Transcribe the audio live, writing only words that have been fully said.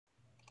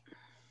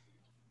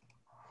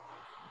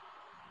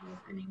If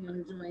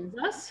anyone joins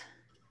us.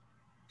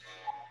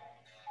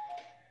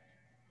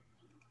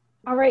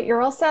 All right,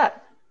 you're all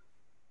set.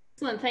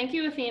 Excellent. Thank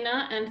you,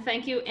 Athena, and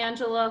thank you,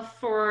 Angela,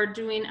 for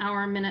doing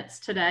our minutes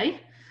today.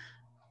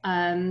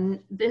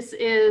 It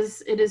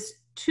is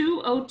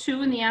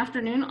 2:02 in the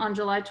afternoon on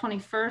July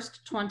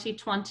 21st,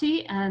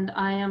 2020, and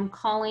I am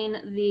calling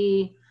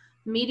the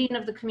meeting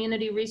of the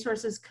Community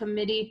Resources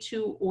Committee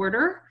to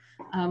order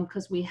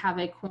because we have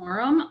a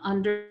quorum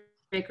under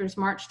Baker's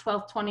March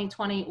 12th,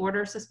 2020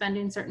 order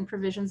suspending certain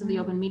provisions of the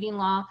open meeting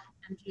law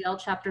and MGL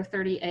Chapter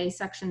 30A,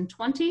 Section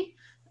 20.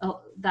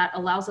 That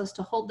allows us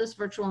to hold this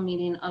virtual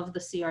meeting of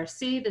the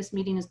CRC. This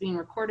meeting is being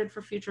recorded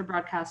for future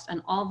broadcast,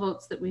 and all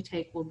votes that we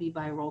take will be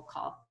by roll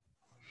call.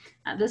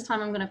 At this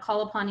time, I'm going to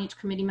call upon each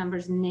committee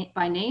member's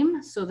by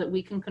name so that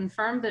we can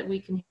confirm that we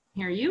can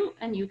hear you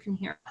and you can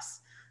hear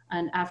us.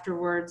 And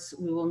afterwards,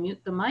 we will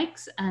mute the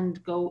mics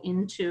and go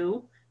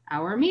into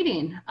our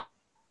meeting.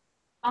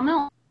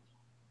 Amil.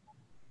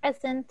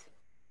 Present.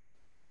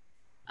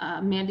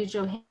 Mandy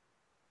Johann.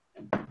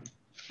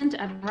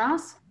 Ed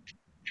Ross.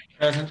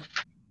 Present.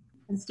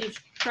 And Steve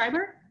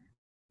Schreiber.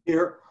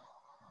 Here.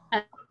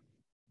 And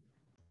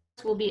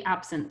will be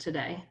absent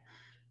today.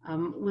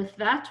 With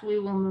that, we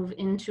will move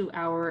into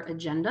our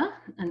agenda.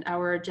 And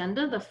our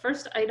agenda, the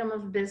first item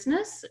of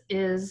business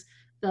is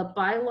the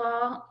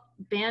bylaw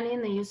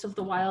banning the use of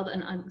the wild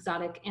and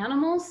exotic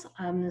animals.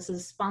 This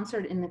is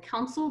sponsored in the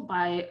council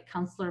by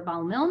Councillor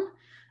Balmilne.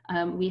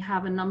 We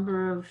have a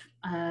number of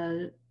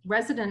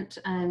resident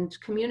and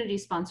community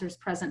sponsors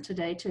present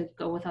today to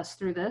go with us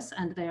through this,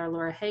 and they are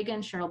Laura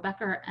Hagan, Cheryl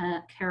Becker,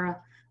 and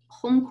Kara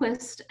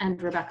Holmquist, and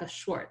Rebecca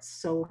Schwartz.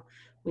 So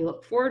we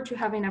look forward to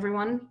having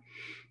everyone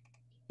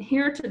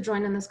here to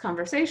join in this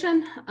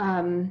conversation.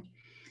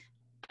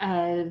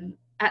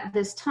 At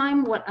this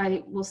time, what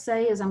I will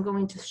say is I'm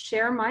going to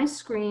share my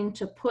screen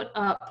to put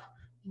up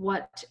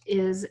what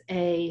is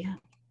a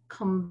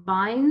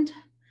combined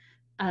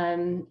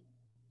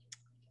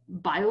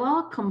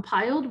bylaw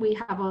compiled. We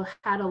have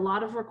had a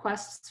lot of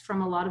requests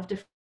from a lot of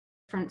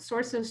different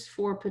sources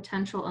for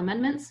potential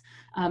amendments.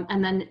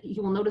 And then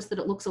you will notice that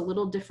it looks a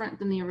little different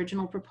than the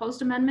original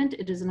proposed amendment.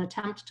 It is an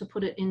attempt to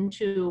put it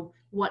into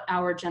what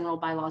our general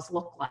bylaws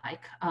look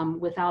like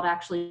without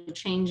actually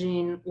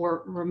changing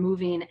or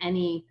removing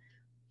any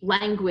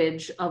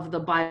language of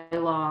the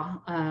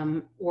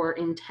bylaw or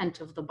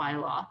intent of the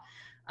bylaw.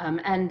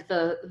 And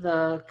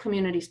the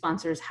community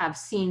sponsors have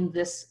seen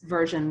this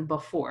version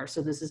before,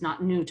 so this is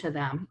not new to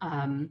them.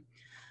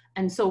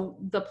 And so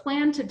the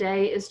plan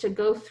today is to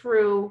go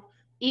through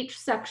each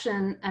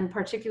section and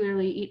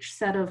particularly each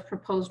set of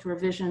proposed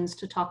revisions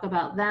to talk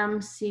about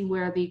them, see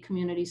where the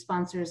community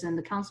sponsors and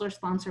the counselor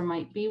sponsor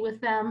might be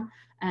with them,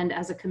 and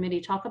as a committee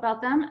talk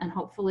about them, and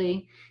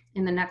hopefully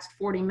in the next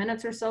 40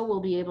 minutes or so, we'll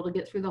be able to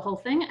get through the whole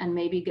thing and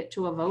maybe get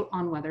to a vote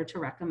on whether to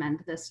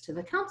recommend this to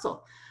the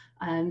council.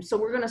 So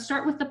we're going to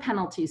start with the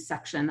penalties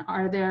section.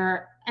 Are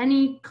there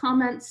any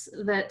comments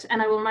that,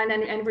 and I will remind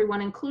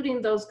everyone,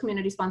 including those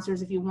community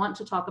sponsors, if you want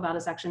to talk about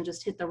a section,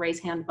 just hit the raise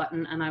hand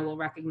button and I will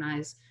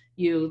recognize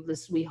you.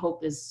 This, we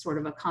hope, is sort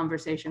of a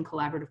conversation,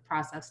 collaborative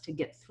process to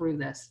get through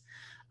this.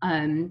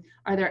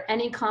 Are there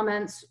any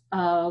comments,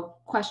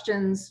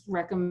 questions,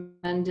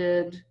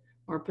 recommended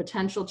or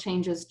potential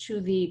changes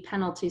to the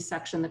penalty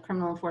section, the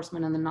criminal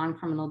enforcement and the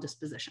non-criminal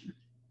disposition?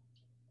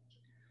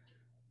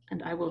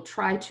 And I will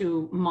try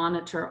to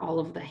monitor all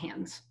of the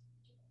hands.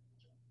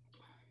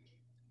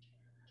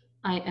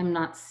 I am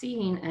not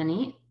seeing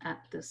any at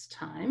this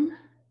time.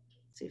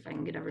 Let's see if I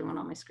can get everyone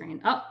on my screen.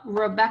 Oh,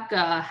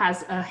 Rebecca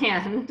has a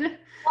hand.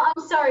 Well,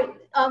 I'm sorry,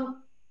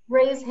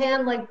 raise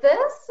hand like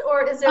this,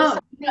 or is there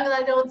something that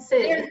I don't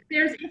see?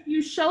 There's if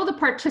you show the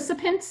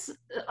participants,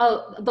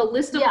 the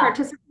list of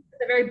participants at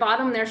the very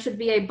bottom, there should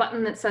be a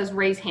button that says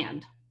raise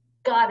hand.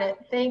 Got it,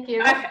 thank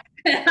you. Okay.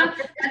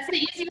 That's the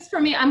easiest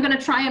for me. I'm going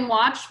to try and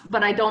watch,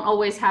 but I don't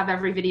always have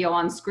every video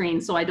on screen,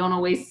 so I don't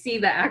always see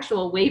the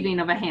actual waving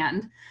of a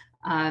hand.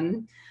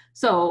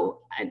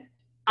 So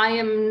I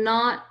am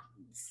not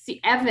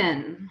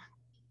Evan.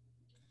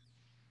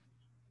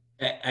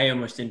 I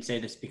almost didn't say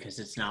this because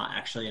it's not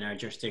actually in our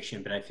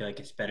jurisdiction, but I feel like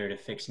it's better to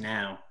fix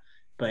now.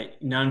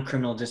 But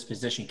non-criminal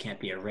disposition can't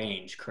be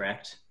arranged,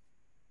 correct?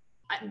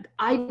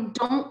 I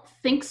don't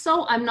think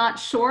so. I'm not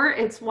sure.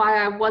 It's why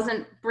I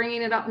wasn't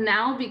bringing it up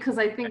now, because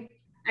I think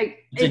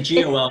it's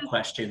a GOL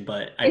question,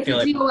 but I feel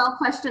like it's a GOL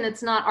question.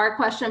 It's not our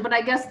question, but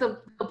I guess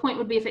the point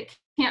would be if it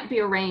can't be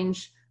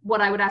arranged,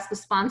 what I would ask the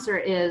sponsor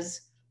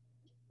is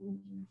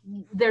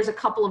there's a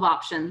couple of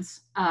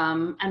options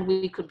and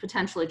we could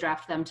potentially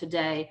draft them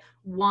today.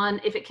 One,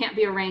 if it can't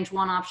be arranged,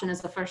 one option is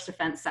the first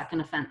offense,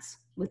 second offense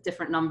with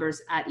different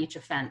numbers at each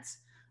offense,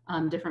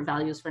 different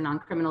values for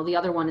non-criminal. The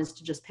other one is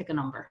to just pick a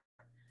number.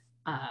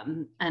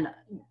 And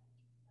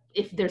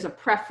if there's a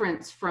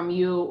preference from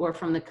you or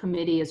from the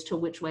committee as to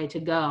which way to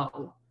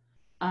go,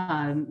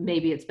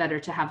 maybe it's better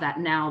to have that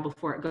now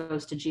before it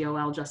goes to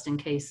GOL, just in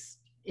case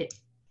it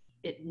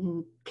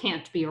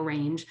can't be a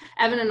range.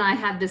 Evan and I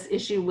had this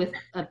issue with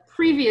a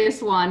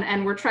previous one,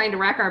 and we're trying to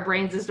rack our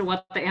brains as to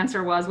what the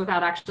answer was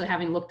without actually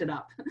having looked it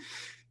up.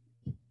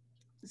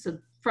 So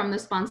from the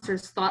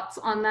sponsors, thoughts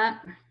on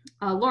that?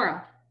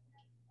 Laura.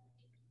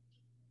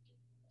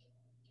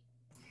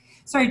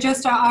 Sorry,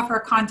 just to offer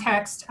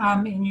context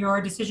in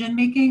your decision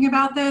making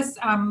about this,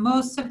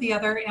 most of the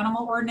other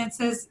animal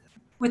ordinances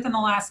within the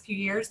last few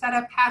years that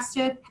have passed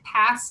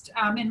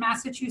in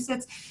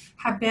Massachusetts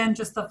have been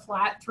just the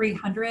flat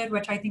 300,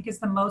 which I think is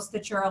the most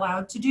that you're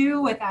allowed to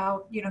do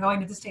without, you know, going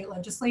to the state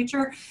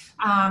legislature.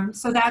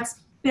 So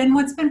that's been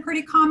what's been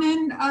pretty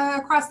common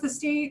across the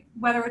state,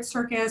 whether it's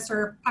circus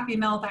or puppy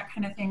mill, that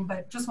kind of thing.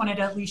 But just wanted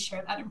to at least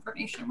share that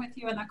information with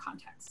you in that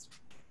context.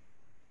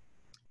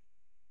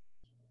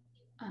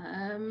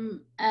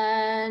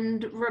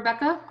 And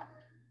Rebecca?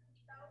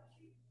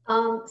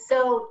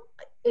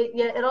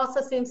 It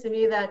also seems to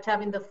me that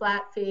having the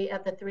flat fee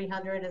at the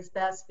 300 is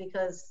best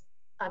because,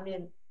 I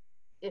mean,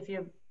 if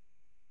you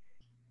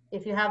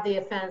have the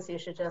offense, you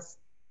should just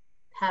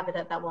have it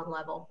at that one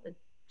level. It's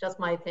just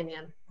my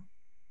opinion.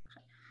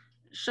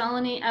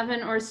 Shalini,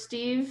 Evan, or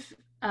Steve,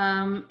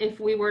 if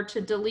we were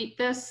to delete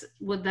this,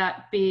 would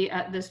that be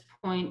at this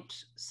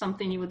point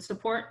something you would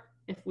support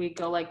if we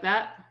go like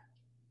that?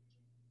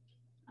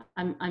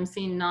 I'm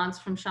seeing nods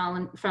from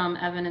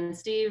Evan and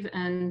Steve,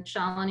 and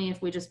Shalini,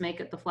 if we just make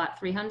it the flat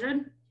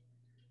 300,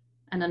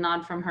 and a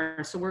nod from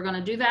her. So we're going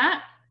to do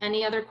that.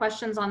 Any other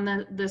questions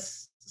on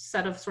this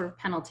set of sort of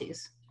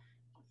penalties?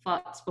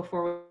 Thoughts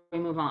before we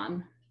move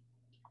on?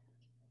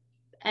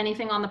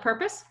 Anything on the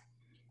purpose?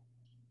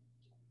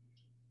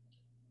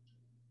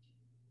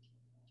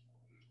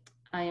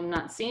 I am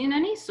not seeing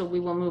any, so we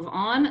will move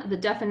on. The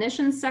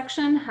definitions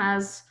section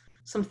has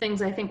some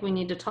things I think we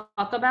need to talk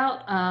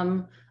about.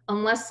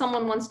 Unless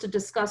someone wants to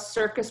discuss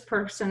circus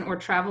person or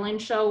traveling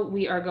show,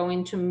 we are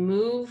going to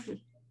move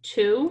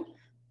to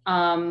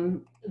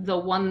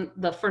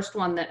the first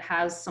one that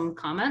has some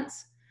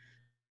comments,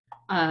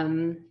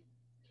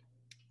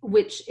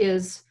 which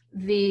is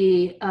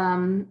the,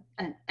 and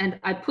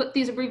I put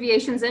these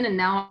abbreviations in and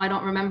now I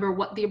don't remember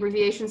what the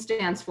abbreviation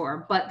stands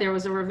for, but there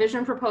was a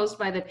revision proposed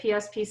by the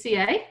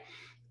PSPCA.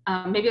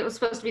 Maybe it was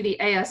supposed to be the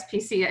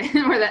ASPCA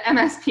or the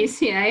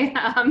MSPCA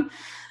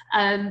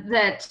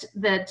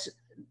that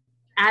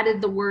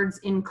added the words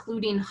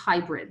including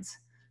hybrids,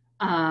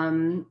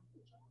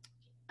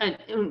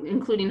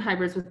 including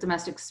hybrids with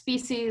domestic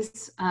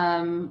species,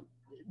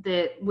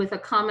 with a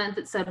comment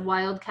that said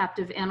wild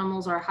captive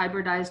animals are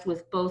hybridized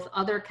with both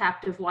other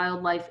captive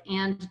wildlife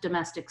and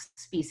domestic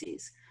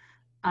species.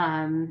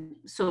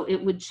 So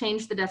it would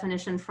change the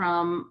definition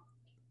from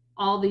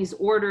all these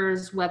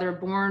orders, whether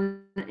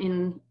born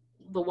in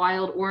the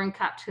wild or in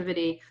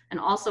captivity, and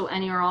also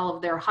any or all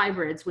of their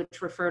hybrids,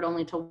 which referred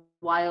only to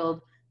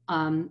wild,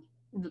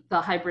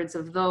 the hybrids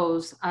of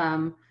those,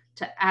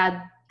 to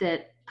add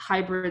that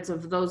hybrids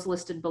of those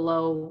listed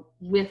below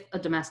with a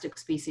domestic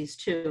species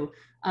too.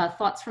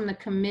 Thoughts from the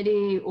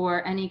committee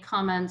or any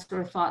comments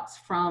or thoughts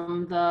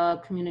from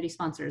the community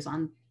sponsors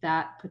on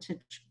that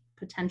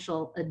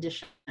potential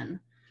addition,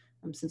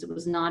 since it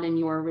was not in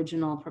your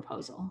original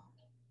proposal?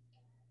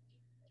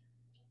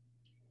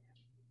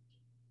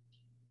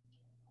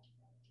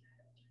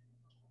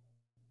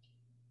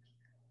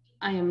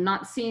 I am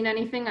not seeing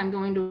anything. I'm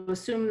going to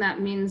assume that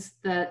means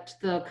that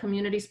the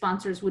community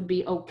sponsors would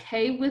be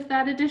okay with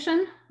that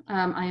addition.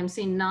 I am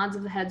seeing nods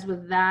of the heads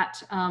with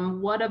that.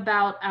 What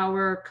about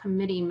our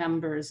committee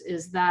members?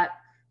 Is that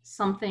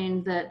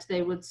something that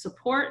they would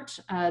support?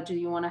 Do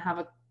you want to have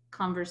a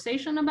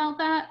conversation about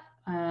that?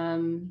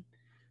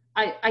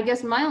 I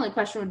guess my only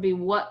question would be,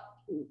 what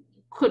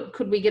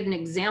could we get an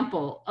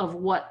example of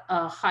what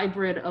a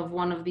hybrid of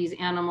one of these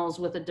animals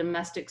with a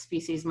domestic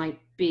species might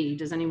be?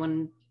 Does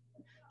anyone,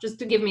 just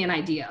to give me an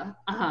idea?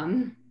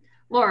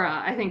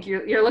 Laura, I think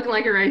you're looking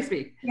like you're ready to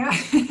speak. Yeah,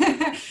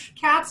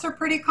 cats are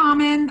pretty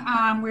common,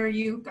 where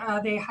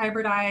they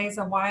hybridize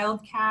a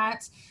wild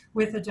cat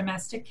with a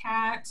domestic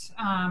cat,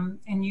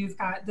 and you've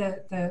got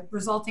the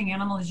resulting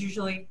animal is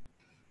usually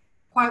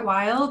quite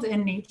wild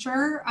in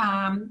nature.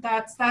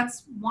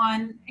 That's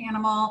one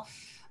animal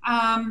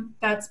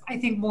that's, I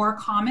think, more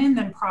common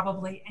than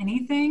probably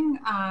anything.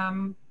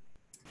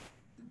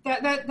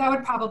 That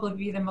would probably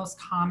be the most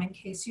common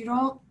case.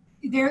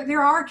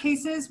 There are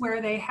cases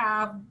where they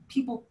have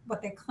people,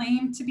 what they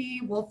claim to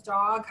be wolf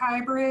dog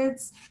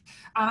hybrids.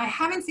 I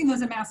haven't seen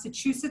those in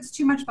Massachusetts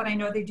too much, but I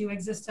know they do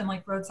exist in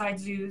like roadside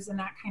zoos and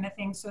that kind of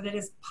thing. So that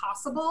is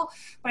possible.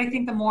 But I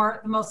think the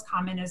most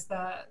common is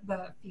the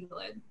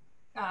felid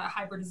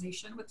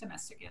hybridization with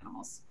domestic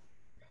animals.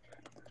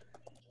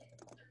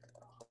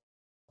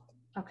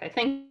 Okay,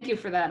 thank you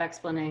for that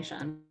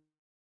explanation.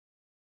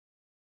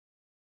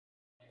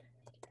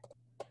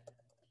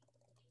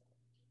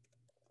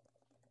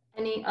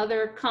 Any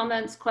other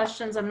comments,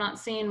 questions? I'm not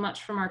seeing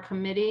much from our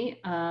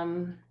committee.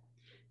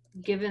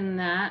 Given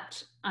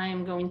that, I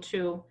am going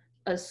to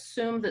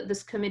assume that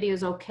this committee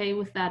is okay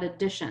with that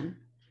addition,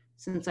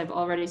 since I've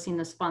already seen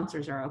the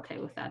sponsors are okay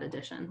with that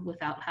addition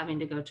without having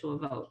to go to a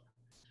vote.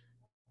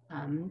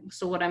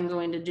 So what I'm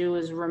going to do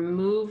is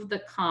remove the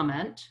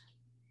comment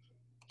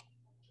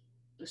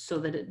so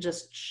that it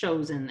just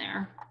shows in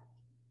there.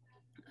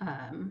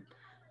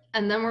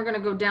 And then we're going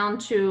to go down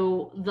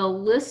to the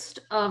list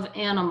of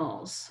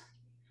animals.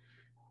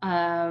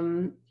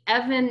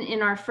 Evan,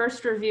 in our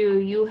first review,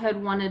 you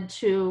had wanted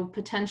to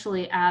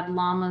potentially add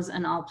llamas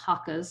and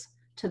alpacas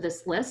to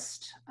this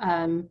list.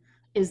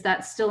 Is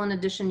that still an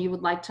addition you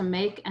would like to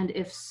make? And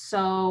if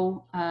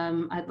so,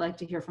 I'd like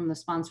to hear from the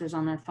sponsors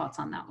on their thoughts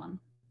on that one.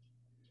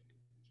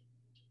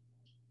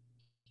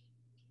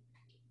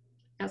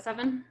 Yes,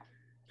 Evan?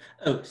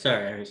 Oh,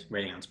 sorry, I was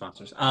waiting on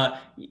sponsors.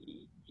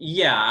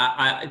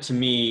 Yeah, to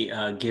me,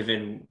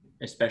 given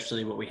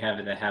especially what we have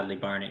at the Hadley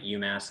Barn at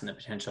UMass and the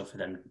potential for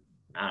them,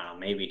 I don't know,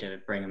 maybe to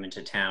bring them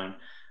into town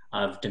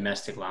of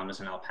domestic llamas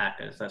and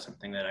alpacas, that's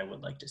something that I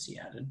would like to see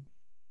added.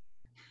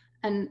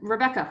 And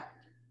Rebecca?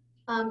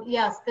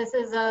 Yes, this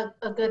is a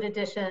good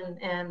addition,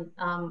 and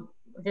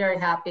very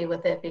happy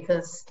with it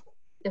because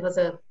it was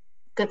a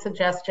good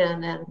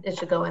suggestion and it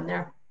should go in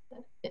there.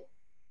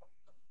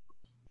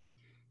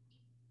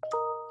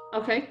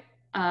 Okay,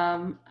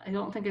 I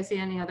don't think I see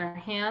any other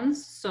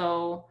hands,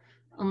 so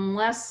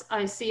unless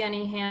I see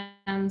any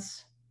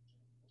hands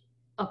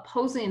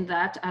opposing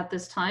that at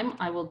this time,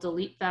 I will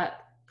delete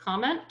that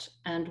comment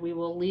and we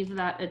will leave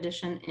that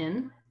addition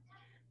in.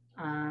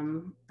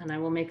 And I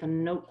will make a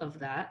note of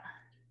that.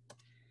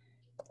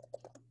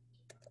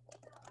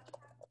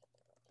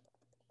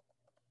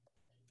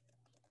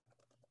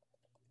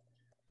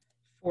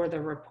 For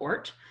the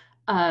report.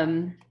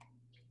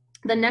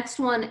 The next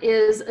one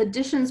is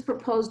additions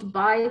proposed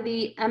by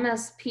the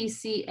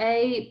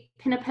MSPCA,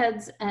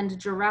 pinnipeds and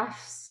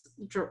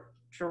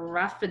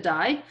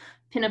Giraffidae.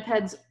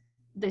 Pinnipeds,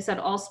 they said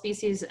all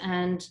species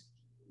and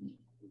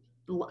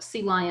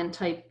sea lion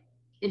type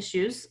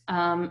issues,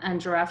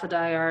 and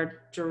Giraffidae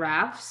are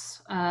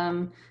giraffes.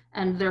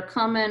 And their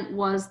comment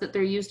was that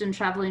they're used in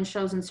traveling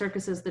shows and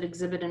circuses that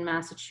exhibit in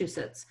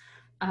Massachusetts.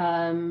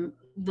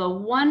 The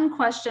one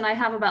question I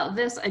have about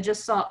this, I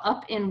just saw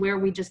up in where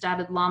we just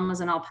added llamas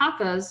and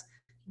alpacas,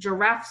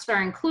 giraffes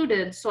are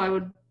included. So I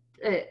would,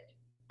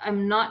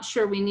 I'm not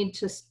sure we need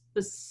to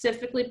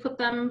specifically put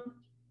them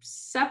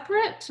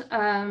separate.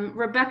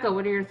 Rebecca,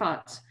 what are your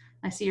thoughts?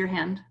 I see your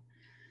hand.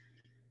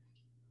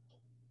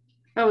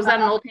 Oh, was that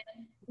an old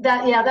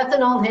hand? Yeah, that's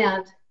an old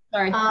hand.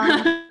 Sorry.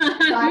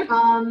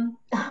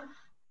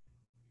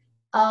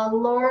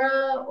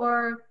 Laura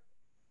or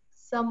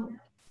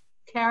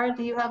Kara,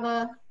 do you have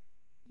a?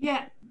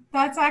 Yeah,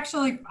 that's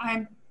actually,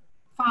 I'm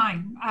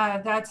fine.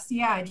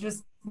 Yeah, I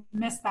just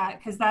missed that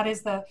because that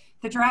is the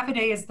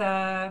Giraffidae is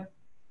the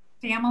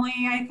family,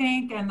 I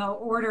think, and the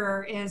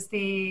order is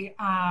the,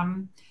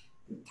 I'm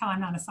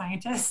not a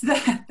scientist,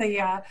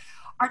 the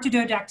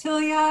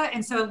Artiodactylia,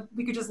 and so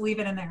we could just leave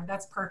it in there.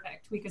 That's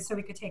perfect. We could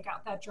take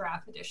out that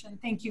giraffe edition.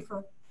 Thank you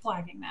for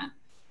flagging that.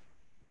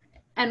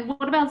 And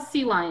what about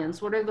sea lions?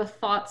 What are the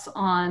thoughts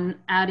on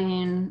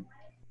adding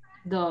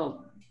the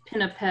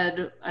pinniped?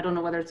 I don't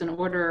know whether it's an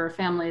order or a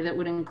family that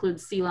would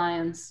include sea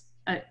lions.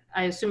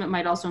 I assume it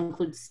might also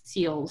include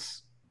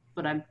seals,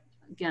 but I'm,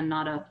 again,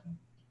 not a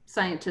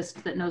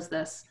scientist that knows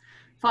this.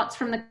 Thoughts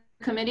from the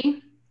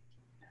committee?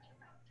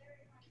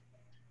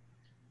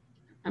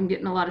 I'm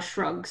getting a lot of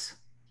shrugs.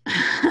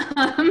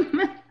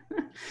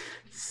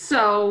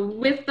 So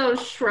with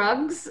those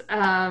shrugs,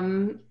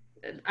 I'm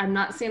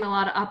not seeing a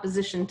lot of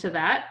opposition to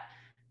that.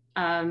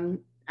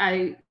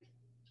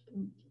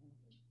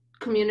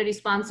 Community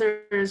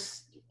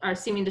sponsors are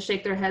seeming to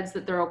shake their heads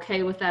that they're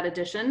okay with that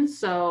addition.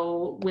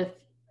 So with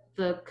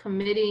the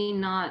committee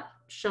not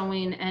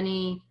showing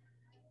any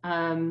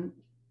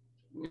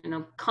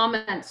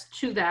comments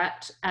to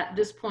that at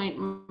this point,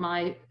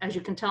 as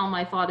you can tell,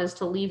 my thought is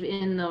to leave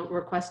in the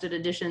requested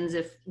additions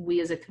if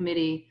we as a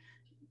committee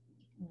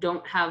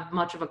don't have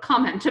much of a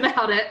comment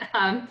about it.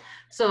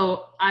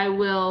 So I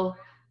will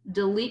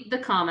delete the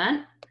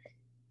comment,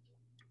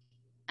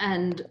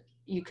 and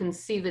you can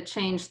see the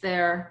change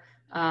there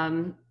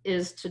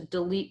is to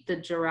delete the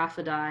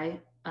Giraffidae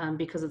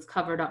because it's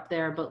covered up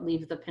there, but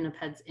leave the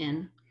pinnipeds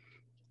in.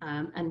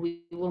 And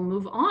we will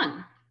move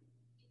on.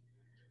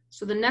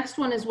 So the next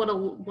one is what a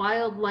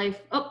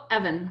wildlife, oh,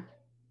 Evan.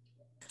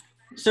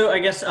 So I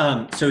guess,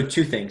 so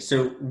two things.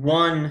 So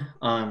one,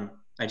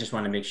 I just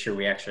want to make sure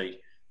we actually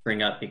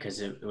bring up,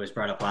 because it was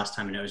brought up last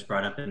time and it was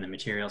brought up in the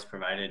materials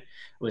provided,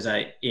 was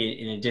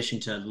in addition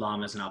to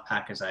llamas and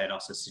alpacas, I had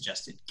also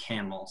suggested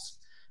camels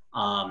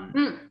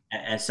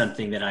as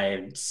something that I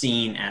had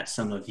seen at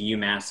some of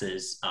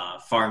UMass's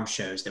farm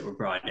shows that were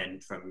brought in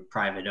from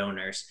private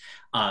owners.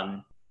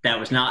 That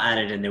was not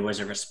added, and there was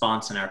a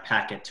response in our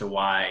packet to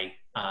why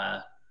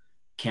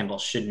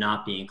camels should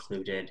not be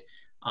included,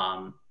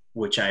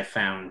 which I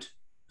found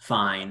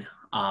fine.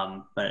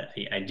 But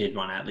I did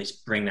want to at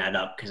least bring that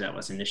up because that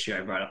was an issue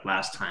I brought up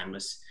last time,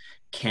 was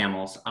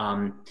camels.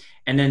 And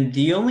then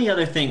the only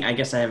other thing I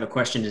guess I have a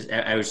question is,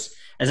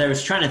 as I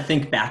was trying to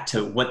think back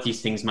to what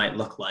these things might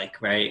look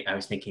like, right? I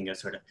was thinking of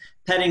sort of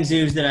petting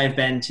zoos that I've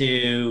been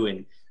to,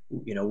 and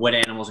what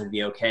animals would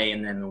be okay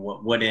and then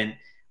what wouldn't.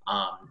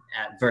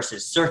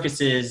 versus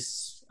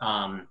circuses,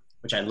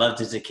 which I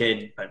loved as a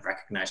kid, but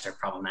recognized are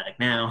problematic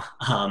now.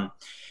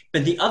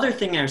 But the other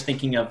thing I was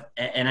thinking of,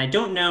 and I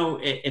don't know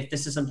if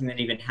this is something that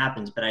even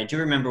happens, but I do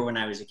remember when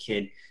I was a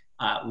kid,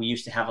 we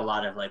used to have a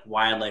lot of like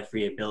wildlife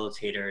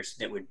rehabilitators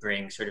that would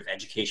bring sort of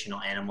educational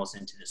animals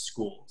into the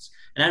schools.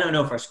 And I don't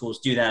know if our schools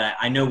do that.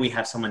 I know we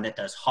have someone that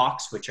does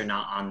hawks, which are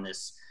not on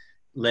this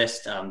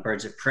list,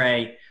 birds of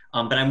prey.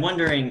 But I'm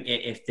wondering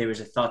if there was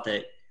a thought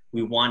that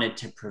we wanted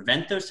to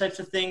prevent those types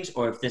of things,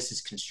 or if this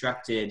is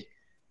constructed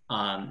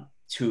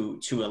to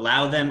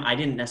allow them. I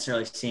didn't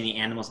necessarily see any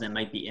animals that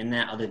might be in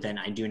that, other than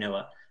I do know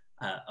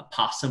a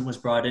possum was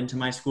brought into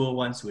my school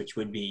once, which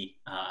would be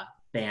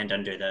banned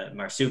under the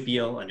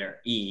marsupial, under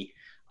E.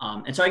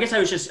 And so I guess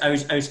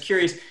I was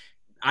curious.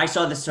 I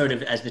saw this sort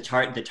of as the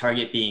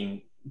target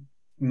being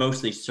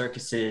mostly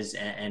circuses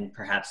and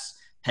perhaps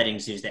petting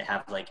zoos that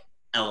have like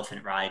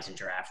elephant rides and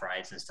giraffe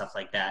rides and stuff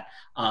like that.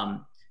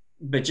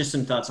 But just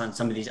some thoughts on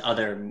some of these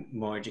other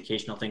more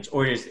educational things,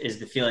 or is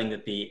the feeling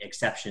that the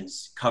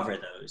exceptions cover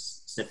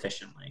those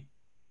sufficiently?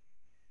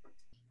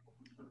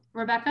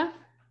 Rebecca?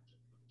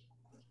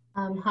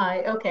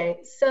 Hi, okay.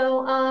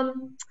 So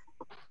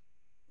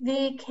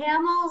the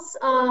camels,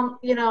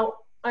 you know,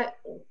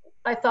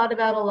 I thought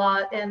about a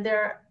lot, and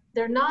they're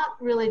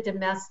not really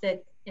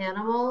domestic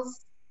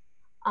animals.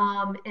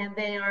 And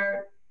they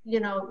are, you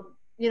know,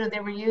 they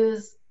were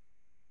used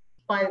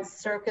by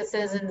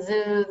circuses and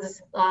zoos.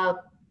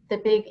 The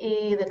Big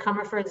E, the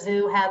Comerford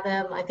Zoo had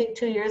them. I think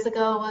 2 years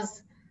ago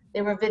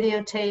they were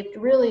videotaped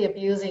really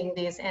abusing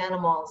these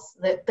animals,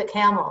 the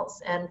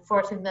camels, and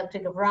forcing them to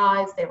give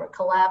rides. They were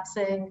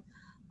collapsing.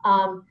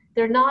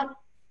 They're not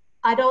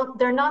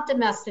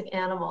domestic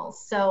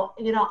animals. So,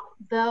 you know,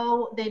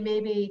 though they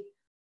maybe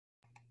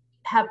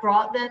have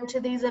brought them to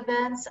these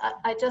events,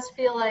 I just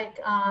feel like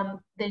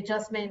they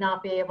just may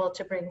not be able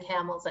to bring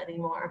camels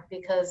anymore,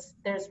 because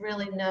there's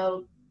really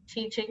no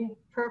teaching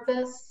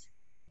purpose.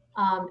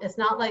 It's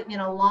not like, you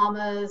know,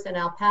 llamas and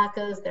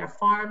alpacas. There are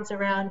farms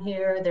around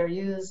here. They're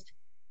used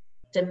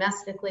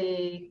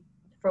domestically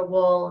for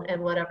wool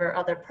and whatever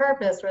other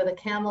purpose, where the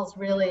camels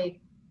really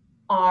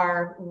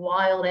are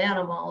wild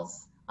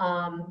animals.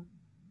 I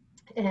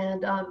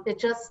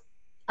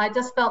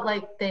just felt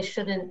like they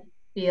shouldn't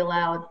be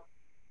allowed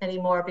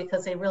anymore,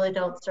 because they really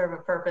don't serve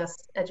a purpose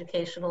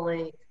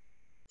educationally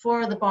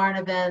for the barn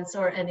events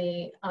or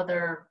any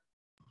other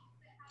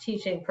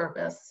teaching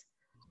purpose.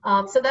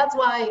 So that's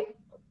why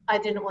I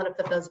didn't want to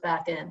put those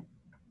back in.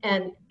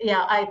 And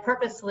yeah, I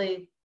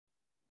purposely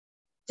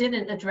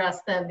didn't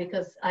address them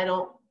because I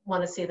don't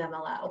want to see them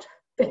allowed,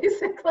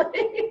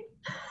 basically.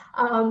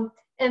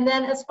 And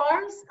then as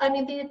far as, I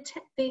mean,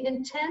 the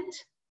intent,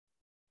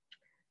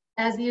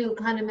 as you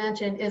kind of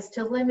mentioned, is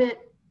to limit,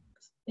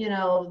 you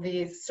know,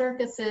 the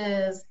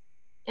circuses,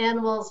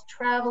 animals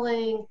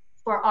traveling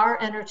for our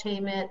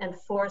entertainment and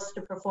forced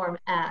to perform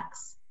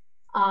acts.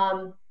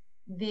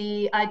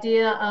 The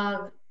idea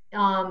of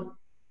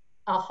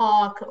a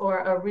hawk or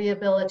a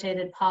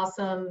rehabilitated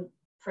possum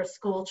for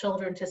school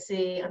children to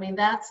see, I mean,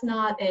 that's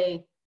not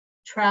a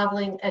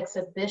traveling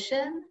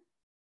exhibition.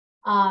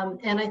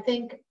 And I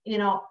think, you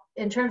know,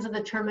 in terms of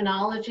the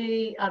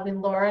terminology, I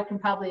mean, Laura can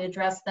probably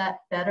address that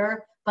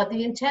better, but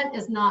the intent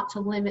is not to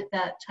limit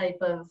that type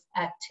of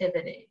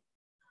activity.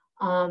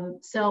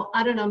 So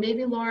I don't know,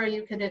 maybe Laura,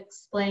 you could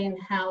explain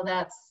how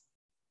that's,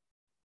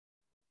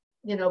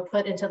 you know,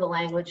 put into the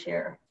language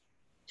here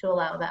to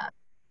allow that.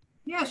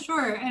 Yeah,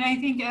 sure. And I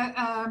think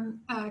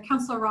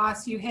Councilor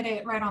Ross, you hit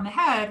it right on the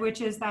head, which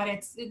is that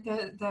it's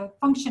the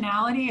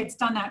functionality, it's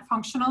done that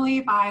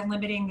functionally by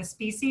limiting the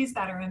species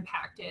that are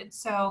impacted.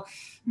 So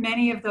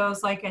many of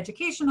those like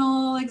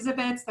educational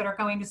exhibits that are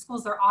going to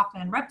schools, they're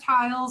often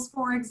reptiles,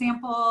 for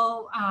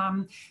example.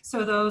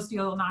 So those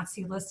you'll not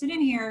see listed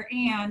in here.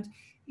 And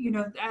you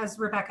know, as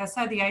Rebecca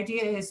said, the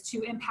idea is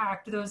to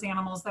impact those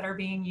animals that are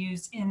being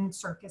used in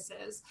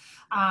circuses.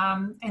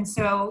 And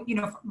so, you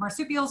know,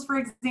 marsupials, for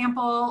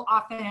example,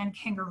 often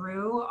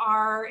kangaroo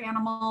are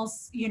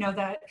animals, you know,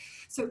 that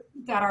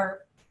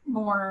are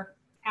more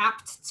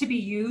apt to be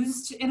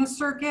used in a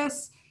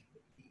circus.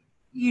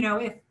 You know,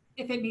 if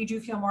it made you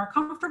feel more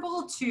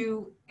comfortable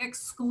to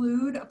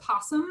exclude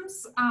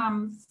opossums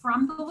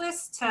from the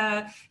list,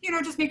 to, you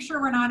know, just make sure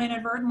we're not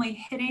inadvertently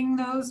hitting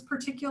those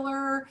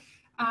particular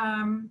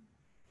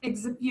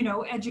you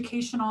know,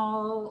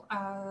 educational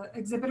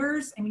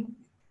exhibitors. I mean,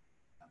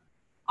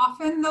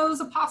 often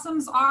those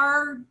opossums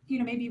are, you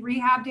know, maybe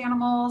rehabbed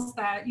animals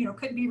that, you know,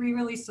 could be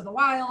re-released to the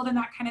wild and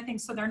that kind of thing.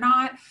 So they're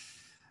not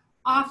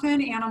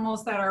often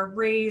animals that are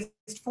raised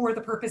for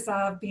the purpose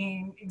of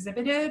being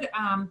exhibited.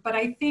 But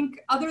I think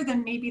other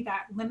than maybe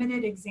that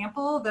limited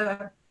example,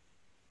 the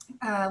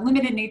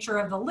limited nature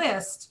of the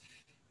list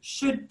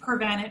should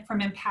prevent it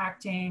from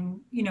impacting,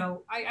 you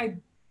know,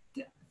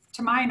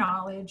 to my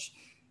knowledge,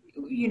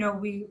 you know,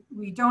 we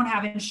don't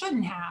have and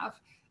shouldn't have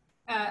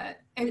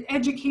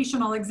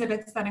educational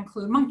exhibits that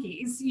include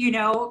monkeys, you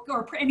know,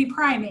 or any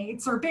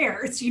primates or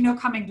bears, you know,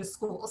 coming to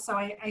school. So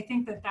I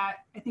think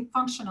I think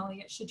functionally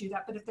it should do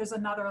that. But if there's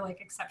another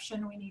like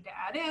exception we need to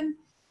add in,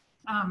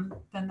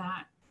 then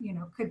that,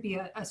 could be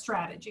a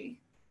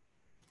strategy.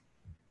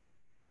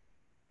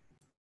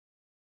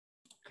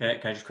 Okay,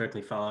 can I just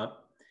quickly follow up?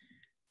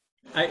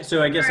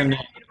 So I guess I'm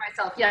not,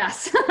 myself,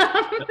 yes.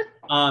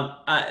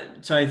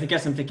 so I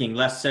guess I'm thinking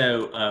less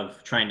so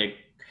of trying to,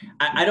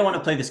 I don't want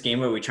to play this game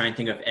where we try and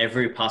think of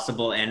every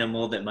possible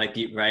animal that might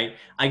be right.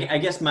 I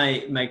guess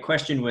my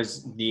question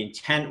was the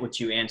intent, which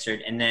you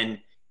answered, and then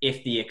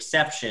if the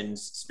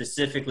exceptions,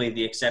 specifically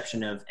the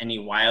exception of any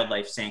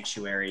wildlife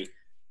sanctuary,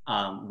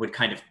 would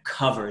kind of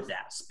cover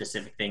that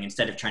specific thing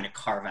instead of trying to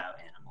carve out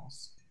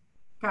animals.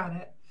 Got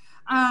it.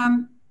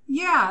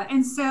 Yeah,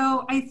 and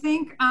so I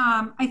think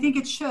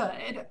it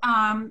should.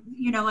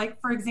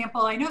 Like for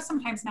example, I know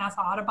sometimes Mass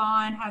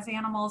Audubon has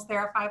animals.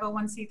 They're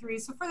 501c3.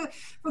 So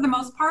for the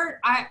most part,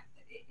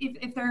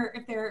 if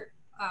they're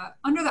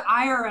under the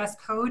IRS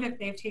code, if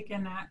they've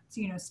taken that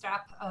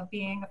step of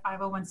being a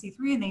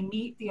 501c3 and they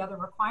meet the other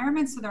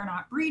requirements, so they're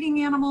not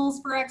breeding animals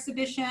for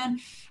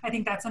exhibition, I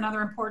think that's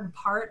another important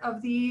part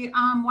of the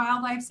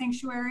wildlife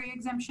sanctuary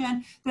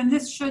exemption. Then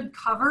this should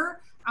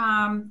cover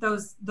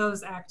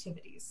those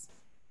activities.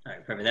 All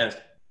right, perfect. That was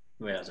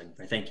what I was looking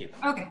for. Thank you.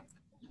 Okay.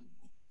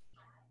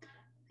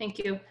 Thank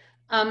you.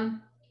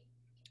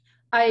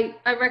 I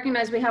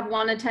recognize we have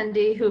one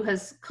attendee who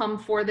has come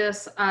for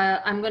this.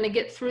 I'm going to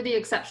get through the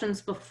exceptions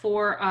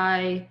before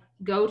I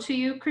go to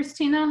you,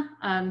 Christina.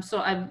 So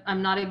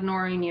I'm not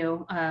ignoring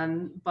you,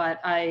 but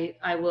I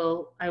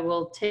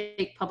will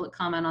take public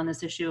comment on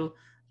this issue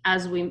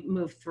as we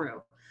move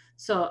through.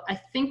 So I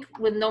think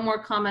with no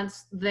more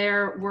comments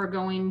there, we're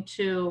going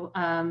to,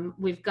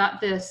 we've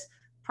got this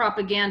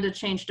propaganda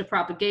change to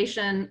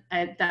propagation.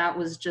 That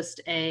was just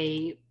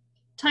a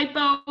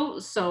typo,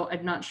 so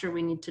I'm not sure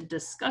we need to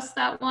discuss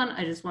that one.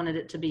 I just wanted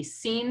it to be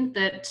seen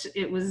that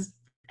it was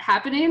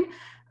happening.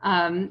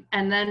 And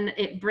then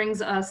it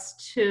brings us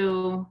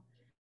to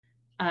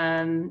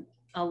a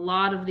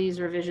lot of these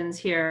revisions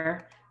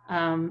here.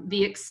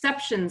 The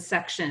exception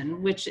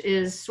section, which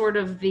is sort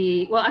of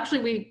the, well,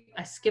 actually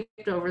I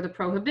skipped over the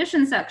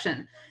prohibition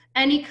section.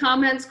 Any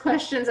comments,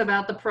 questions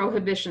about the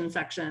prohibition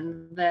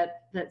section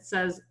that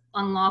says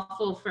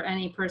unlawful for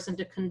any person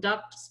to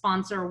conduct,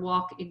 sponsor,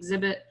 walk,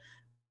 exhibit,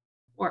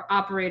 or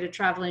operate a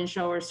traveling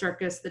show or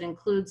circus that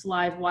includes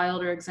live,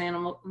 wild, or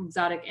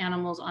exotic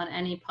animals on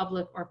any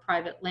public or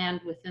private land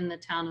within the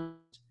town.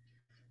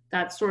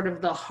 That's sort of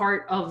the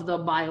heart of the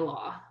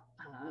bylaw.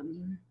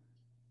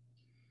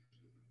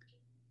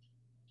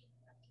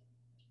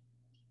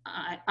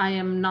 I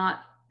am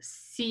not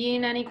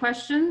seeing any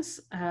questions,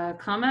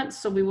 comments,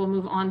 so we will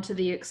move on to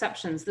the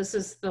exceptions. This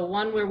is the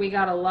one where we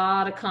got a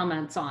lot of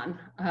comments on.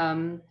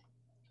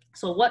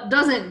 So what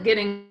doesn't get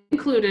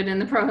included in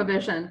the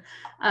prohibition?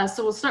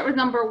 So we'll start with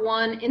number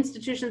 1,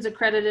 institutions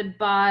accredited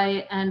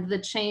by, and the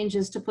change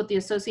is to put the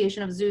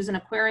Association of Zoos and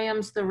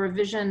Aquariums. The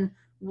revision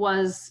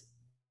was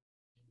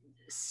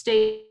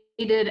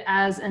stated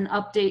as an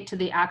update to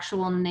the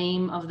actual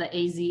name of the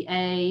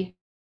AZA.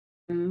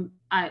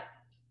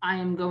 I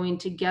am going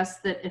to guess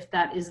that if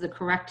that is the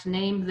correct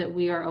name, that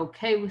we are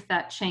okay with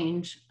that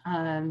change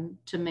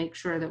to make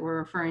sure that we're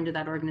referring to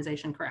that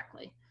organization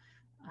correctly.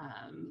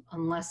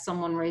 Unless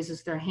someone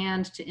raises their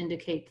hand to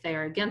indicate they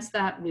are against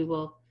that, we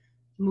will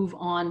move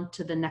on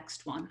to the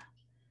next one.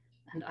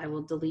 And I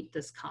will delete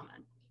this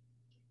comment.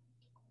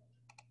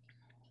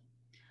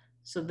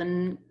 So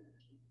then,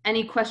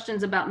 any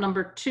questions about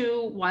number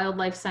 2,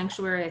 wildlife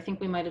sanctuary? I think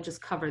we might have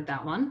just covered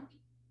that one.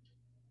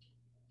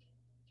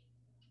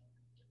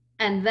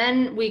 And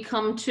then we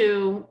come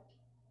to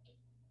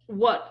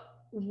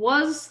what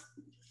was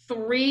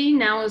 3,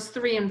 now is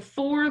 3 and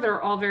 4.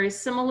 They're all very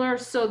similar.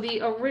 So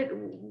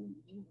and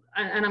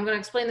I'm going to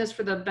explain this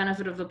for the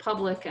benefit of the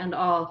public and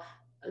all.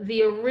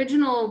 The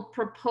original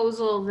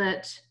proposal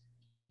that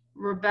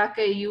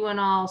Rebecca, you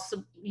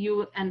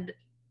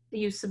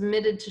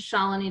submitted to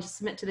Shalini to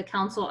submit to the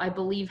council, I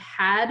believe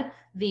had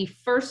the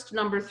first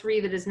number 3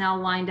 that is now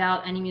lined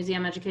out, any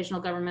museum, educational,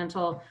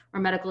 governmental,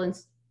 or medical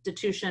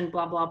institution,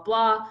 blah, blah,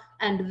 blah.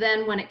 And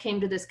then when it came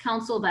to this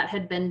council, that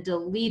had been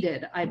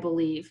deleted, I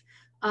believe.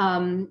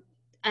 And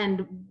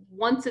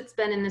once it's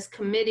been in this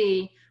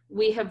committee,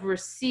 we have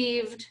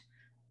received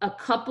a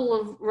couple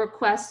of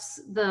requests.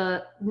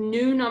 The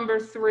new number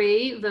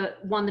 3, the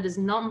one that is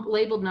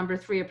labeled number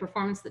 3, a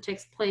performance that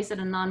takes place at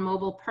a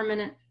non-mobile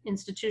permanent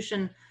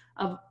institution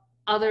of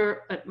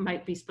other, it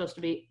might be supposed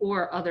to be,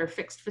 or other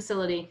fixed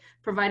facility,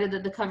 provided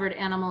that the covered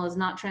animal is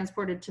not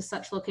transported to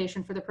such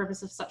location for the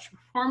purpose of such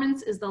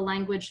performance, is the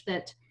language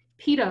that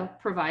PETA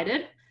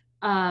provided.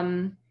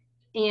 And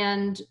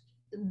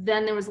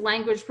then there was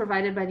language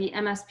provided by the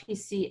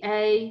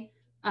MSPCA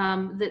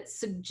that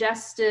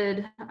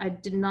suggested, I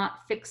did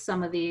not fix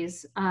some of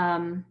these,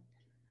 a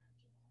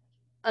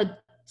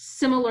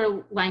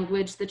similar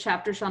language: the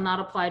chapter shall not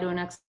apply to an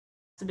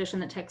exhibition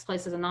that takes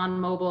place as a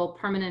non-mobile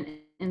permanent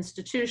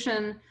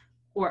institution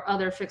or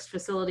other fixed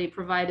facility,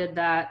 provided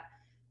that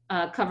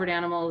covered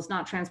animal is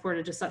not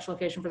transported to such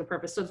location for the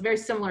purpose. So it's very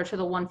similar to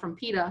the one from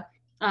PETA.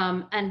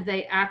 And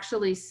they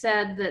actually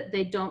said that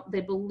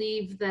they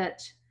believe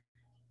that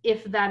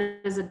if that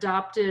is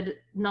adopted,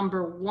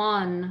 number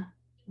 1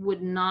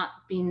 would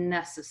not be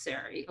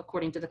necessary,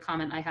 according to the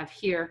comment I have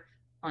here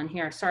on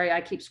here. Sorry,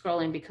 I keep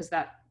scrolling because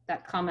that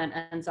comment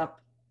ends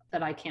up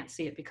that I can't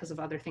see it because of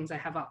other things I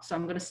have up. So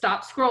I'm going to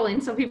stop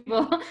scrolling so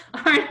people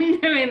aren't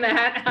doing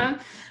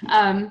that.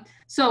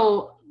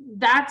 So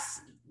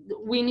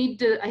we need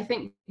to, I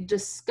think,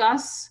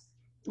 discuss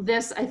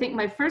this. I think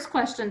my first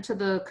question to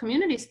the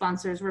community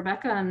sponsors,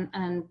 Rebecca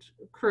and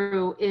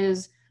crew,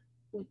 is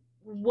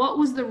what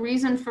was the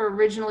reason for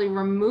originally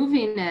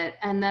removing it?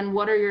 And then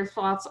what are your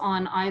thoughts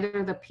on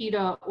either the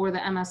PETA or the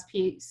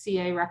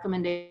MSPCA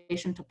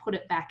recommendation to put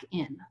it back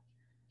in?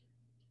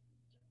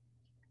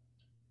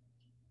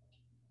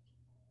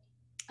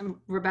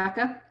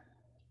 Rebecca?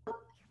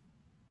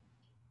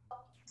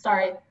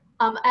 Sorry.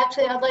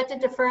 Actually, I'd like to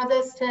defer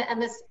this to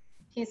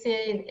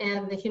MSPCA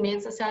and the Humane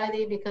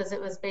Society because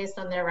it was based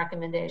on their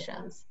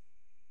recommendations.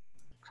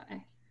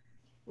 Okay.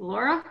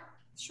 Laura?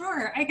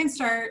 Sure, I can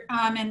start.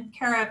 And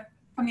Kara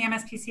from the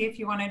MSPCA, if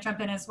you want to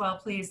jump in as well,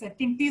 please. I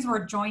think these were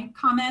joint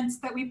comments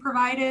that we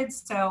provided.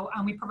 So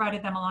we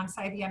provided them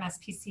alongside the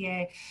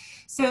MSPCA.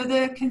 So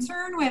the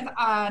concern with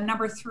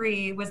number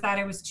 3 was that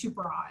it was too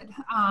broad.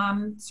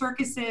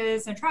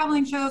 Circuses and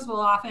traveling shows will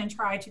often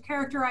try to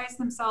characterize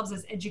themselves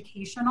as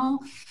educational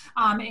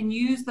and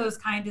use those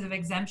kinds of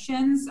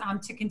exemptions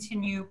to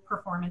continue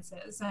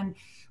performances. And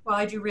while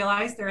I do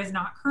realize there is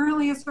not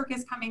currently a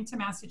circus coming to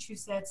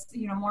Massachusetts,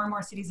 more and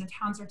more cities and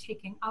towns are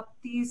taking up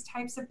these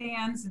types of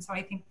bans. And so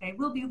I think they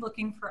will be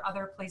looking for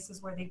other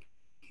places where they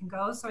can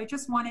go. So I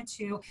just wanted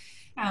to,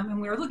 and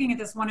we were looking at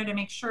this, wanted to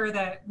make sure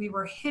that we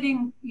were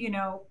hitting,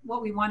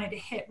 what we wanted to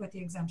hit with the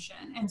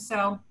exemption. And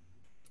so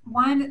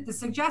the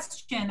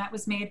suggestion that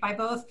was made by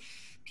both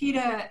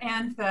PETA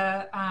and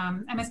the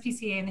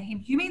MSPCA and the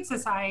Humane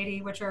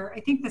Society, which are, I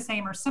think, the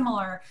same or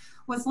similar,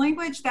 was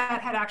language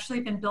that had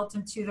actually been built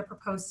into the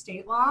proposed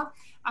state law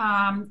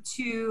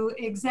to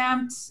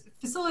exempt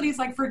facilities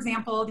like, for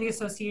example, the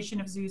Association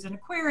of Zoos and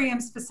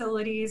Aquariums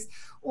facilities,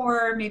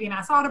 or maybe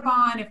Mass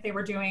Audubon if they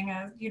were doing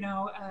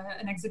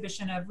an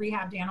exhibition of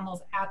rehabbed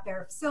animals at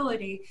their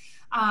facility.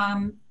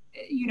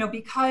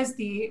 Because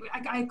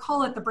I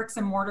call it the bricks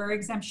and mortar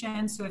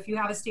exemption. So if you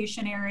have a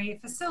stationary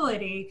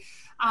facility,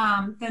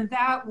 then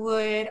that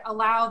would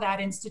allow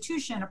that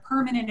institution, a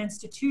permanent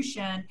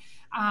institution,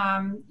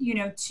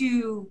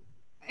 to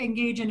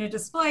engage in a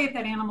display if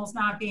that animal's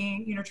not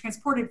being,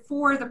 transported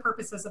for the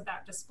purposes of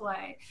that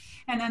display.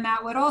 And then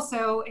that would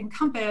also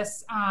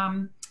encompass,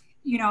 I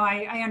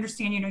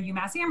understand,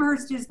 UMass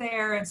Amherst is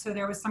there. And so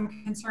there was some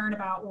concern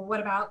about, well, what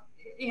about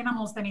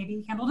animals that may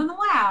be handled in the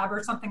lab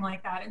or something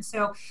like that. And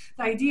so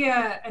the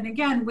idea, and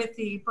again, with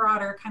the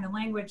broader kind of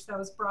language that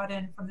was brought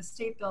in from the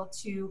state bill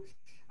to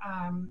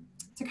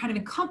kind of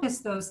encompass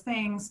those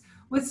things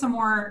with some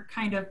more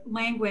kind of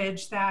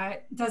language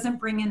that doesn't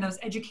bring in those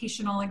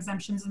educational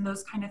exemptions and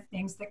those kind of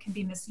things that can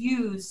be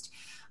misused,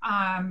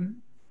 by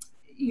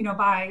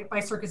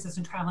circuses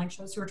and traveling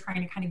shows who are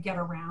trying to kind of get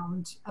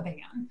around a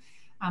ban.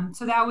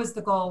 So that was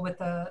the goal with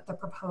the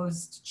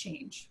proposed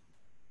change.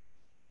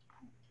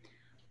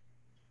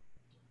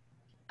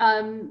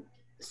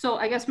 So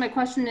I guess my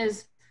question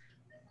is,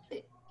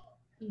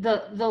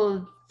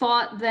 the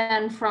thought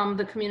then from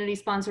the community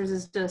sponsors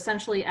is to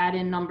essentially add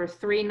in number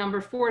 3. Number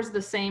 4 is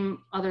the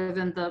same, other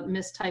than the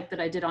mistype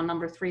that I did on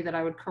number 3 that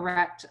I would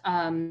correct,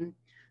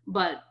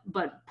 but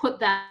put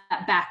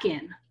that back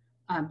in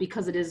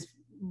because it is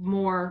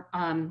more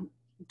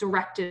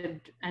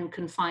directed and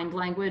confined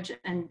language,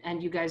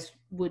 and you guys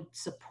would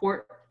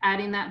support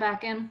adding that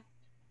back in?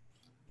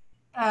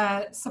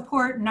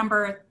 Support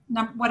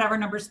whatever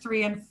numbers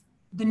 3 and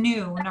the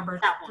new number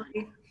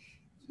 3.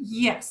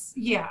 Yes,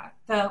 yeah.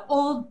 The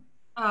old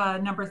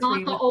number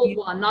 3. Not the old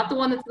one, not the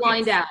one that's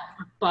lined out,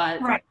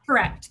 but right,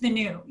 correct. The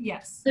new,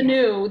 yes. The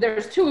new.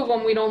 There's 2 of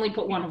them. We'd only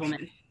put 1 of them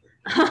in.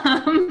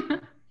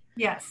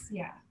 Yes,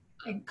 yeah.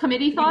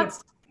 Committee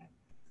thoughts?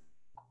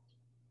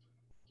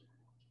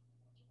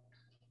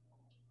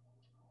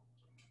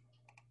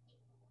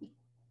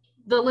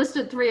 The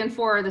listed 3 and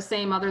 4 are the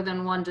same, other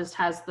than one just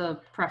has the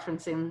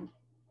preferencing.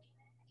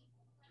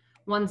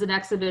 One's an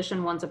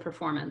exhibition, one's a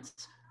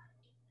performance.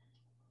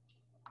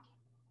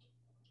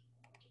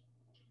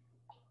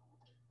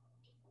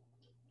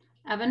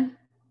 Evan?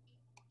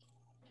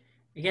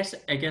 I guess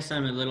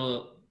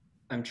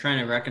I'm trying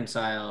to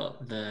reconcile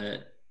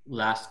the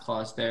last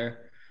clause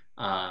there.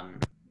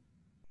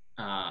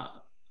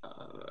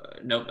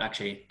 Nope,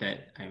 actually,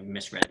 that I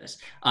misread this.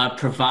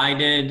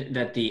 Provided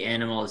that the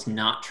animal is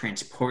not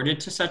transported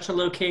to such a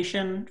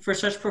location for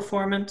such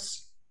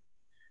performance.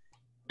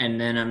 And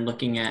then I'm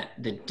looking at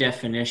the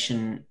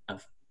definition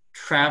of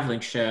traveling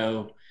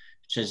show,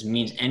 which just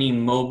means any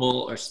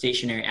mobile or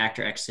stationary act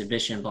or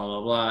exhibition, blah,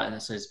 blah, blah. And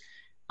it says,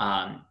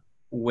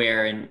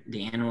 wherein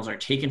the animals are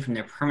taken from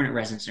their permanent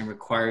residence and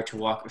required to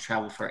walk or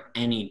travel for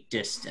any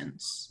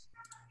distance.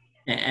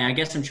 And I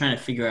guess I'm trying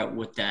to figure out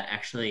what that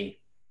actually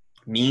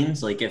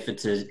means. Like if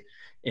it's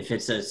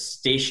a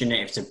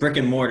stationary, if it's a brick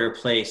and mortar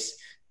place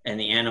and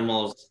the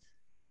animals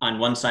on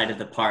one side of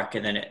the park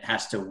and then it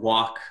has to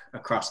walk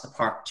across the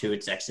park to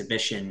its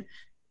exhibition.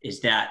 Is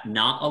that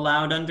not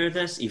allowed under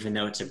this, even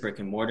though it's a brick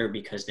and mortar,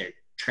 because they're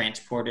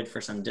transported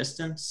for some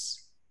distance?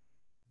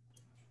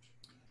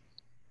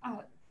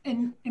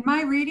 In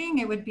my reading,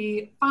 it would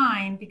be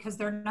fine because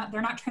they're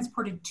not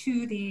transported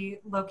to the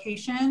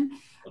location,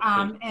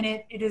 Okay.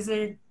 and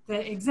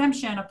the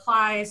exemption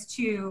applies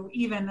to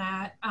even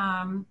that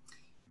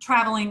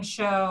traveling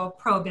show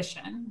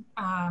prohibition,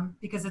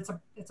 because it's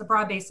a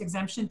broad-based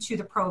exemption to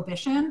the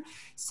prohibition.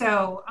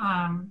 So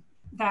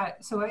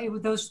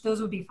those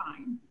would be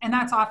fine, and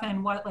that's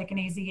often what like an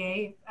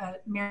AZA,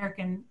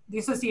 the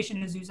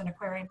Association of Zoos and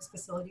Aquariums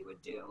facility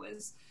would do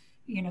is,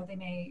 you know, they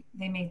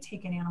may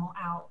take an animal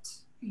out,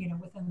 you know,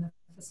 within the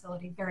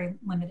facility, very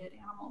limited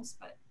animals,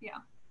 but yeah.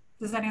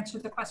 Does that answer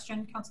the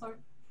question, Counselor?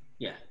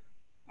 Yeah.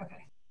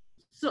 Okay.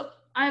 So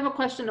I have a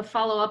question to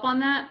follow up on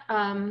that.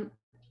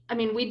 I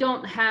mean, we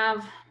don't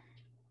have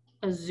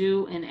a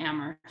zoo in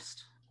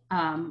Amherst,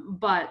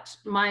 but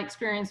my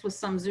experience with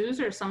some zoos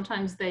are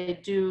sometimes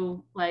they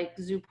do like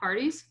zoo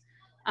parties,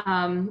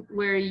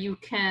 where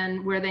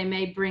they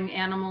may bring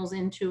animals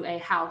into a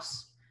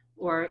house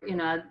or, you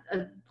know,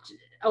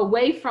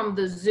 away from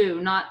the zoo,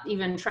 not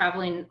even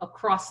traveling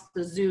across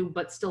the zoo,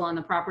 but still on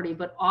the property,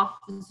 but off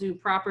the zoo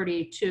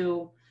property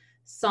to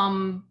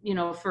some, you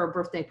know, for a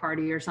birthday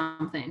party or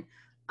something.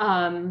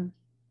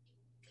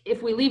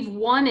 If we leave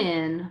one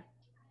in,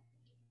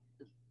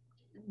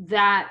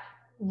 that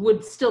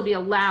would still be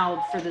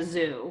allowed for the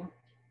zoo.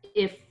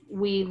 If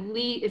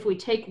we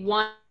take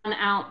one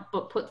out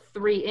but put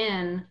 3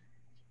 in,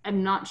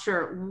 I'm not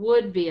sure it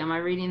would be. Am I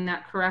reading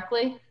that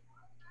correctly?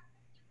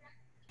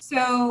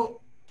 So,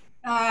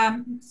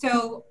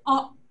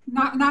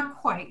 not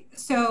quite.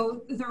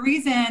 So the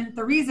reason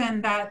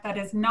that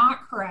is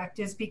not correct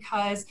is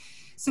because,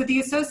 so the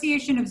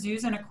Association of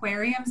Zoos and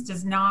Aquariums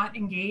does not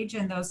engage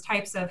in those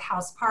types of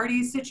house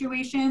party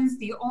situations.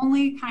 The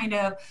only kind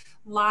of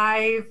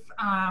live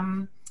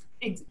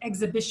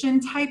exhibition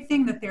type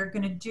thing that they're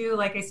going to do,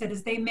 like I said,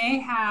 is they may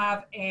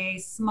have a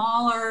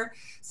smaller,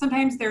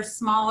 sometimes they're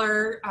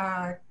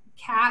smaller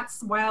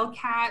cats, wild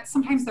cats.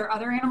 Sometimes there are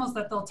other animals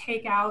that they'll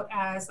take out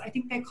as, I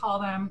think they call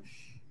them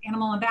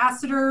animal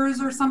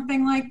ambassadors or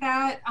something like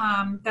that,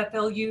 that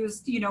they'll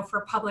use, you know,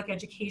 for public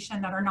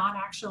education that are not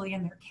actually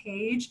in their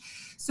cage.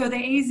 So the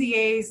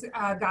AZA's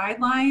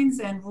guidelines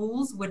and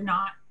rules would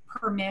not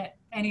permit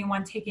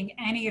anyone taking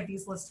any of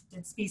these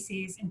listed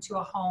species into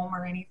a home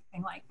or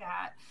anything like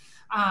that.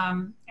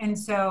 And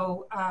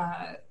so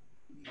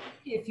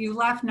if you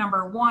left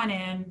number 1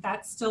 in,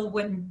 that still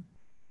wouldn't,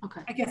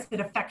 Okay. I guess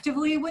it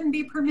effectively wouldn't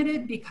be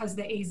permitted because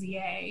the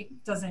AZA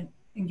doesn't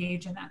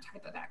engage in that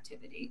type of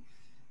activity.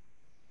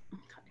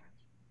 Okay.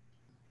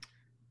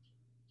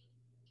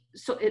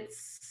 So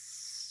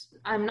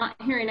I'm not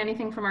hearing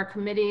anything from our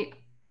committee.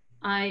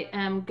 I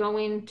am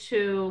going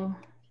to,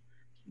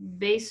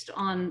 based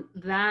on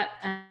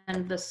that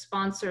and the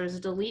sponsors,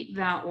 delete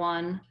that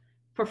one.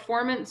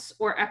 Performance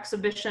or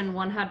exhibition,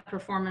 one had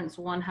performance,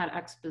 one had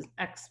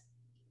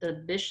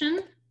exhibition.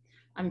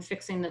 I'm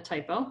fixing the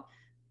typo.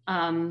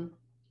 And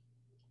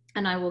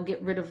I will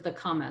get rid of the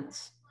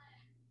comments.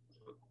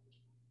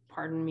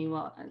 Pardon me,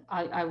 well,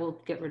 I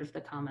will get rid of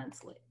the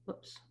comments.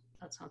 Whoops,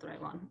 that's not the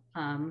right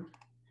one.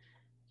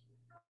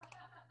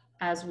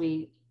 As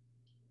we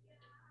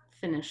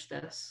finish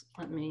this,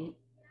 let me.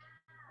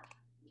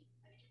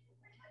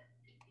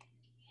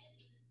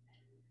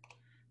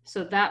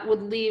 So that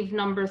would leave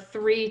number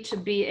 3 to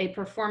be a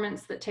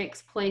performance that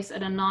takes place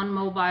at a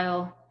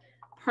non-mobile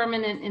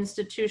permanent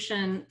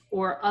institution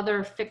or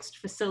other fixed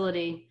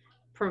facility,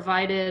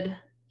 provided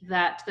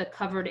that the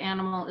covered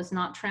animal is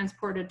not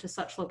transported to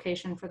such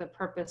location for the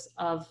purpose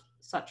of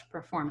such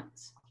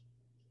performance.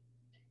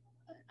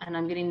 And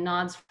I'm getting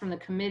nods from the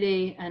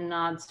committee and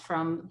nods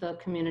from the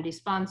community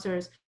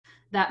sponsors.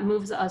 That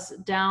moves us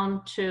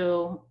down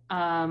to,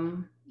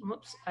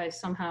 whoops, I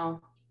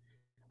somehow,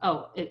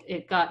 oh,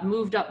 it got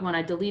moved up when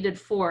I deleted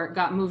 4, it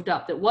got moved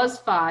up. It was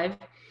 5.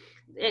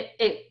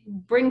 It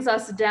brings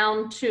us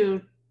down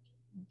to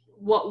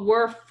what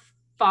were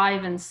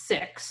 5 and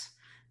 6.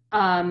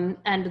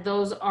 And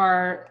those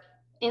are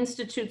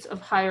institutes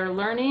of higher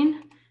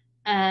learning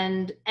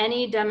and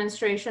any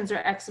demonstrations or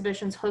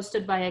exhibitions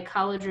hosted by a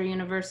college or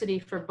university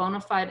for bona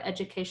fide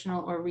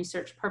educational or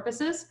research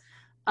purposes.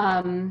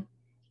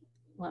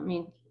 Let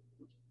me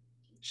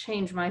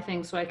change my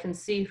thing so I can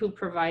see who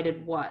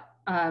provided what.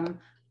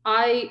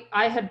 I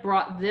had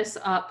brought this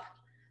up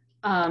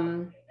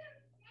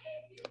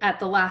at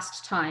the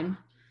last time.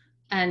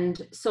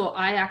 And so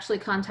I actually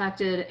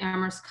contacted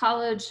Amherst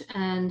College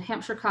and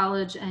Hampshire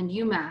College and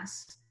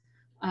UMass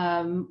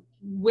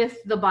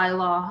with the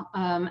bylaw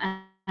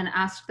and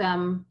asked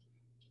them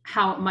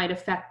how it might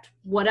affect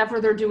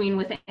whatever they're doing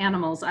with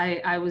animals.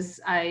 I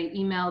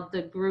emailed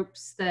the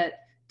groups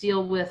that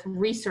deal with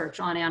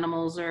research on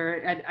animals,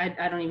 or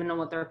I don't even know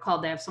what they're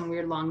called. They have some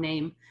weird long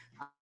name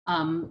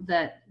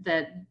that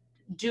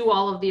do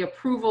all of the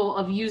approval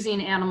of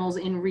using animals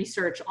in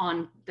research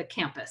on the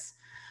campus.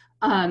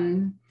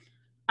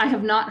 I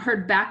have not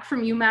heard back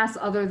from UMass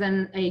other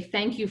than a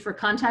thank you for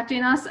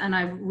contacting us, and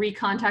I've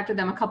recontacted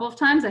them a couple of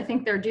times. I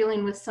think they're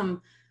dealing with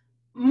some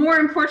more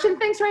important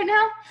things right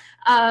now.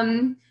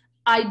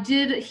 I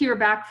did hear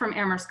back from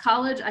Amherst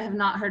College. I have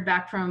not heard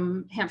back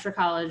from Hampshire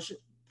College,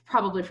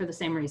 probably for the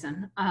same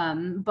reason.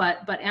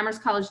 But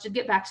Amherst College did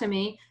get back to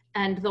me,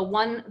 and the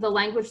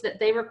language that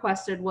they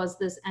requested was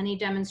this: any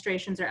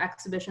demonstrations or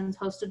exhibitions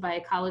hosted by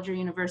a college or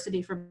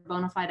university for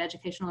bona fide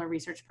educational or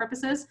research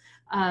purposes.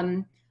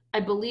 I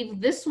believe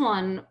this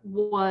one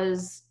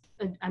was,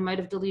 I might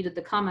have deleted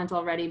the comment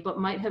already, but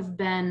might have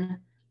been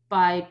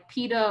by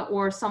PETA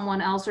or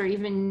someone else, or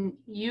even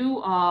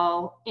you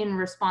all, in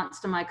response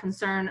to my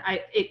concern.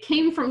 It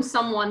came from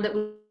someone that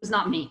was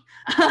not me.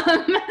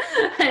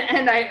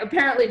 And I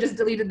apparently just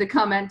deleted the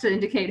comment to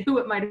indicate who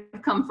it might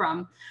have come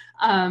from.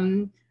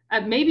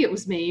 Maybe it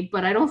was me,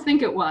 but I don't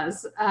think it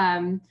was.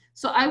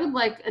 So I would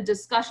like a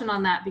discussion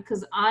on that,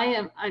 because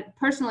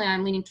personally,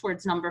 I'm leaning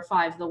towards number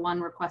 5, the one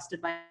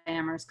requested by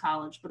Amherst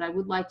College, but I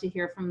would like to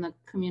hear from the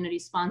community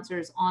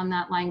sponsors on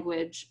that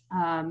language,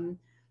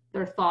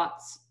 their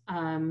thoughts,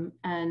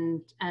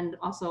 and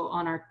also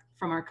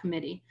from our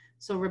committee.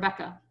 So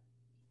Rebecca.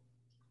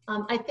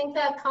 I think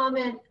that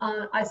comment,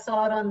 I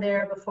saw it on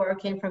there before. It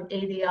came from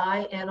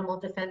ADI, Animal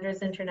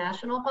Defenders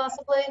International,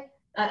 possibly.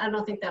 I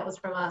don't think that was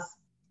from us.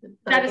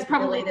 That is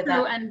probably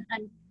true, and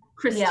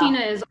Christina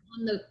is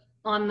in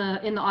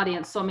the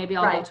audience, so maybe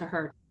I'll go to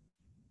her.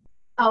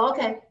 Oh,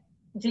 okay.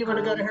 Do you want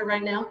to go to her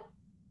right now?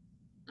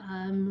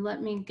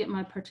 Let me get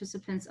my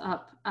participants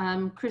up.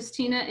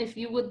 Christina, if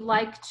you would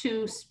like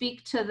to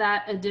speak to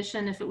that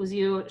addition, if it was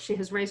you, she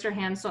has raised her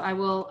hand, so I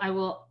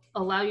will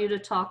allow you to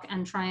talk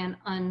and try and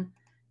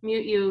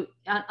unmute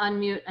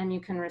and you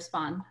can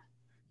respond.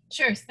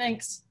 Sure,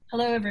 thanks.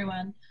 Hello,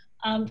 everyone.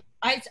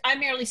 I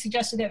merely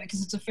suggested that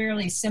because it's a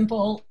fairly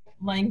simple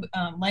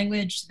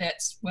language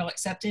that's well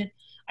accepted.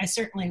 I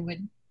certainly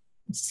would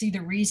see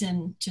the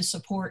reason to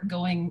support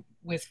going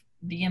with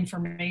the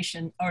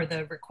information or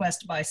the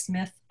request by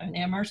Smith and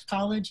Amherst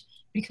College,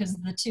 because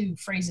the two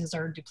phrases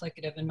are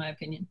duplicative, in my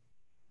opinion.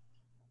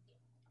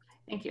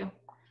 Thank you.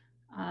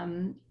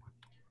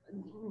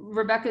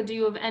 Rebecca, do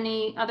you have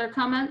any other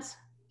comments?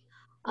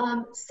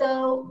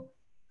 So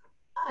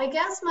I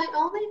guess my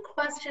only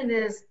question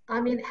is,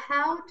 I mean,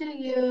 how do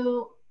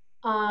you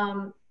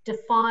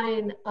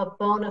define a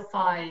bona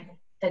fide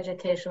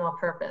educational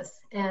purpose?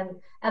 And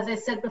as I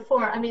said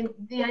before, I mean,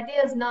 the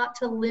idea is not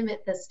to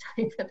limit this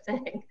type of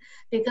thing,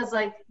 because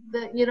like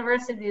the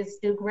universities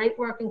do great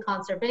work in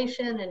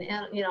conservation, and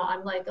you know,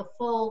 I'm like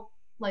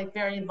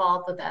very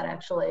involved with that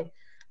actually.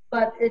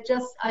 But it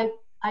just, I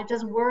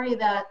just worry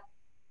that,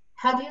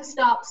 how do you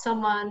stop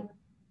someone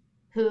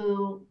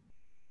who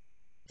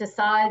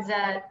decides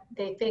that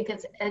they think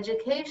it's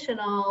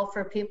educational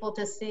for people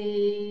to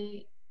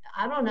see,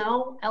 I don't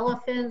know,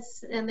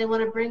 elephants, and they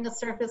want to bring a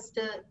circus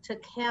to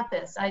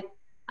campus?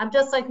 I'm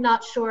just like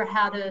not sure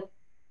how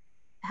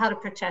to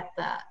protect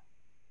that.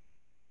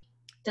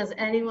 Does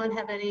anyone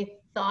have any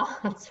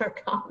thoughts or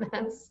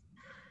comments?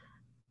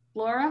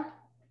 Laura?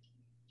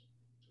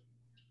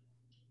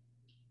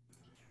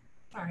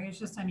 Sorry, I was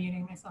just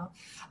unmuting myself.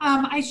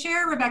 I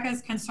share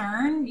Rebecca's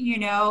concern, you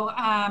know,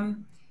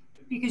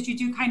 because you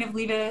do kind of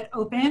leave it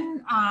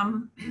open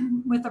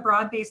with a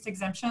broad-based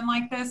exemption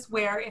like this,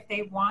 where if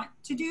they want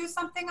to do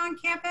something on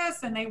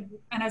campus, and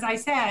as I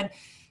said,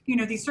 you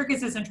know, these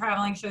circuses and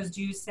traveling shows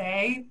do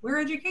say we're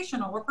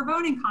educational, we're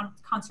promoting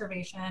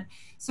conservation.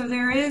 So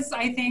there is,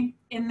 I think,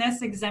 in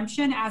this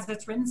exemption as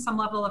it's written, some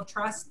level of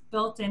trust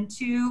built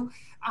into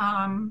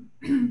kind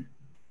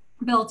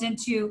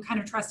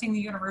of trusting the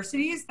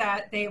universities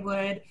that they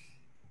would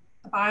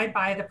abide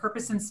by the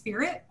purpose and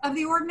spirit of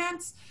the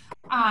ordinance.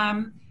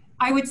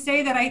 I would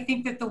say that I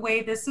think that the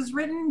way this is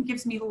written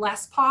gives me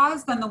less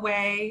pause than the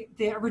way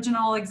the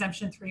original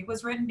exemption 3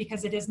 was written,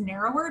 because it is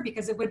narrower,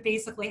 because it would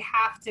basically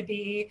have to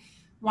be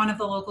one of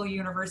the local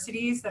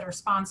universities that are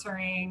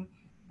sponsoring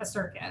a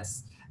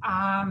circus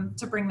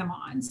to bring them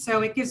on.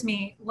 So it gives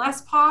me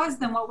less pause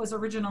than what was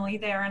originally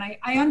there. And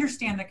I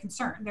understand the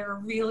concern. They're a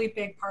really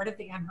big part of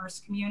the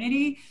Amherst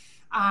community.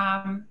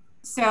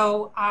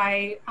 So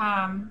I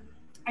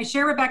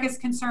share Rebecca's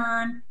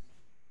concern,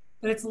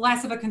 but it's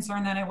less of a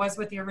concern than it was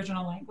with the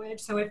original language.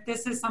 So if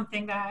this is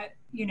something that,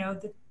 you know,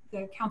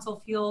 the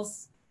council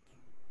feels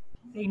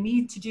they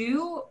need to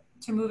do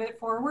to move it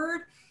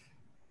forward,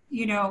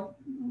 you know,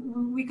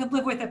 we could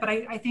live with it, but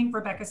I think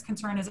Rebecca's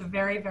concern is a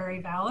very,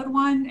 very valid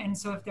one. And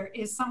so if there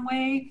is some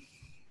way,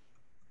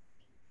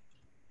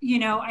 you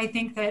know, I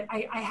think that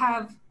I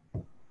have,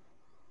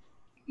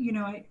 you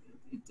know,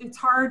 it's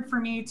hard for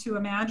me to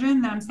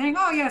imagine them saying,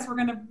 oh yes, we're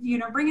gonna, you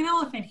know, bring an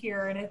elephant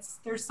here, and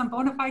there's some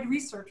bona fide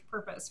research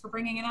purpose for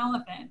bringing an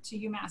elephant to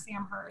UMass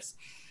Amherst.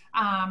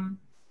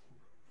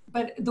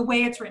 But the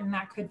way it's written,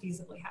 that could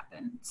feasibly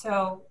happen.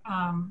 So,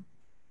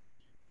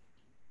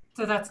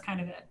 so that's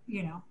kind of it,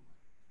 you know.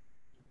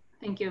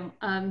 Thank you.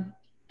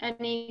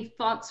 Any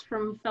thoughts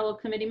from fellow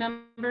committee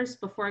members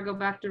before I go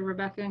back to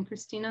Rebecca and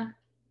Christina?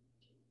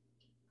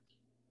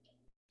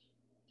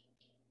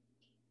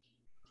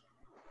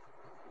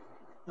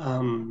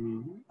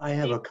 I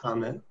have a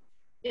comment.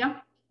 Yeah.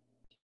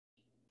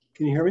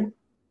 Can you hear me?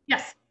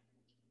 Yes.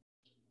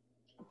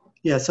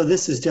 Yeah, so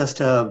this is just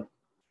a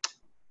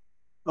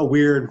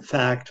weird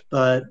fact,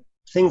 but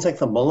things like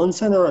the Mullen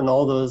Center and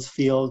all those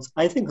fields,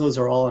 I think those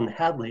are all in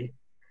Hadley.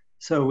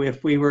 So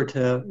if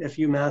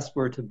UMass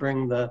were to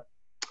bring the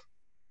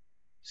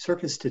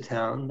circus to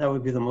town, that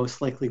would be the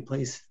most likely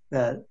place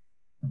that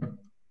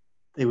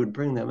they would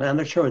bring them. And I'm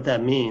not sure what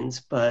that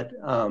means, but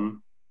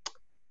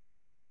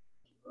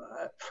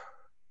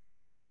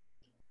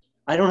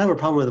I don't have a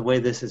problem with the way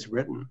this is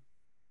written.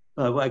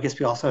 I guess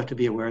we also have to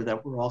be aware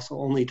that we're also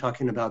only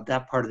talking about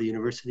that part of the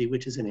university,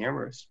 which is in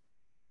Amherst.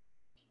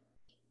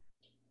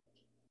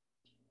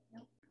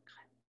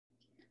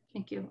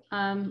 Thank you.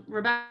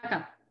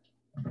 Rebecca.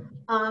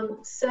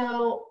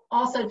 So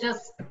also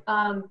just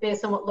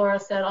based on what Laura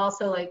said,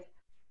 also like,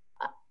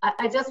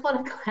 I just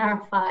want to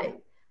clarify.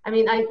 I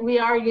mean, we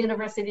are a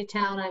university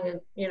town. I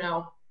mean, you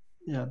know,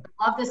 yeah.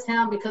 Love this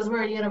town because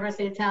we're a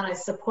university town. I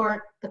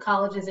support the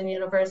colleges and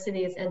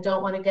universities and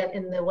don't want to get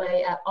in the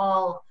way at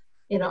all,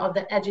 you know, of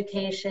the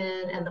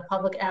education and the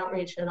public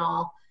outreach and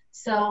all.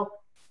 So,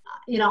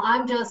 you know,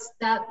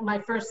 my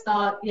first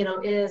thought, you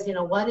know, is, you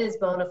know, what is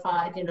bona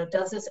fide? You know,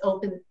 does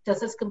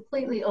this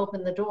completely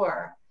open the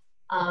door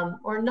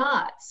or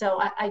not? So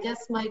I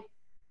guess my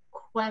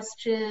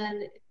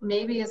question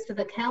maybe is to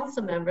the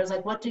council members,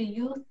 like, what do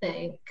you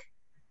think?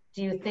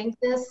 Do you think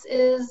this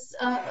is,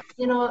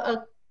 you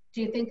know,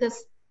 do you think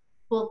this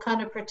will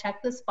kind of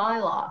protect this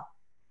bylaw?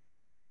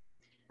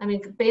 I mean,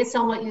 based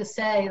on what you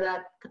say,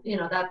 that, you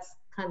know, that's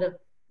kind of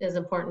is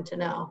important to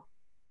know.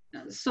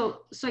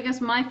 So I guess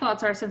my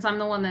thoughts are, since I'm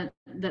the one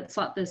that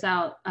sought this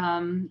out,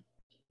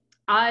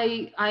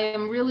 I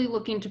am really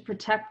looking to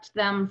protect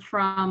them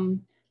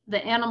from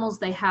the animals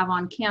they have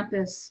on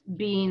campus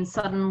being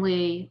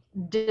suddenly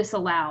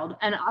disallowed.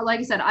 And like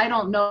I said, I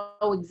don't know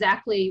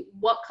exactly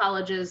what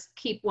colleges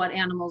keep what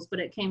animals, but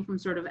it came from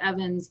sort of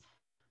Evans.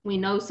 We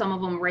know some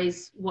of them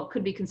raise what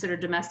could be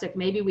considered domestic.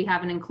 Maybe we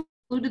haven't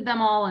included them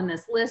all in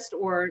this list,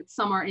 or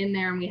some are in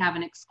there and we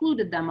haven't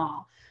excluded them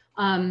all.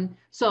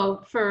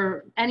 So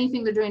for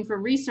anything they're doing for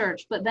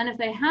research, but then if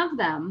they have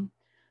them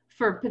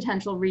for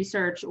potential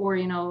research, or,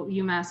 you know,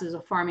 UMass is a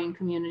farming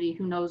community,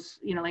 who knows,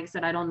 you know, like I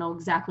said, I don't know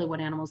exactly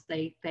what animals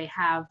they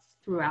have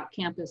throughout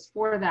campus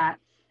for that.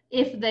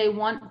 If they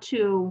want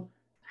to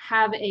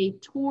have a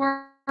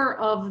tour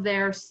of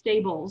their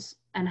stables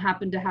and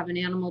happen to have an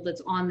animal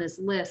that's on this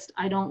list,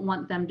 I don't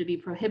want them to be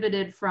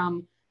prohibited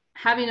from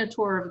having a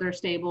tour of their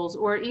stables,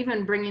 or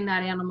even bringing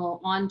that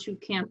animal onto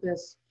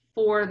campus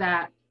for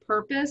that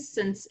purpose,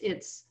 since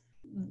it's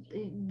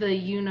the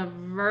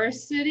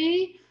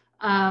university.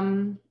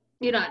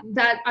 You know,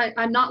 that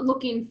I'm not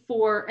looking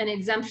for an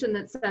exemption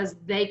that says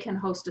they can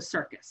host a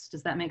circus.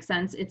 Does that make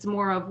sense? It's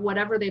more of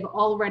whatever they've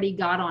already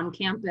got on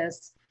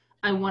campus.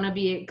 I want to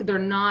be, they're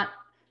not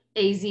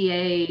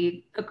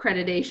AZA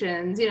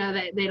accreditations, you know,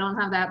 they don't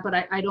have that, but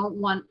I don't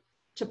want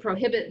to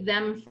prohibit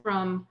them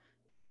from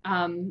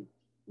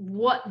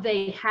what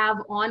they have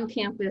on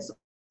campus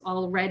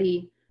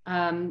already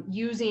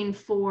using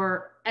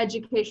for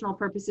educational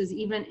purposes,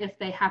 even if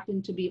they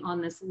happen to be on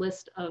this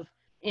list of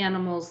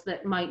animals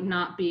that might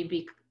not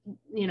be,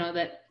 you know,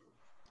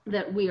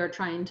 that we are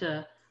trying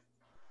to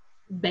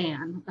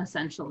ban,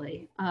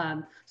 essentially.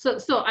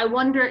 So I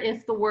wonder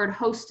if the word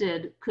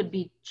hosted could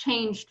be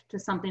changed to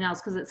something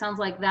else, because it sounds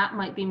like that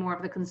might be more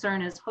of the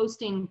concern, is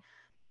hosting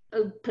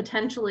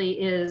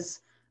potentially is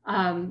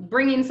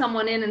bringing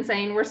someone in and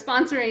saying, we're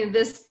sponsoring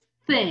this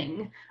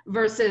thing,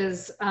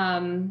 versus,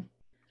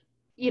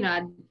 you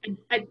know,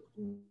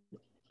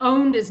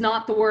 owned is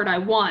not the word I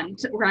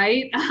want,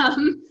 right?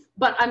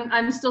 But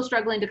I'm still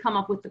struggling to come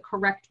up with the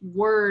correct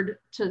word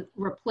to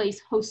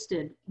replace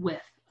hosted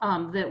with,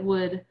 that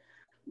would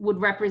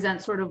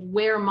represent sort of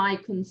where my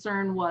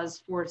concern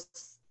was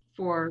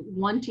for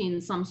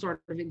wanting some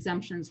sort of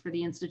exemptions for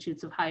the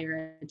institutes of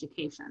higher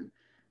education.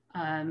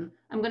 I'm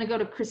going to go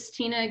to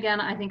Christina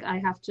again. I think I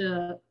have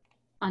to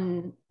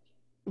unmute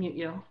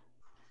you.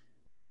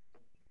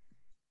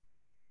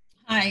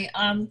 Hi.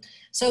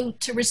 So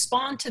to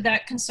respond to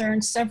that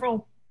concern,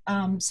 several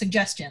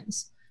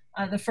suggestions.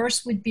 The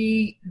first would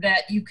be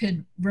that you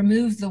could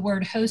remove the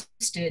word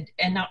hosted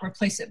and not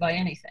replace it by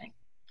anything.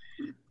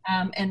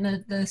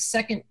 And the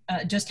second,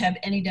 just have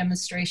any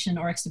demonstration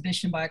or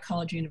exhibition by a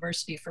college or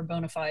university for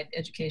bona fide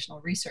educational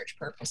research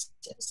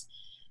purposes.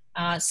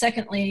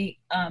 Secondly,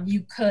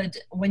 you could,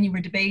 when you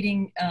were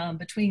debating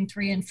between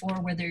 3 and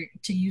 4, whether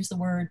to use the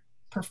word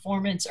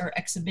performance or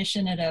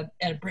exhibition at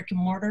a brick and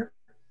mortar,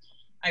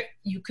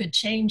 you could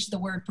change the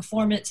word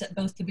performance at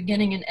both the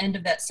beginning and end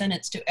of that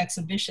sentence to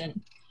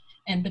exhibition.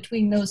 And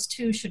between those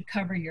two should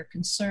cover your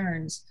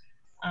concerns.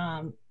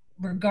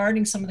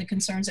 Regarding some of the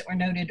concerns that were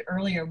noted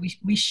earlier,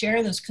 we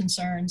share those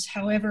concerns.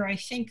 However, I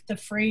think the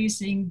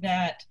phrasing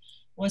that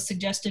was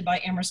suggested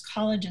by Amherst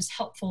College is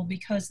helpful,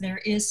 because there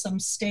is some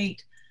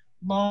state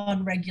law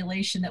and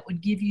regulation that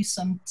would give you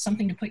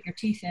something to put your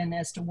teeth in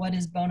as to what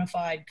is bona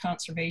fide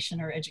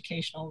conservation or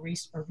educational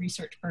or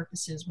research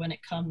purposes when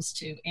it comes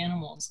to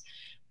animals,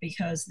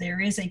 because there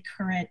is a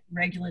current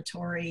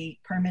regulatory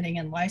permitting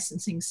and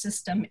licensing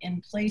system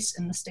in place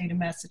in the state of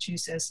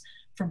Massachusetts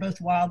for both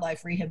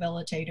wildlife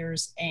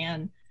rehabilitators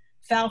and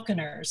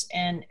falconers.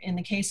 And in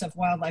the case of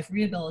wildlife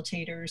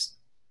rehabilitators,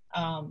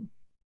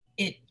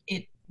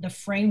 the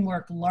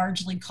framework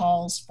largely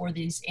calls for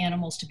these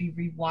animals to be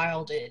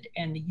rewilded,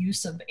 and the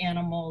use of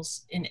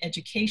animals in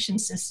education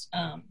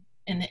system,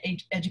 in the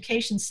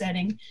education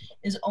setting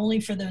is only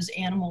for those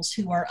animals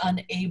who are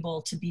unable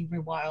to be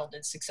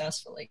rewilded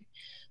successfully.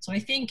 So I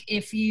think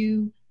if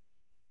you,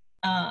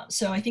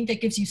 so I think that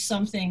gives you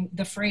something.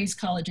 The phrase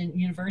college and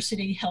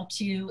university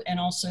helps you, and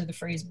also the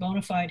phrase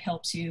bona fide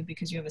helps you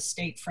because you have a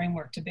state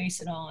framework to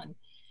base it on.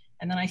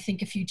 And then I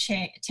think if you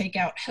take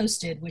out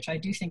hosted, which I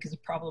do think is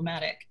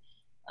problematic,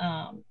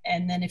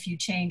 and then if you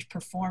change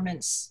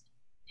performance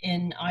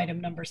in item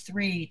number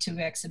 3 to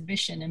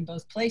exhibition in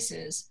both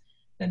places,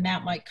 then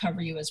that might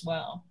cover you as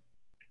well.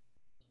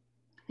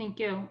 Thank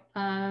you.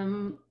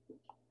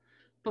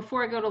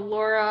 Before I go to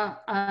Laura,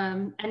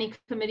 any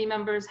committee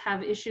members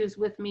have issues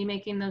with me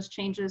making those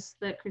changes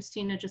that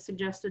Christina just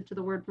suggested to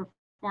the word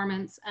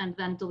performance and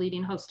then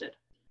deleting hosted?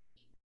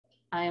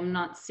 I am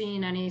not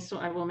seeing any, so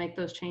I will make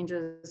those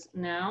changes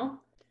now.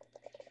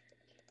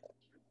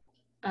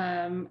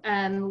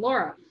 And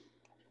Laura.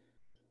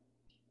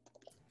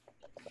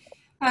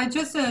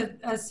 Just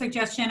a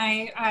suggestion.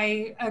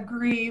 I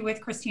agree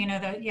with Christina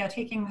that, yeah,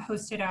 taking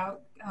hosted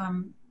out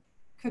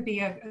could be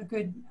a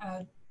good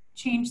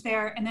change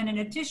there. And then in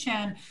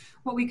addition,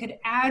 what we could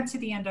add to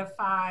the end of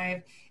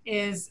 5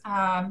 is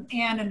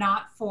and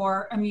not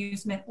for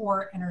amusement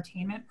or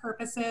entertainment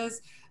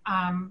purposes,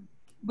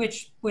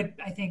 which would,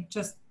 I think,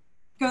 just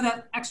go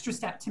that extra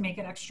step to make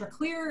it extra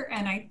clear.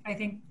 And I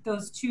think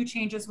those 2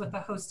 changes with the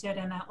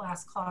hosted and that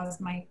last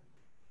clause might,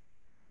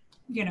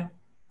 you know,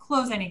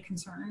 close any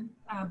concern.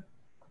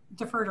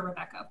 Defer to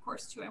Rebecca, of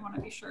course, too. I want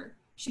to be sure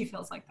she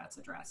feels like that's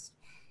addressed.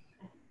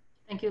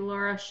 Thank you,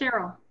 Laura.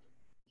 Cheryl.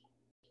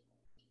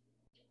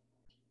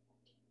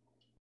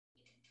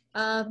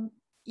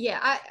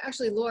 Yeah,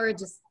 actually, Laura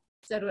just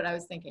said what I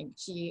was thinking.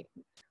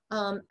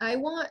 I'm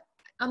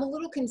a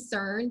little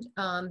concerned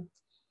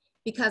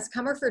because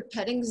Comerford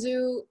Petting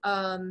Zoo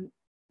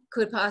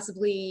could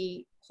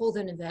possibly hold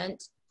an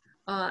event.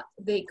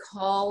 They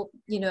call,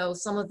 you know,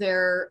 some of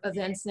their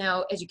events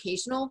now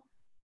educational,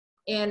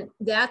 and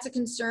that's a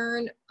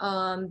concern.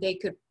 They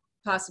could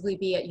possibly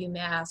be at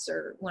UMass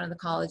or one of the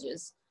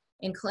colleges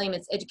and claim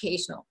it's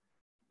educational.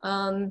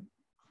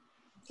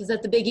 Because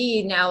at the Big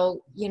E now,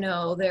 you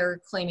know, they're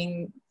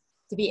claiming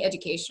to be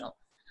educational.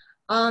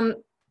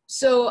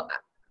 So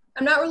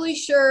I'm not really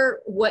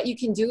sure what you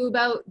can do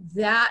about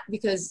that,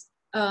 because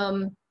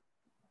I'm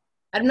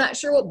not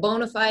sure what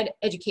bona fide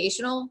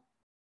educational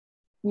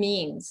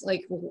means.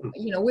 Like,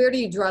 you know, where do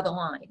you draw the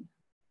line?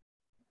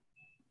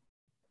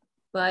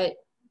 But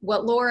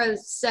what Laura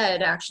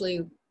said,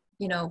 actually,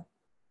 you know,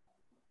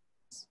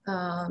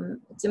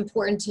 it's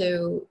important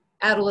to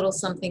add a little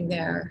something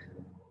there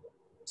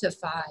to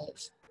 5.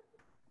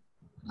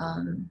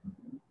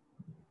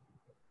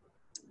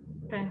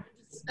 Okay.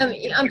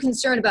 I'm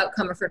concerned about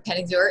Comerford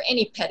Petting Zoo or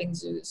any petting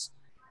zoos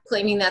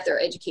claiming that they're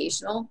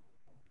educational.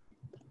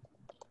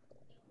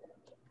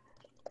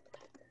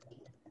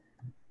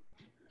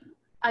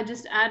 I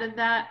just added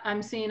that.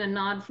 I'm seeing a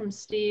nod from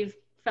Steve.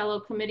 Fellow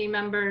committee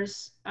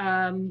members,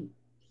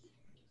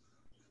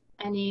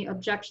 any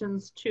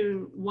objections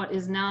to what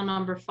is now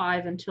number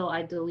 5 until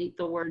I delete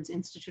the words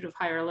Institute of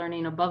Higher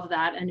Learning above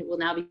that, and it will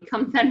now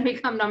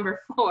become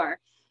number 4.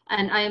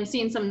 And I am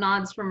seeing some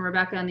nods from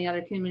Rebecca and the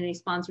other community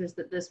sponsors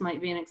that this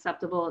might be an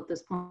acceptable at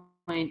this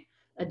point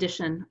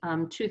addition.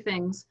 2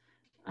 things.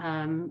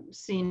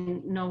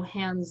 Seeing no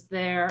hands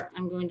there,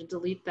 I'm going to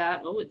delete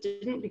that. Oh, it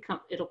didn't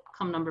become, it'll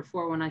come number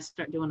 4 when I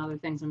start doing other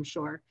things, I'm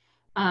sure.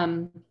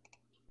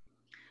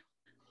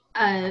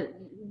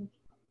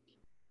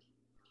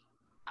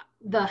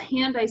 The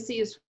hand I see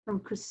is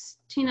from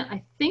Christina.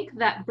 I think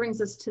that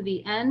brings us to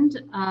the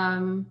end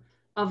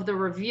of the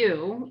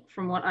review,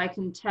 from what I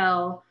can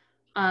tell.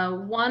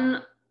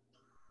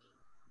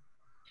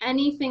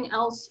 Anything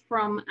else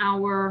from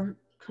our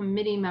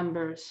committee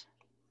members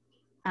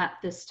at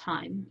this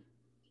time?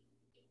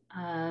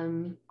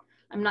 I'm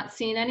not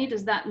seeing any.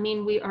 Does that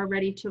mean we are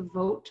ready to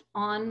vote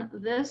on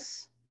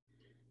this?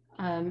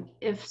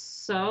 If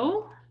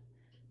so,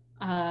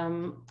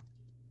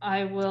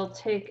 I will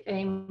take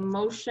a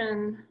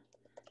motion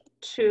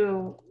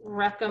to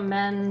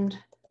recommend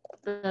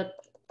the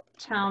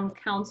town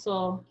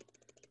council.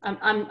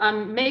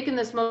 I'm making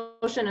this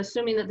motion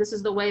assuming that this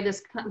is the way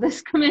this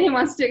committee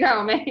wants to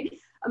go.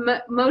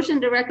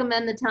 Motion to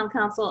recommend the town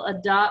council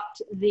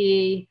adopt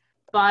the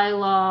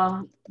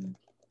bylaw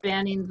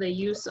banning the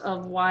use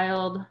of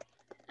wild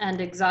and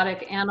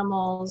exotic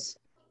animals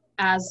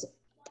as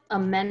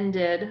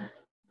amended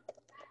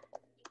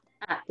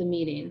at the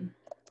meeting.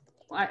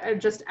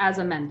 Just as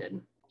amended.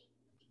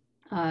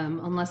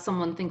 unless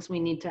someone thinks we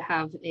need to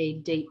have a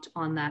date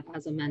on that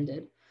as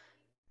amended.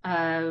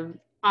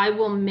 I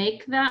will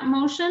make that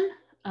motion.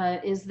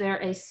 Is there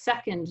a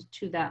second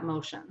to that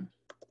motion?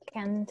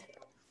 And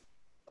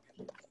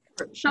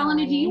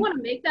Shalini, do you want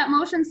to make that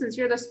motion since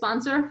you're the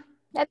sponsor?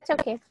 that's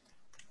okay.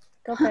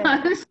 Go for it.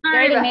 I'm You sorry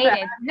already about made that.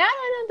 it. No,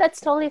 that's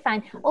totally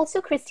fine.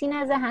 Also, Christina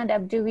has a hand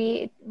up. Do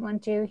we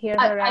want to hear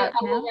I her out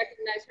will now?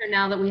 recognize her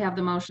now that we have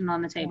the motion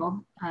on the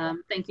table.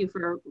 Thank you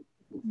for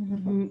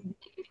making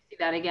me see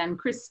that again.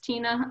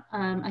 Christina,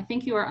 I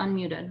think you are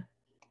unmuted.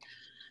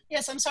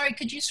 Yes, I'm sorry.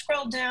 Could you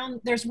scroll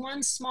down? There's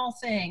one small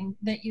thing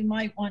that you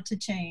might want to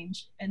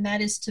change, and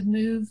that is to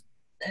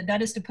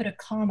put a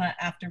comma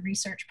after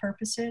research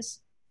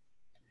purposes,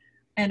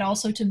 and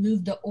also to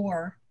move the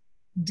or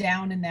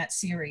down in that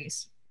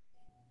series.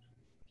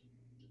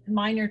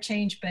 Minor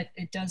change, but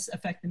it does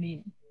affect the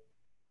meaning.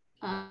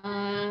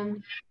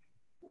 The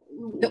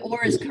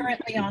or is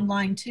currently on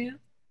line 2.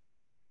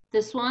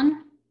 This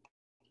one?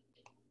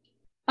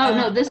 Oh,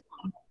 no, this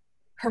one.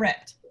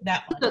 Correct,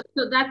 that one.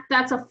 So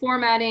that's a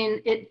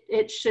formatting.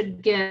 It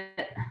should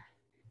get,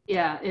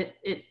 yeah,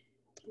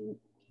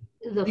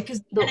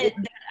 Because then it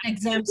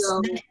exempts,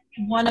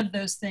 then one of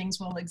those things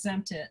will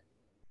exempt it.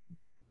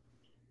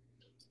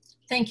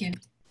 Thank you.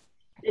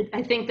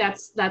 I think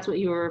that's what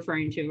you were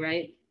referring to,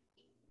 right?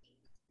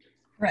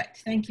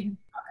 Correct, thank you.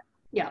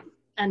 Yeah,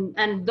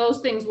 and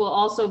those things will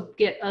also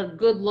get a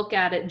good look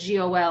at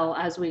GOL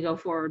as we go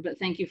forward, but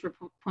thank you for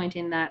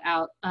pointing that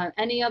out.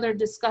 Any other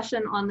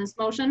discussion on this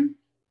motion?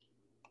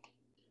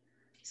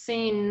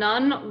 Seeing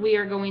none, we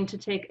are going to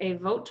take a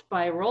vote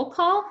by roll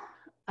call.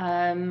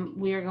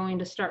 We are going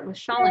to start with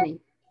Shalini.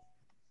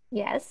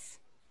 Yes.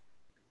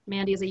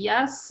 Mandy is a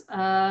yes.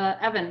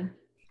 Evan?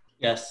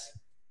 Yes.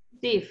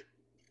 Steve?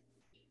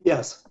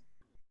 Yes.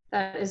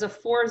 That is a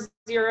 4-0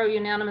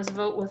 unanimous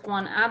vote with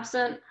 1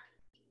 absent.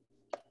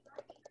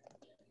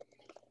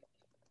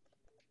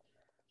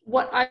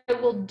 What I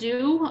will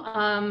do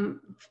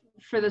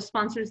for the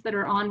sponsors that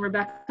are on,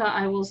 Rebecca,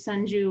 I will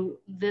send you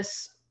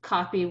this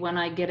copy when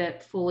I get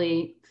it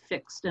fully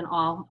fixed and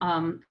all.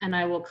 And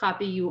I will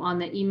copy you on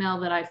the email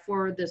that I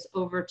forward this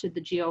over to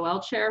the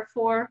GOL chair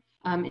for,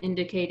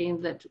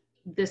 indicating that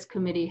this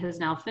committee has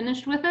now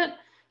finished with it.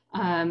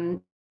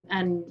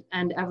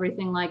 And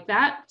everything like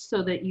that,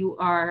 so that you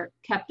are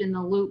kept in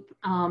the loop,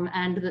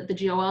 and that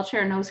the GOL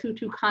chair knows who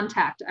to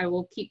contact. I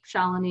will keep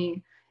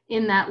Shalini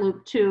in that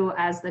loop too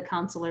as the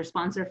counselor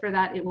sponsor for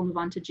that. It will move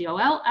on to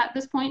GOL at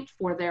this point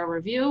for their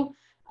review.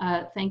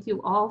 Thank you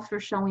all for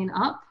showing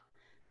up,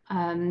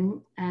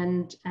 and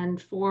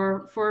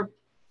for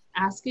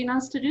asking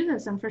us to do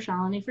this, and for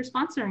Shalini for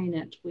sponsoring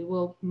it. We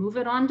will move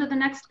it on to the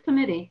next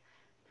committee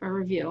for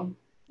review.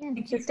 Yeah,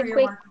 Thank you just for a your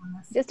quick, work on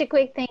this. just a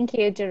quick thank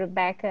you to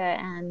Rebecca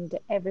and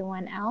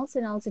everyone else,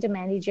 and also to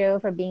Mandy Jo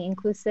for being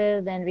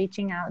inclusive and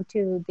reaching out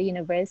to the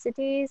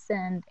universities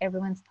and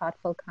everyone's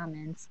thoughtful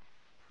comments.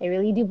 I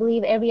really do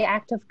believe every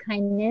act of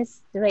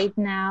kindness right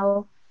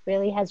now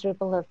really has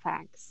ripple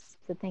effects.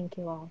 So thank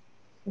you all.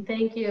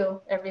 Thank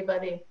you,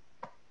 everybody.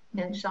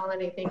 And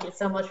Shalini, thank you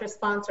so much for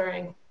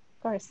sponsoring.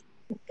 Of course.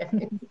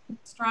 Okay.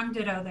 Strong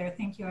ditto there.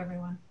 Thank you,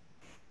 everyone.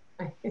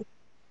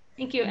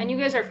 Thank you. And you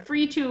guys are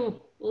free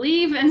to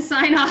leave and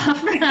sign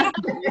off.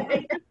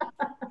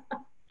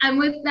 And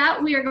with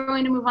that, we are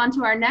going to move on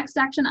to our next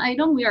action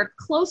item. We are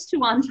close to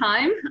on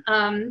time.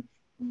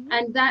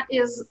 And that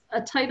is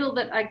a title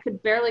that I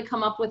could barely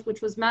come up with,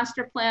 which was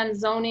Master Plan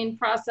Zoning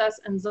Process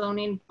and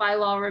Zoning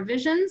Bylaw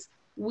Revisions.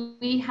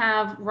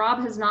 Rob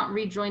has not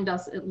rejoined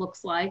us, it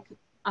looks like.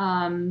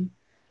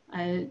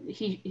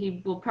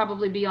 He will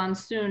probably be on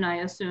soon, I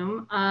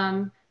assume.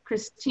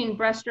 Christine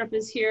Brestrup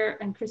is here,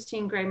 and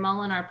Christine Gray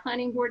Mullen, our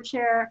planning board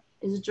chair,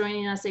 is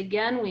joining us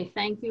again. We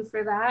thank you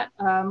for that.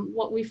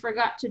 What we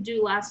forgot to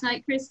do last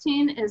night,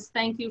 Christine, is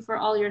thank you for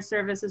all your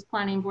service as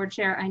planning board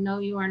chair. I know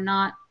you are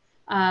not,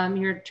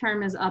 your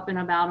term is up in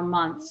about a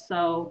month,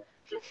 so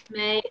this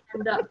may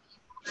end up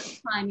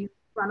this time in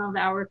front of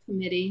our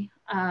committee.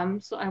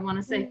 So I want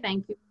to say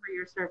thank you for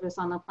your service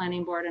on the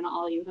planning board and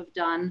all you have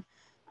done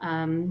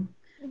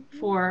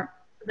for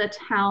the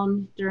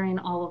town during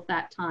all of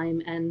that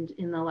time, and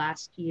in the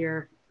last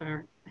year,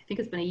 or I think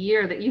it's been a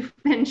year that you've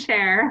been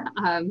chair,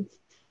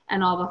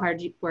 and all the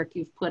hard work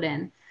you've put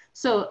in.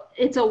 So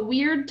it's a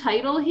weird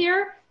title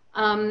here,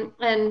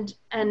 and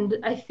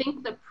I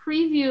think the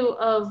preview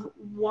of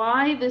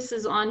why this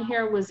is on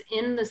here was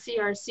in the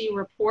CRC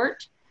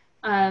report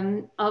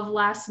of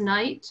last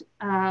night.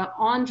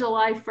 On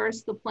July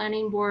 1st, the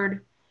planning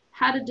board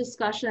had a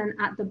discussion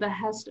at the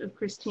behest of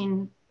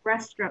Christine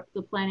Brestrup,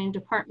 the planning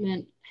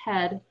department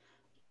head,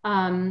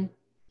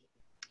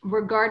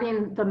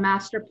 regarding the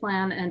master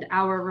plan and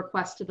our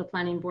request to the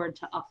planning board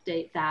to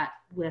update that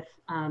with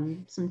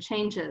some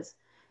changes.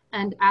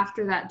 And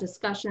after that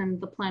discussion,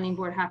 the planning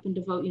board happened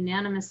to vote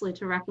unanimously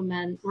to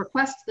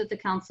request that the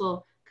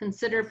council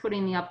consider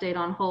putting the update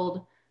on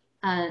hold,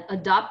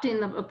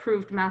 adopting the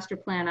approved master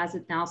plan as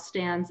it now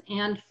stands,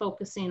 and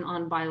focusing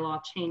on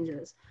bylaw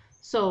changes.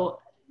 So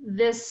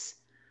this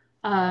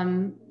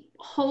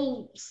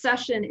whole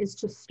session is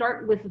to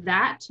start with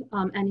that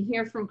and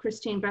hear from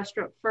Christine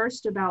Brestrup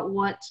first about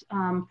what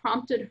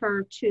prompted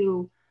her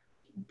to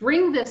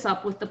bring this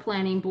up with the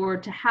planning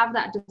board, to have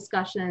that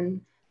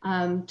discussion,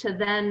 to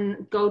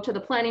then go to the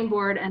planning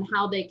board and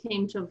how they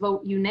came to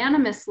vote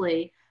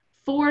unanimously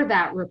for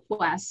that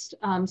request,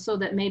 so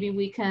that maybe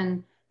we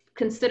can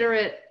consider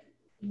it,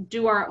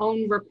 do our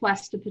own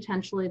request to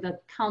potentially the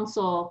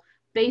council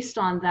based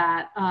on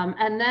that,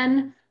 and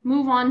then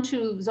move on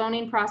to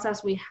zoning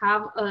process. We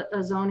have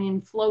a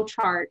zoning flow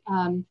chart,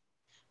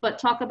 but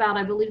talk about,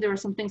 I believe there were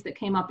some things that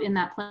came up in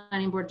that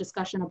planning board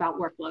discussion about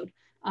workload,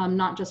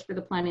 not just for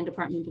the planning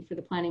department, but for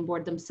the planning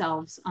board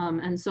themselves.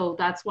 And so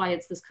that's why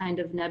it's this kind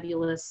of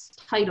nebulous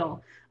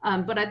title.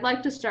 But I'd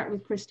like to start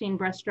with Christine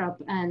Brestrup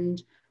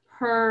and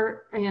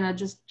her,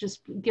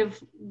 just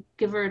give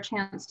her a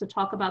chance to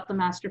talk about the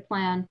master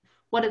plan,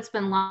 what it's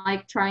been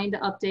like trying to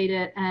update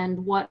it,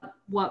 and what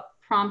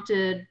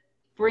prompted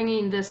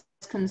bringing this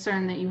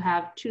concern that you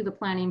have to the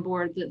planning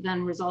board that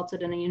then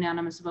resulted in a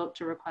unanimous vote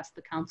to request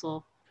the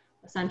council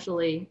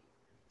essentially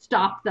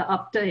stop the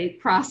update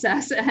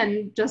process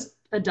and just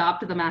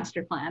adopt the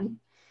master plan.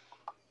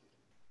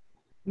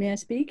 May I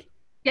speak?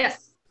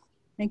 Yes.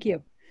 Thank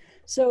you.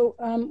 So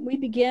we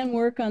began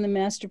work on the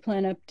master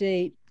plan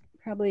update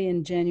probably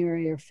in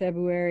January or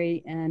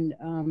February, and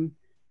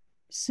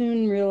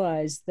soon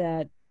realized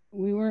that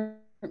we weren't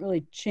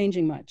really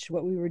changing much.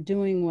 What we were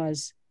doing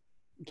was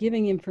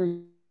giving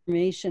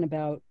information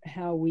about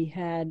how we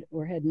had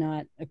or had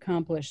not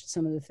accomplished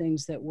some of the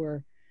things that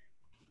were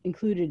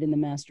included in the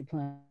master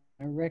plan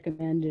or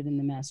recommended in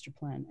the master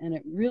plan. And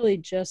it really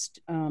just,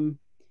 in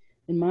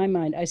my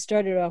mind, I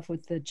started off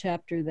with the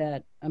chapter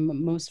that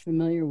I'm most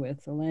familiar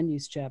with, the land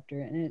use chapter,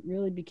 and it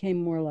really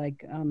became more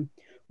like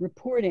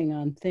reporting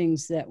on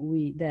things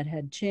that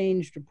had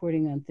changed,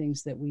 reporting on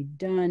things that we'd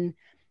done,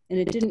 and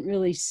it didn't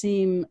really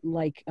seem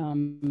like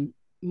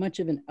much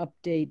of an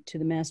update to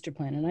the master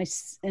plan.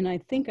 And I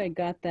think I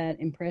got that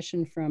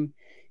impression from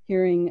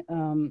hearing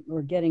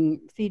or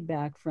getting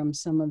feedback from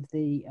some of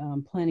the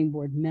planning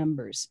board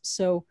members.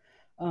 So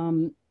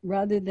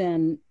rather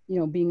than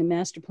being a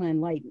master plan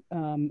light,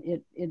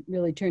 it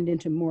really turned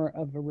into more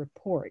of a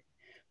report.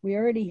 We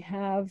already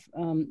have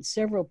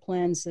several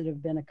plans that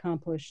have been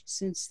accomplished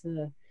since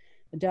the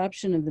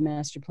adoption of the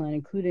master plan,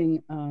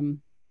 including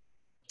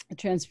a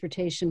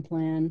transportation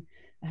plan,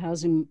 a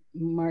housing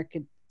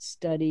market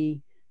study,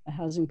 a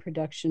housing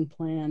production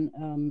plan,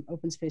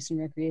 open space and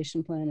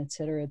recreation plan, et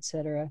cetera, et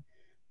cetera.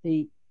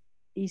 The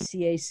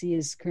ECAC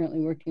is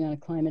currently working on a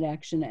climate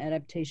action,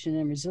 adaptation,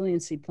 and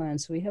resiliency plan.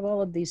 So we have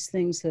all of these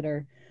things that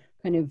are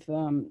kind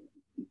of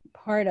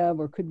part of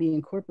or could be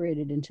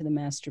incorporated into the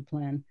master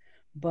plan.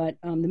 But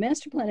the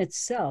master plan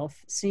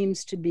itself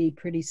seems to be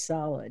pretty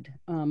solid.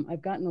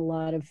 I've gotten a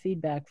lot of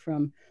feedback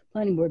from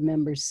planning board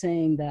members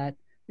saying that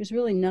there's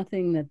really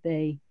nothing that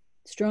they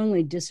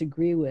strongly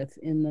disagree with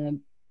in the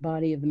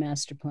body of the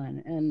master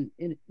plan.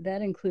 And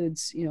that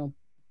includes,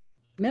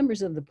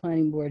 members of the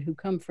planning board who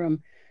come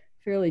from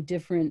fairly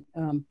different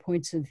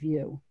points of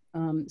view.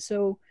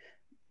 So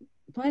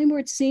the planning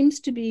board seems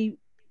to be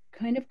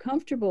kind of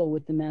comfortable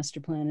with the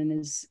master plan and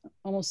is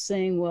almost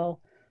saying,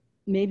 well,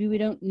 maybe we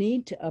don't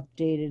need to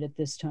update it at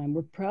this time.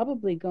 We're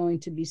probably going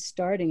to be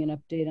starting an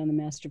update on the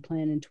master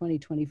plan in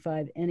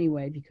 2025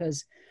 anyway,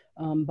 because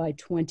by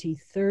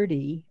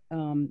 2030,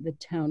 the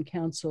town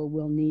council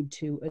will need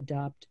to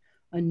adopt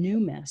a new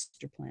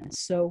master plan.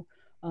 So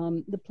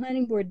the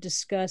planning board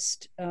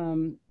discussed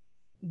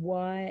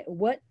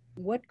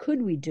what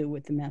could we do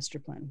with the master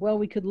plan? Well,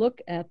 we could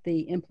look at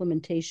the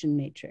implementation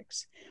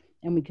matrix,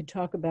 and we could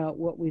talk about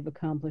what we've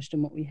accomplished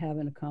and what we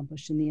haven't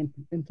accomplished in the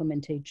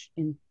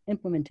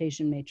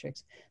implementation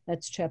matrix.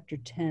 That's chapter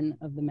 10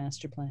 of the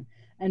master plan,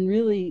 and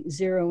really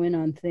zero in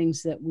on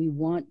things that we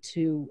want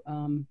to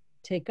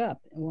take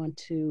up and want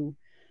to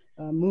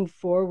move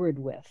forward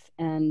with,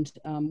 and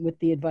with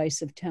the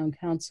advice of town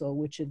council,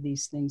 which of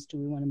these things do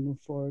we want to move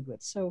forward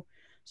with?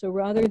 So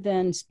rather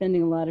than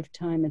spending a lot of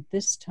time at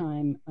this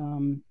time,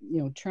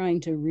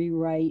 trying to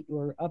rewrite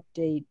or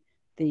update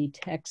the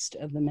text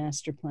of the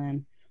master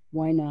plan,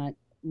 why not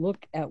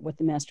look at what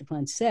the master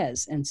plan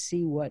says and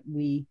see what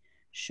we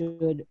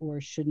should or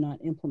should not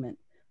implement?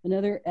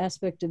 Another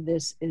aspect of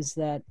this is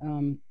that,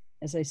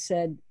 as I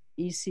said,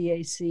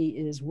 ECAC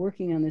is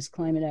working on this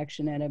climate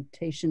action,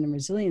 adaptation, and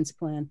resilience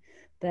plan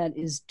that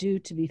is due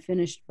to be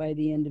finished by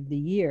the end of the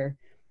year.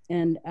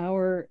 And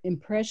our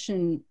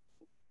impression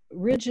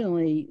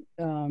originally,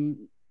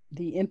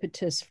 the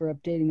impetus for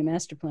updating the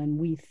master plan,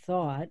 we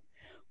thought,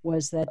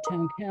 was that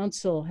town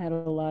council had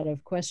a lot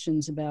of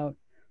questions about,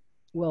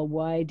 well,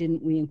 why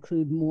didn't we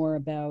include more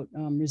about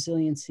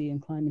resiliency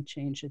and climate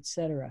change, et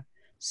cetera.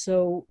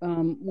 So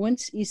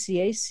once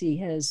ECAC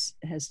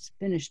has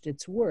finished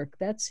its work,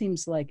 that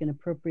seems like an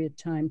appropriate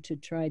time to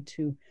try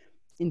to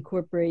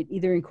incorporate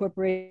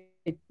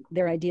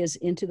their ideas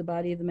into the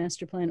body of the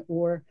master plan,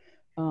 or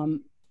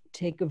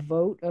take a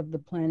vote of the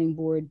planning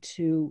board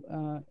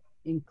to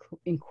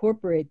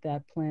incorporate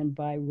that plan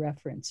by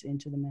reference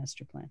into the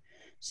master plan.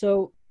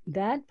 So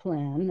that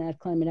plan, that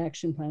climate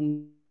action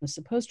plan, was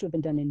supposed to have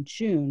been done in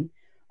June.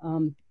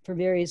 For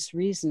various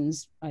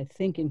reasons, I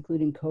think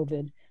including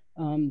COVID,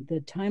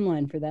 the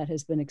timeline for that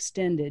has been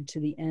extended to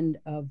the end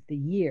of the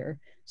year.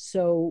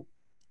 So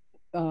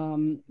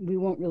we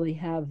won't really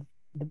have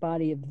the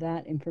body of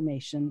that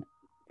information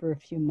for a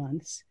few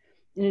months.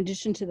 In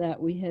addition to that,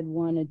 we had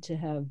wanted to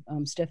have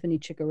Stephanie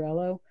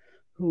Ciccarello,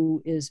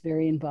 who is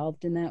very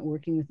involved in that,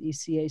 working with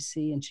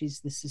ECAC, and she's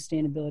the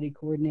sustainability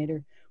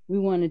coordinator. We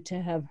wanted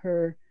to have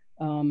her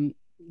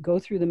go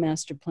through the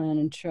master plan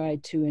and try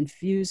to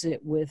infuse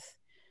it with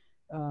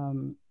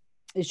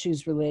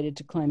issues related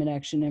to climate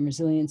action and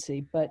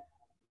resiliency, but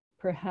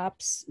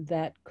perhaps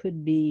that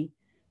could be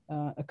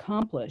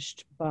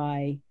accomplished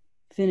by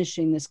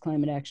finishing this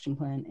climate action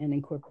plan and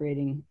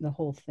incorporating the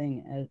whole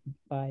thing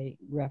by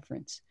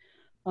reference.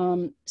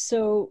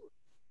 So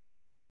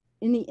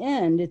in the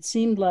end, it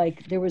seemed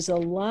like there was a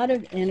lot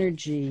of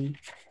energy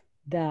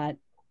that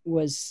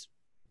was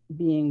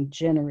being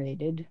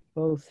generated,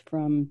 both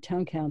from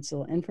town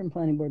council and from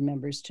planning board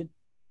members, to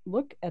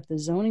look at the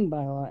zoning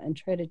bylaw and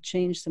try to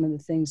change some of the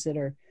things that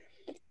are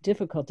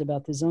difficult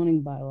about the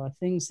zoning bylaw,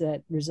 things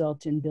that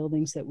result in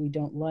buildings that we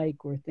don't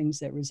like, or things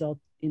that result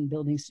in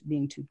buildings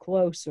being too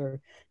close,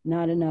 or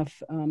not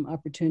enough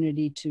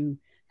opportunity to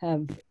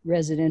have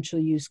residential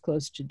use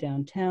close to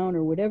downtown,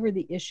 or whatever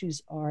the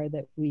issues are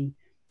that we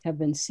have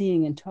been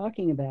seeing and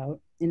talking about.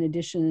 In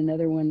addition,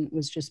 another one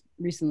was just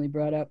recently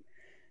brought up,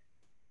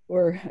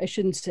 or I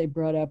shouldn't say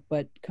brought up,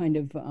 but kind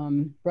of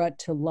brought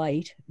to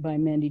light by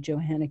Mandy Jo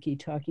Haneke,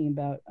 talking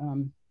about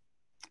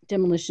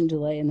demolition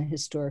delay in the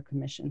Historic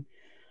Commission.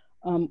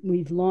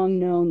 We've long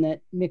known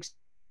that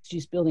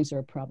mixed-use buildings are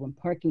a problem.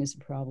 Parking is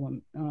a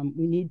problem.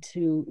 We need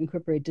to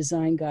incorporate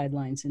design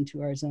guidelines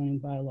into our zoning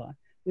bylaw.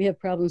 We have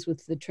problems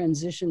with the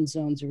transition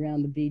zones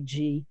around the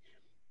BG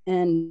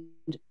and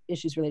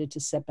issues related to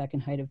setback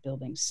and height of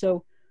buildings.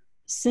 So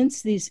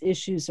since these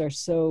issues are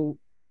so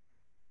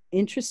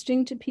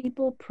interesting to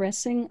people,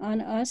 pressing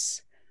on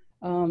us,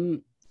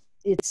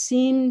 it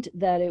seemed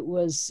that it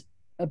was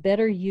a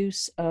better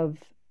use of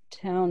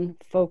town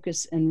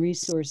focus and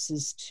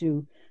resources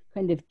to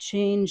kind of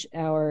change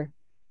our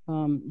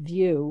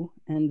view,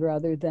 and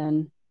rather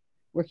than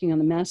working on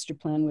the master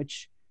plan,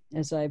 which,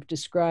 as I've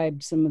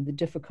described some of the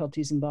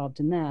difficulties involved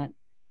in that,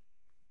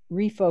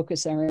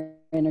 refocus our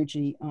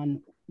energy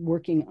on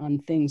working on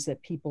things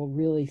that people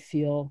really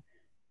feel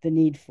the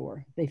need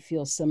for. They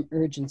feel some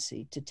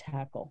urgency to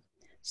tackle.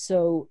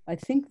 So I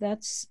think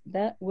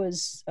that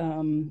was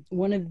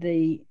one of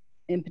the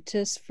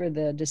impetus for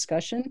the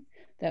discussion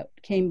that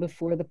came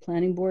before the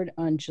planning board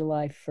on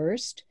July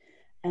 1st.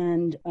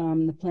 And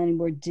the planning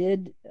board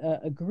did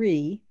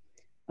agree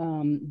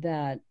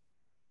that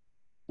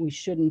we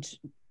shouldn't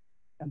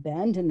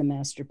abandon the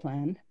master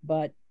plan,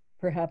 but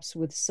perhaps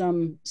with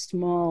some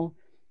small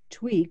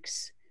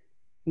tweaks,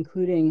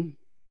 including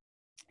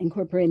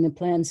incorporating the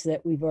plans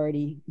that we've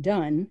already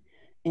done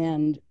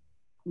and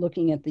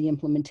looking at the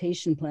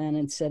implementation plan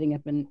and setting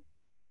up an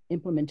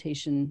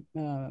implementation,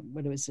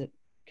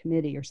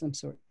 committee or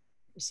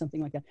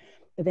something like that,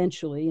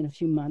 eventually in a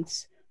few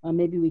months.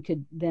 Maybe we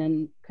could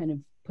then kind of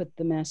put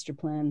the master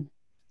plan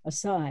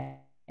aside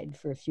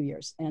for a few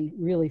years and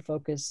really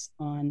focus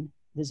on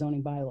the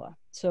zoning bylaw.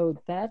 So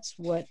that's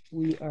what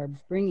we are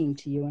bringing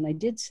to you. And I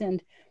did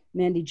send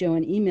Mandy Jo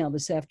an email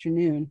this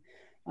afternoon.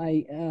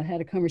 I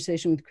had a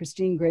conversation with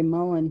Christine Gray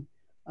Mullen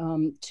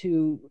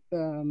to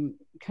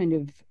kind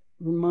of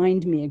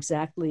remind me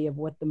exactly of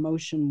what the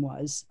motion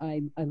was.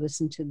 I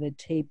listened to the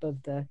tape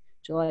of the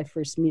July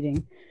 1st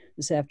meeting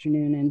this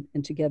afternoon,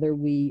 and together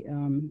we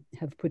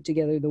have put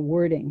together the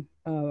wording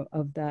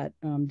of that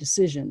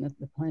decision that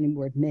the planning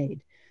board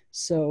made.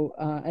 So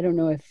I don't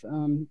know if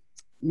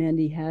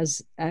Mandy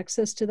has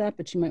access to that,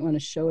 but she might want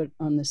to show it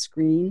on the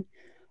screen,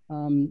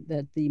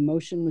 that the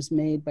motion was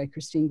made by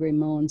Christine Gray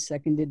Mullen,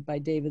 seconded by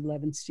David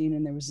Levenstein,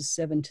 and there was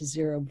a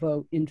 7-0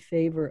 vote in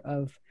favor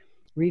of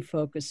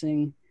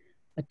refocusing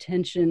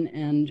attention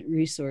and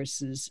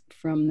resources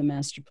from the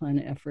master plan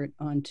effort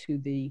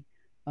onto the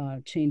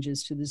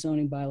changes to the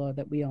zoning bylaw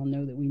that we all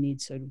know that we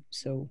need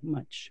so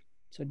much,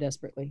 so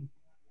desperately.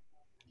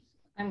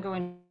 I'm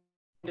going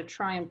to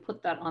try and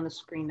put that on the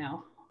screen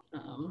now.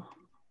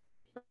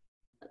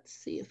 Let's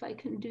see if I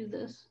can do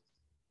this.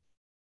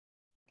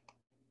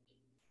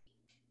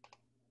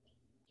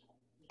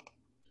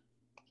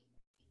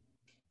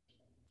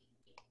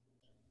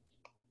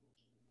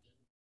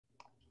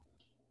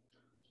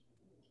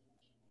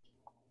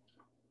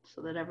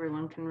 So that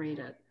everyone can read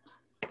it.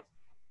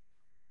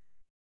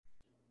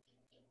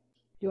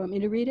 Do you want me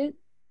to read it?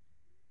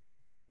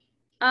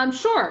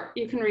 Sure,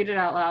 you can read it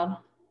out loud.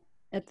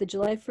 At the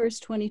July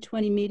 1st,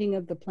 2020 meeting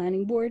of the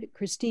Planning Board,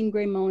 Christine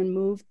Gray Mullen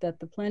moved that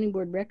the Planning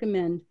Board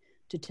recommend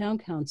to Town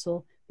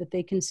Council that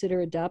they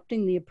consider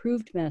adopting the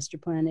approved master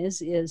plan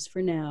as is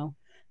for now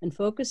and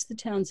focus the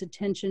town's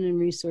attention and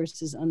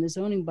resources on the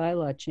zoning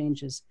bylaw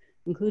changes,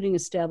 including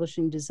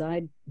establishing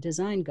design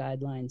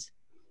guidelines,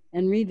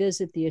 and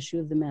revisit the issue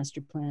of the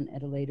master plan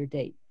at a later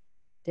date.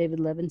 David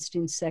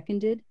Levenstein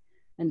seconded,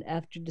 And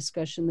after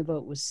discussion, the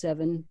vote was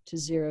 7-0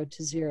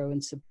 to 0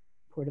 in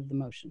support of the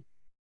motion.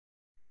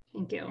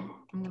 Thank you.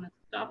 I'm going to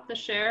stop the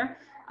share.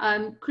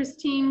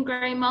 Christine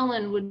Gray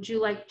Mullen, would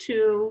you like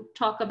to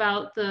talk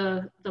about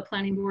the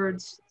planning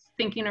board's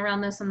thinking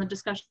around this and the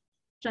discussion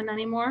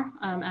anymore?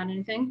 Add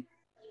anything?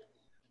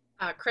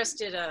 Chris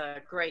did a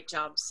great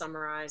job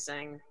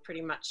summarizing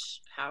pretty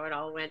much how it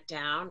all went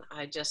down.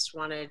 I just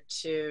wanted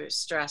to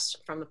stress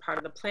from the part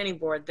of the planning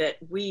board that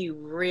we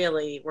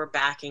really were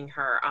backing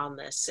her on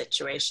this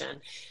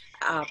situation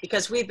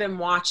because we've been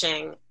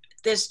watching.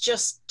 There's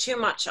just too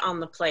much on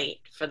the plate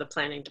for the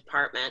planning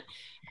department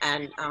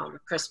and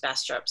Chris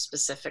Brestrup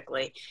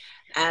specifically.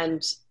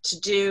 And to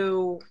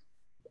do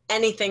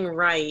anything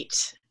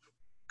right,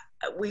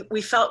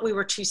 we felt we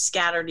were too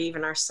scattered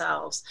even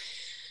ourselves.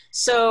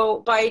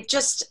 So by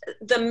just,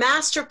 the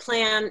master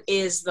plan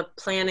is the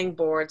planning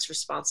board's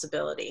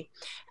responsibility.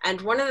 And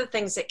one of the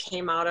things that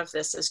came out of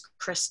this as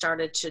Chris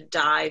started to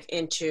dive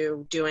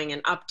into doing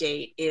an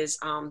update is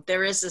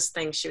there is this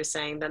thing she was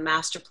saying, the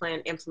master plan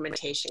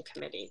implementation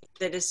committee,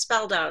 that is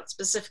spelled out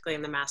specifically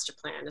in the master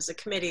plan as a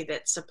committee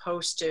that's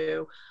supposed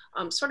to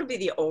sort of be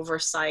the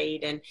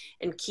oversight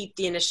and keep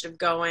the initiative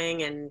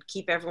going and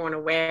keep everyone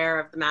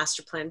aware of the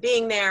master plan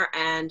being there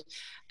and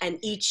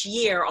each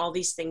year all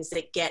these things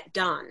that get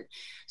done.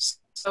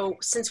 So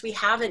since we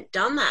haven't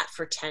done that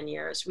for 10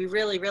 years, we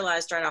really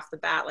realized right off the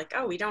bat, like,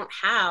 oh, we don't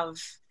have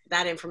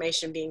that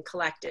information being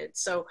collected.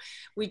 So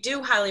we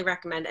do highly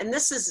recommend, and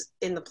this is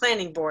in the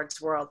planning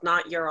board's world,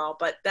 not your all,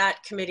 but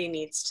that committee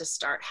needs to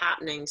start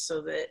happening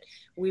so that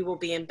we will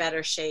be in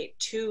better shape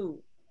to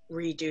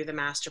redo the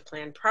master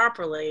plan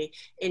properly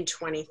in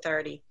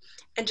 2030.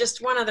 And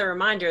just one other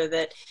reminder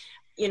that,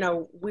 you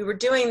know, we were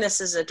doing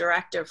this as a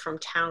directive from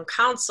town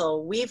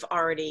council. We've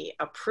already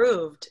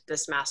approved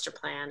this master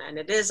plan and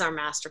it is our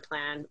master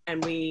plan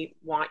and we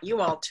want you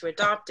all to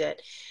adopt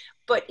it.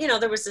 But, you know,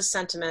 there was this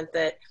sentiment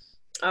that,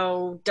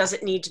 oh, does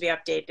it need to be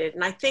updated?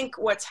 And I think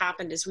what's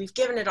happened is we've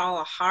given it all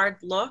a hard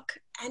look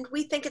and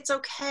we think it's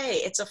okay.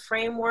 It's a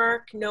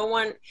framework. No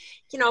one,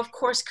 you know, of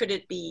course, could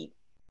it be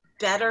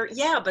better?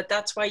 Yeah, but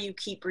that's why you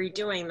keep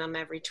redoing them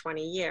every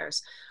 20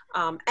 years.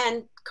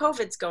 And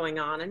COVID's going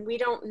on and we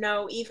don't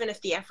know, even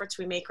if the efforts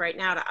we make right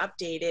now to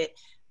update it,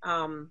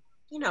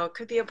 you know, it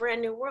could be a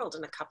brand new world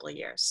in a couple of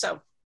years. So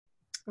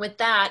with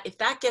that, if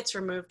that gets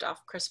removed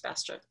off Chris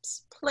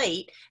Brestrup's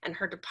plate and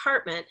her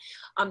department,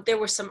 there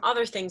were some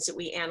other things that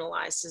we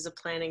analyzed as a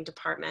planning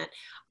department.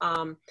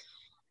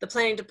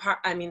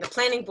 The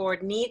planning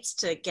board needs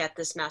to get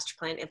this master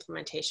plan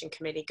implementation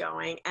committee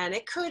going, and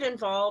it could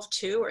involve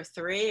 2 or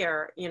 3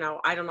 or, you know,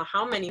 I don't know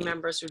how many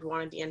members would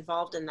want to be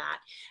involved in that.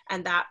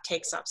 And that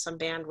takes up some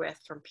bandwidth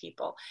from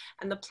people.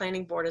 And the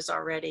planning board is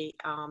already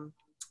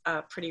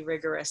a pretty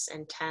rigorous,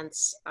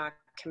 intense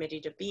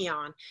committee to be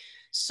on.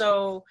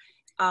 So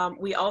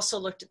we also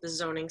looked at the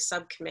zoning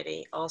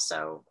subcommittee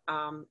also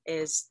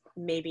is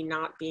maybe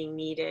not being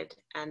needed,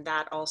 and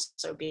that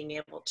also being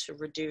able to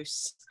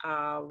reduce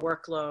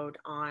workload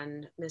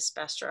on Ms.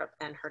 Brestrup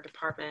and her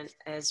department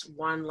as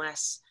one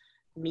less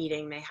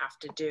meeting they have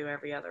to do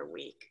every other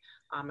week.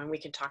 And we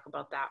can talk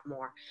about that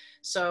more.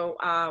 So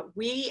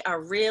we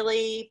are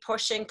really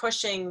pushing.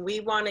 We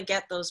want to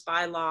get those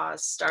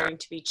bylaws starting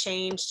to be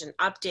changed and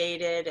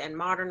updated and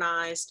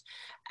modernized.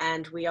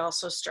 And we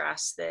also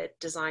stress that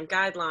design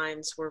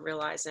guidelines we're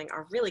realizing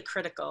are really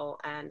critical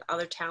and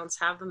other towns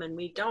have them and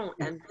we don't.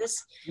 And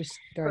this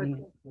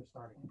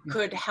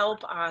could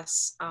help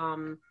us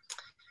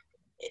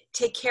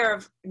take care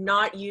of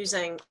not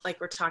using, like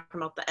we're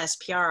talking about the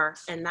SPR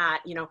and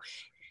that, you know,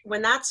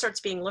 when that starts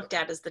being looked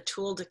at as the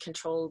tool to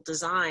control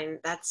design,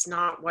 that's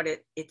not what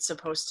it's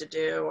supposed to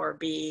do or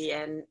be,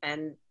 and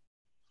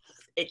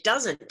it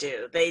doesn't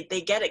do. They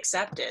get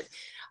accepted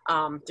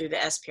through the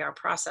SPR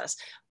process,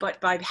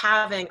 but by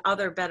having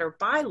other better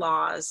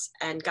bylaws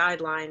and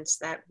guidelines,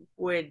 that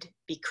would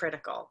be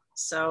critical.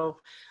 So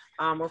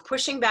we're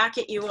pushing back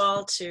at you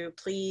all to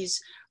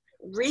please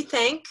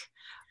rethink,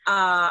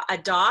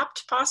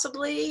 adopt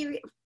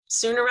possibly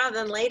sooner rather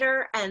than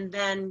later, and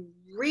then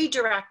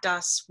redirect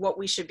us what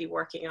we should be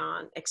working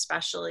on,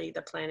 especially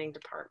the planning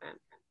department.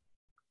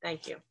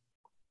 Thank you.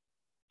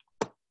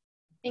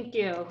 Thank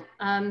you.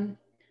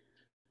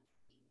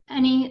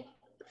 Any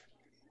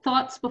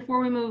thoughts before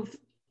we move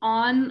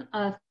on?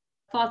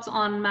 Thoughts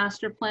on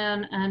master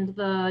plan and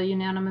the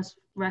unanimous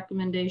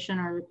recommendation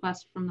or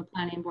request from the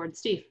planning board?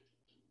 Steve.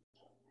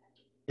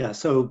 Yeah,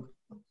 so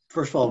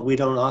first of all, we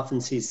don't often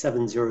see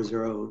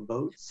 7-0-0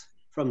 votes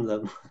from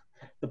the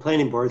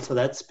planning board, so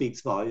that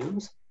speaks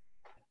volumes.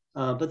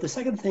 But the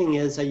second thing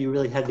is that you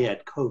really had me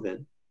at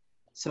COVID.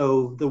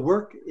 So the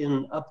work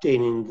in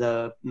updating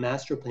the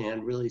master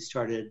plan really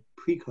started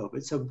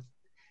pre-COVID. So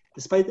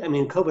despite, I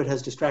mean, COVID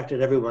has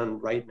distracted everyone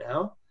right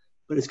now,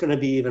 but it's going to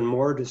be even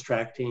more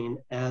distracting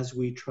as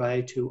we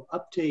try to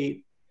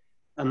update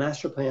a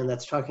master plan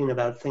that's talking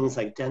about things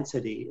like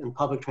density and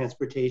public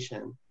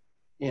transportation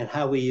and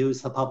how we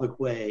use the public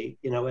way,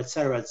 you know, et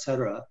cetera, et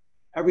cetera.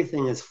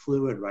 Everything is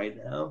fluid right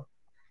now.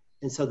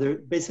 And so there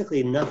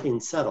basically nothing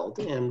settled,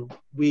 and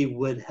we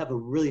would have a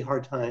really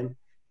hard time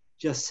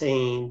just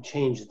saying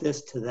change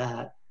this to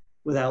that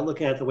without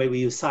looking at the way we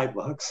use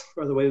sidewalks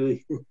or the way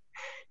we,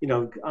 you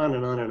know, on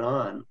and on and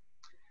on.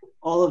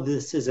 All of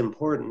this is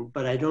important,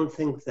 but I don't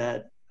think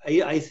that,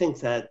 I think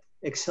that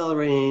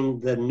accelerating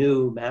the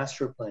new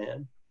master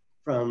plan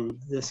from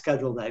the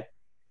schedule that,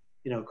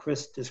 you know,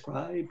 Chris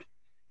described,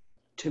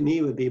 to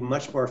me would be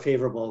much more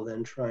favorable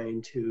than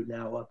trying to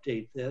now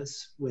update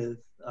this with,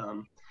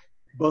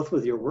 both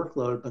with your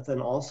workload, but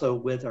then also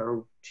with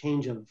our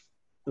change of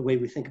the way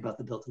we think about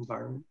the built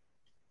environment.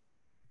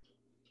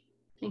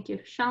 Thank you.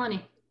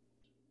 Shalini.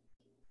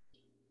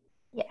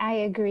 Yeah, I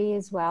agree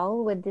as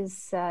well with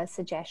this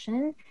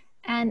suggestion.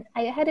 And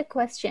I had a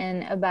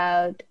question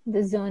about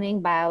the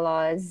zoning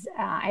bylaws.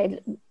 I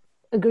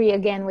agree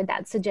again with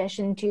that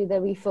suggestion too,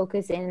 that we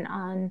focus in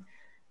on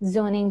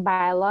zoning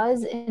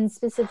bylaws and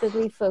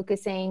specifically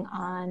focusing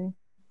on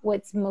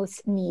what's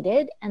most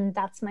needed. And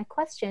that's my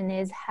question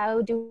is,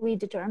 how do we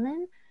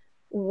determine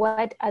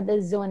what are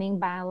the zoning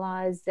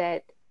bylaws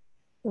that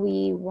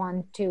we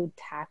want to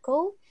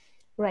tackle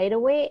right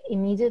away,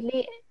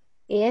 immediately,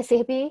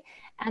 ASAP?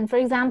 And for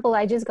example,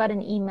 I just got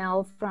an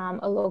email from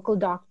a local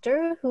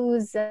doctor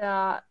who's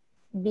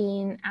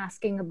been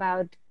asking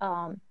about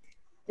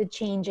the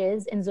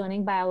changes in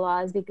zoning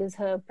bylaws because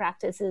her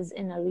practice is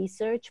in a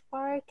research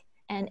park.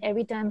 And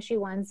every time she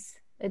wants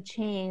a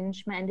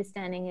change, my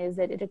understanding is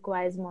that it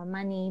requires more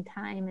money,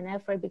 time, and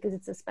effort because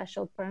it's a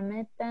special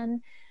permit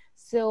then.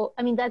 So,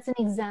 I mean, that's an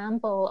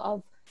example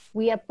of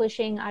we are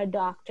pushing our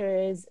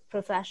doctors,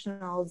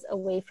 professionals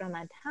away from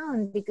our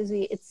town because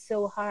it's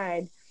so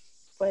hard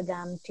for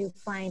them to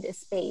find a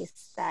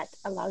space that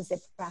allows their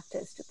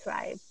practice to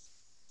thrive.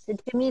 So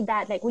to me,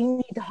 that like we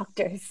need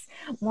doctors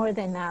more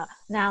than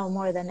now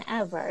more than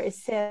ever.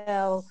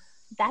 So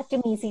that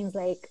to me seems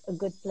like a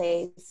good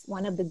place,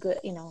 one of the good,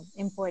 you know,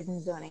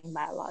 important zoning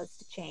bylaws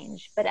to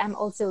change. But I'm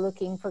also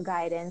looking for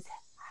guidance.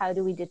 How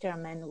do we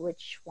determine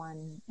which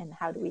one and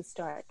how do we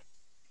start?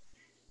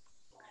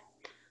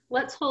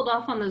 Let's hold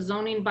off on the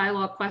zoning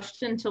bylaw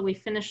question until we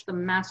finish the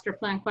master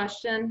plan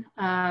question.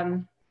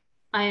 I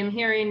am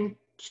hearing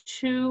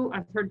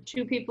I've heard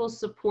two people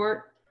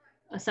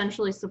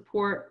essentially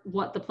support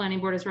what the planning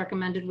board has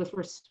recommended with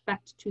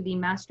respect to the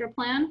master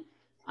plan.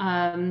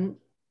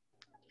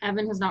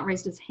 Evan has not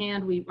raised his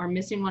hand. We are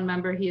missing one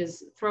member. He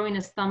is throwing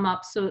his thumb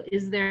up. So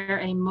is there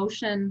a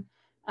motion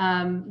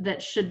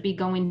that should be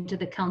going to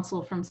the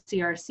council from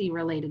CRC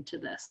related to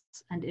this?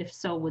 And if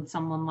so, would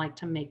someone like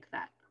to make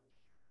that?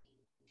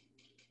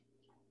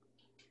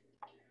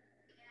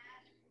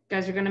 You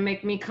guys are gonna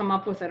make me come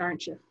up with it,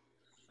 aren't you?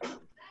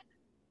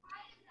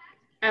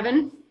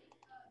 Evan?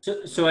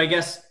 So I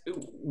guess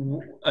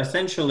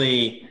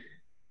essentially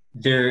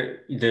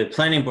the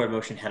planning board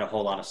motion had a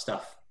whole lot of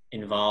stuff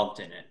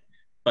involved in it,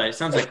 but it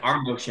sounds like our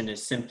motion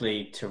is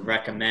simply to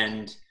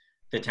recommend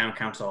the town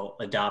council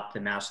adopt the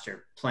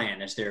master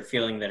plan. Is there a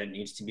feeling that it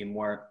needs to be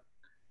more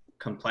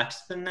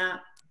complex than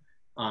that?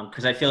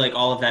 Because I feel like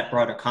all of that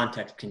broader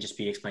context can just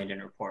be explained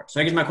in a report. So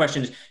I guess my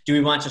question is, do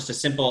we want just a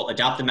simple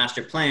adopt the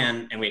master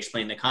plan and we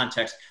explain the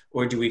context,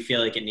 or do we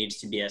feel like it needs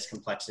to be as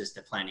complex as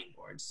the planning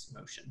board's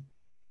motion?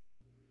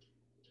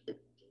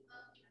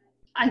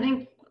 I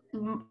think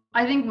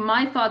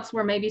my thoughts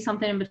were maybe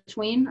something in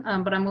between,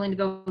 but I'm willing to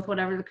go with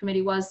whatever the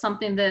committee was,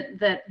 something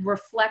that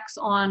reflects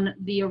on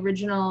the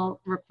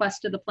original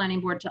request of the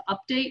planning board to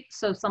update.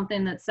 So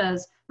something that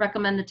says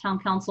recommend the town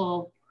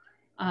council,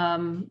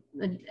 and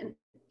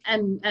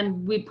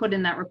we put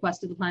in that request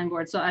to the planning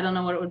board. So I don't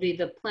know what it would be.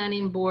 The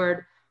planning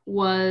board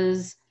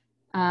was,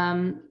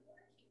 you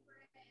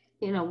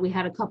know, we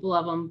had a couple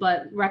of them,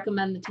 but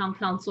recommend the town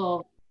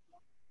council.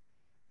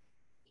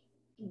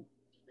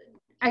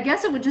 I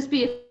guess it would just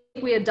be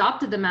if we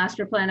adopted the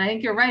master plan. I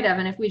think you're right,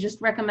 Evan. If we just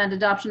recommend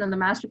adoption of the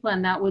master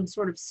plan, that would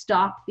sort of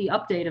stop the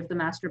update of the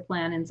master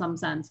plan in some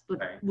sense. But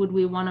right. Would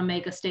we want to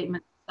make a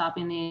statement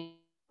stopping the,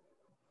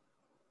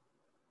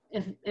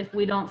 if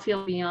we don't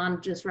feel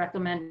beyond just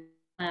recommend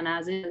plan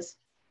as is,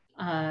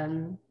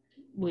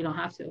 we don't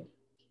have to.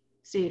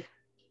 Steve.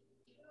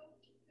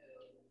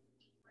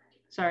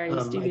 Sorry,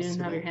 Steve, you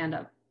didn't have your hand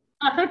up.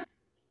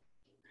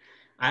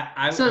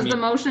 So is the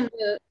motion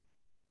to,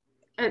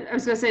 I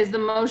was going to say, is the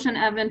motion,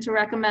 Evan, to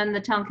recommend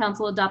the town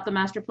council adopt the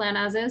master plan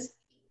as is?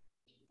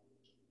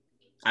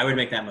 I would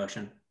make that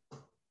motion.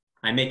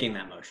 I'm making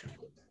that motion.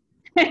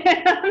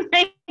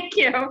 Thank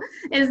you.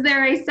 Is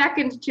there a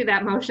second to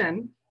that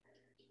motion?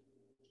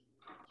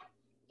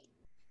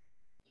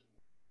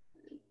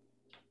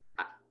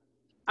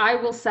 I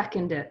will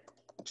second it,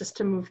 just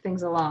to move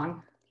things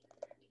along.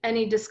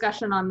 Any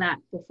discussion on that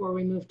before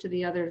we move to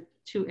the other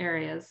two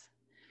areas?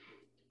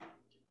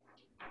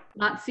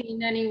 Not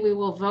seeing any, we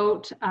will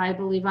vote. I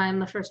believe I am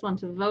the first one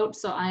to vote,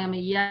 so I am a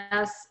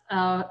yes.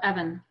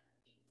 Evan?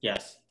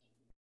 Yes.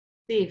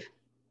 Steve?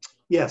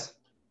 Yes.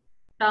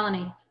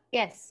 Shalini?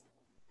 Yes.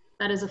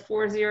 That is a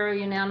 4-0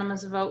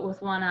 unanimous vote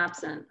with one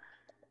absent.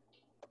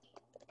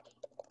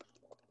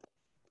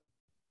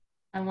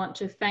 I want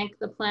to thank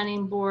the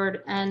planning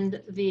board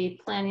and the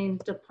planning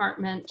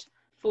department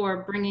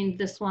for bringing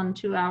this one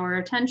to our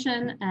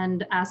attention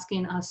and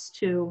asking us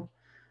to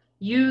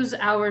use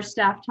our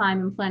staff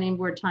time and planning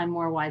board time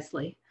more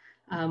wisely.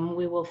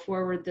 We will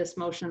forward this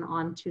motion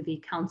on to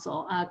the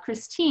council.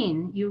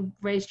 Christine, you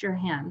raised your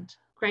hand.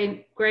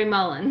 Gray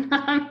Mullen.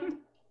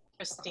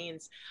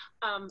 Christine's.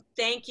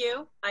 Thank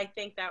you. I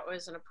think that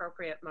was an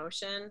appropriate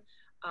motion.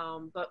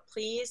 But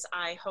please,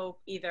 I hope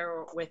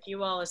either with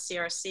you all as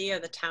CRC or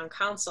the town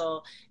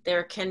council,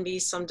 there can be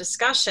some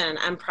discussion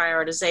and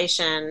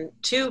prioritization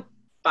to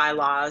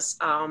bylaws,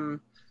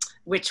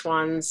 which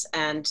ones,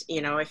 and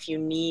if you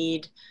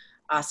need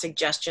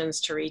suggestions,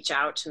 to reach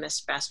out to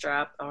Ms.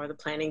 Brestrup or the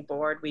planning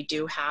board. We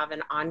do have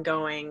an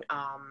ongoing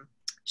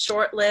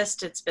short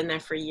list. It's been there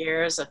for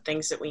years of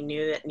things that we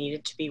knew that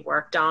needed to be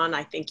worked on.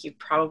 I think you've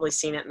probably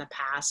seen it in the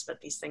past,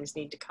 but these things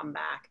need to come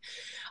back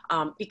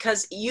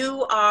because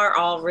you are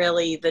all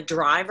really the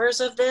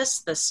drivers of this,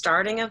 the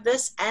starting of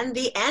this, and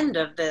the end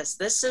of this.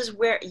 This is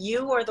where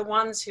you are the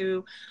ones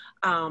who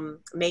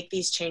make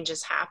these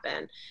changes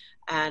happen,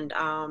 and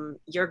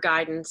your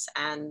guidance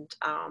and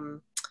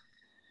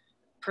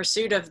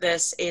pursuit of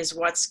this is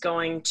what's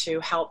going to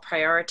help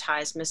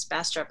prioritize Ms.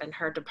 Brestrup and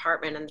her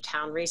department and the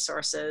town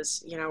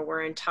resources.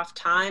 We're in tough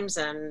times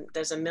and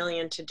there's a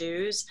million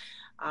to-dos,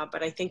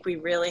 but I think we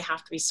really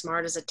have to be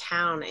smart as a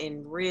town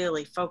in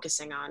really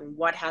focusing on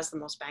what has the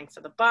most bang for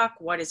the buck,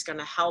 what is going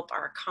to help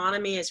our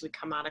economy as we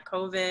come out of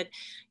COVID.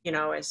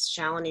 As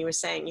Shalini was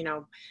saying,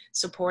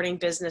 supporting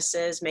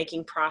businesses,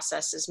 making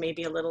processes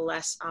maybe a little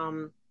less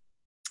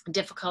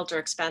difficult or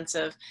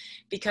expensive,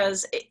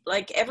 because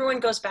everyone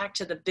goes back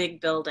to the big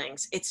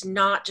buildings. It's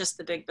not just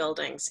the big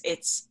buildings.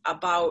 It's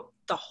about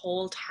the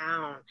whole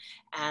town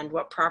and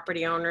what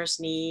property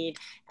owners need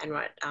and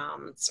what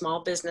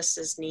small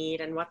businesses need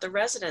and what the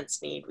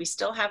residents need. We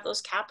still have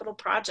those capital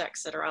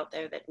projects that are out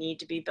there that need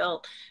to be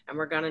built, and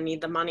we're going to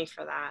need the money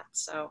for that.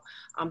 So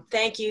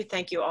thank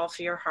you all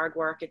for your hard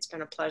work. It's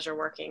been a pleasure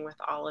working with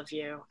all of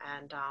you,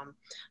 and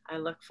I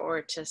look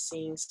forward to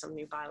seeing some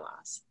new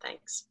bylaws.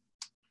 Thanks.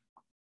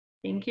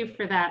 Thank you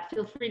for that.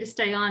 Feel free to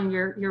stay on.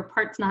 Your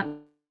part's not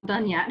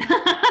done yet.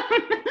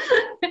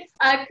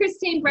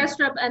 Christine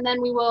Brestrup, and then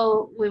we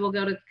will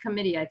go to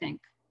committee, I think,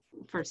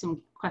 for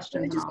some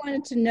questions. I just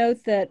wanted to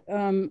note that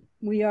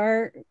we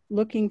are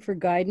looking for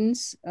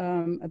guidance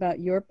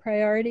about your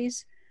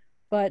priorities,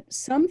 but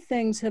some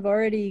things have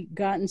already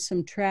gotten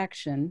some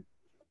traction,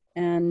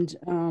 and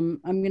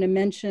I'm going to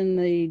mention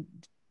the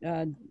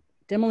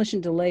demolition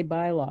delay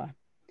bylaw.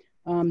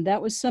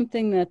 That was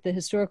something that the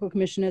Historical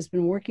Commission has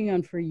been working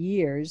on for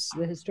years.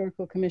 The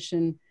Historical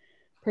Commission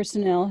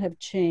personnel have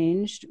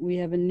changed. We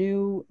have a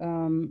new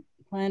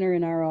planner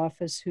in our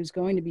office who's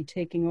going to be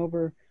taking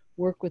over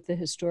work with the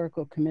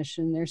Historical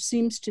Commission. There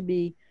seems to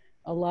be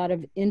a lot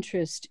of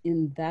interest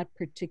in that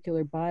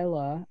particular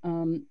bylaw.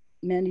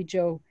 Mandy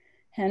Jo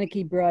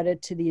Haneke brought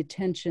it to the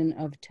attention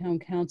of Town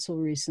Council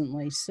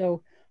recently.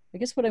 So I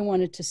guess what I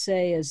wanted to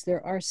say is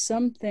there are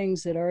some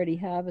things that already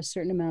have a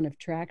certain amount of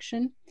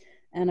traction.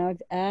 And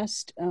I've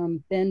asked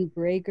Ben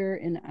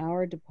Brager in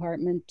our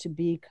department to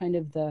be kind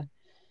of the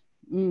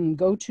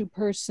go-to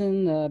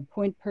person, the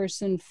point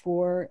person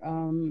for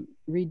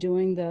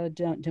redoing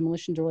the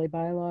demolition delay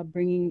bylaw,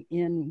 bringing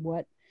in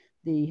what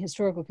the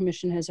Historical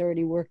Commission has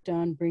already worked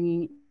on,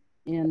 bringing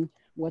in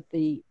what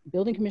the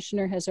Building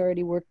Commissioner has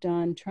already worked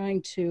on,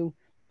 trying to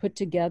put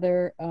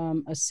together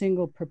a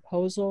single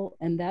proposal.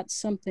 And that's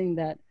something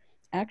that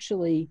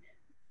actually,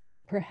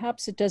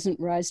 perhaps it doesn't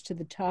rise to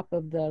the top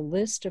of the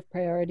list of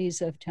priorities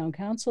of Town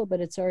Council,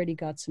 but it's already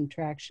got some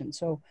traction.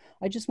 So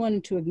I just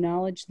wanted to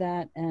acknowledge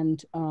that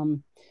and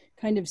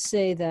kind of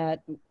say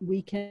that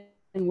we can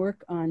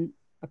work on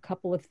a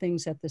couple of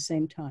things at the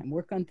same time.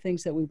 Work on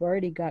things that we've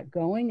already got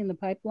going in the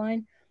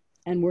pipeline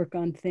and work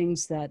on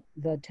things that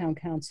the Town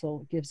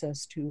Council gives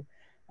us to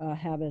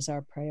have as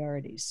our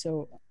priorities.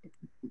 So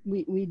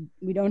we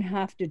don't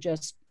have to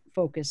just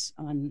focus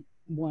on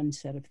one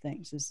set of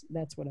things.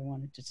 That's what I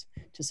wanted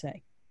to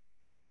say.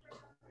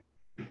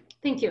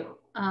 Thank you.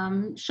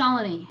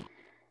 Shalini.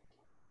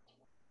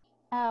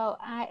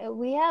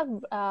 We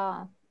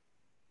have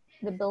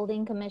the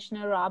Building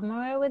Commissioner Rob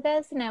Moore with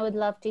us, and I would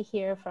love to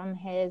hear from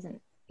his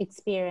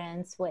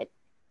experience what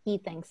he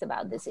thinks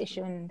about this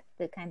issue and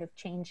the kind of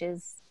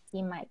changes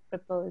he might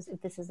propose,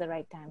 if this is the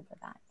right time for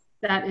that.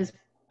 That is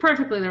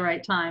perfectly the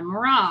right time.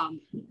 Rob.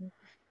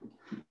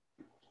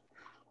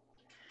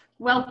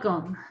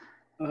 Welcome.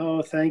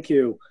 Oh, thank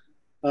you.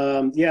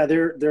 Yeah,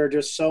 there are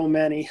just so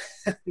many,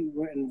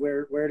 and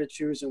where to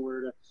choose and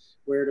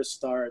where to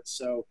start.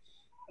 So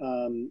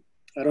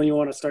I don't even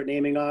want to start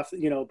naming off,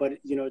 but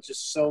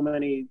just so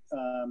many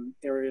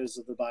areas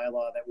of the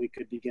bylaw that we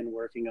could begin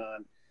working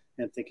on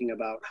and thinking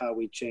about how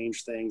we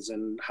change things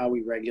and how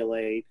we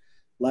regulate,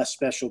 less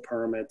special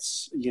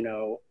permits,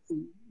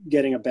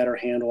 getting a better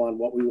handle on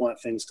what we want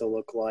things to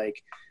look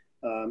like.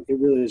 It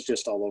really is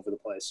just all over the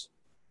place.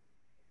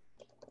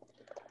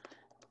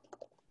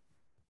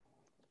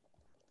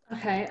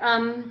 Okay.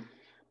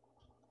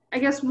 I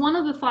guess one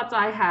of the thoughts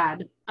I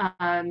had,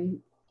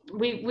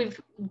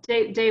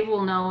 Dave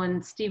will know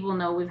and Steve will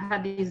know, we've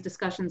had these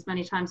discussions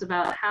many times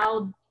about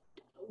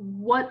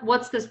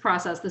what's this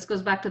process? This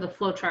goes back to the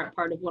flow chart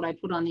part of what I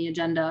put on the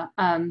agenda.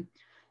 It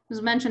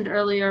was mentioned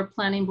earlier,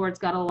 planning board's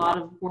got a lot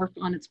of work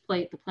on its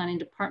plate. The planning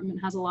department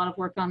has a lot of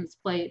work on its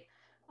plate.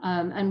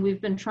 And we've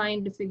been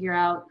trying to figure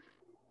out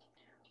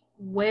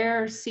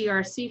where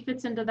CRC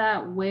fits into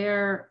that,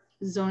 where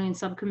zoning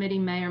subcommittee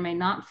may or may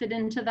not fit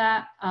into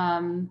that.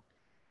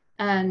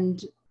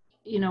 And,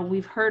 you know,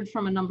 we've heard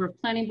from a number of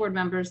planning board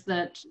members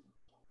that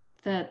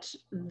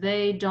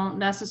they don't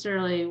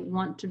necessarily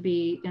want to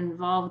be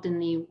involved in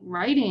the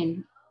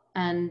writing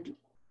and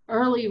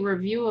early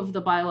review of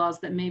the bylaws,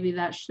 that maybe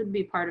that should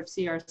be part of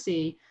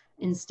CRC.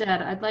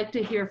 Instead, I'd like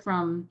to hear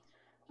from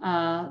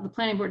the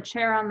planning board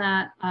chair on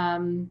that,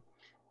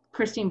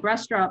 Christine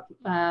Brestrup,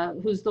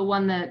 who's the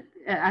one that,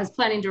 as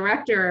planning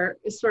director,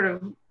 is sort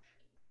of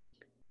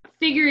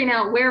figuring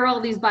out where all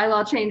these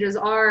bylaw changes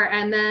are,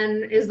 and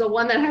then is the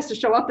one that has to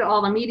show up to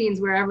all the meetings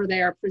wherever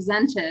they are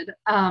presented,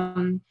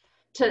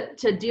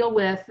 to deal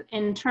with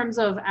in terms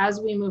of,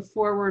 as we move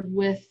forward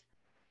with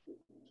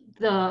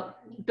the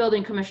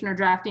building commissioner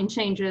drafting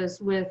changes,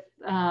 with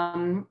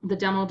the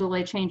demo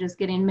delay changes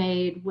getting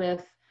made,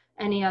 with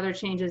any other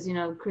changes. You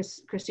know,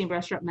 Christine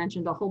Brestrup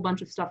mentioned a whole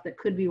bunch of stuff that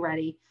could be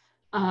ready.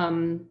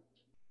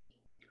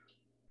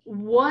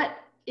 What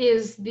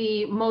is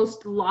the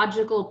most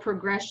logical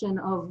progression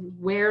of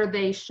where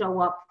they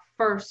show up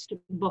first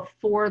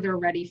before they're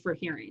ready for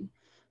hearing?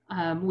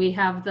 We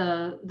have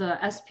the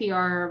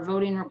SPR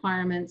voting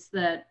requirements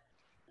that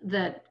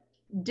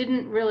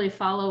didn't really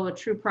follow a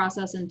true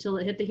process until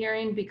it hit the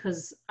hearing,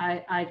 because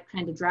I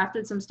kind of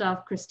drafted some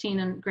stuff. Christine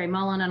and Gray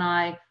Mullen and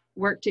I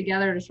worked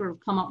together to sort of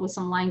come up with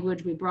some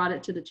language. We brought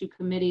it to the two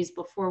committees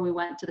before we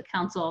went to the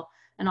council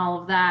and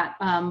all of that.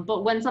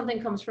 But when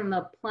something comes from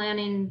the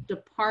planning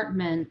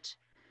department,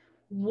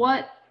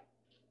 what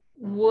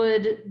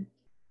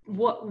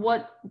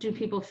do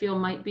people feel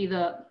might be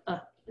the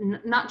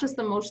not just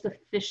the most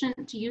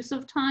efficient use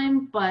of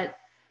time, but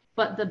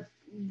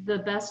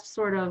the best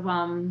sort of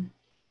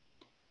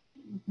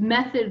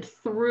method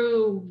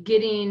through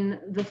getting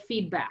the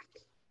feedback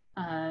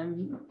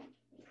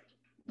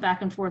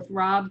back and forth?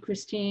 Rob,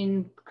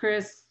 Christine,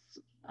 Chris,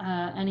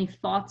 any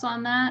thoughts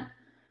on that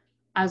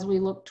as we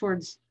look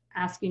towards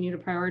asking you to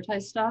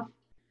prioritize stuff?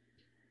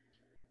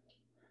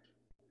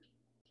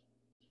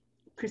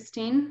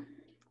 Christine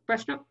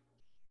Brestrup.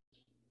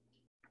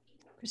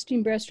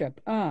 Christine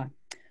Brestrup.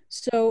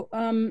 So,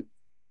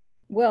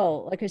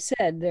 well, like I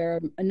said, there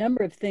are a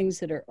number of things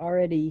that are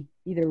already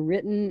either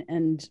written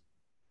and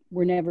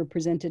were never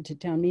presented to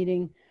town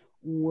meeting,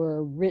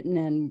 were written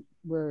and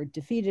were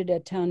defeated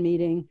at town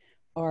meeting,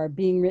 are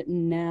being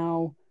written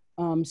now.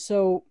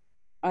 So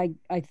I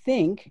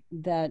think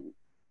that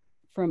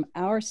from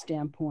our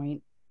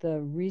standpoint,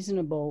 the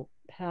reasonable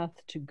path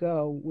to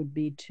go would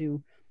be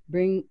to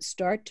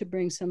start to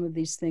bring some of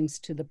these things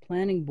to the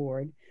planning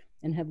board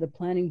and have the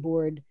planning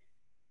board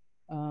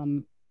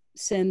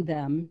send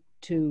them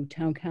to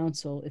town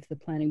council if the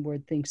planning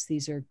board thinks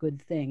these are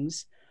good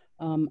things.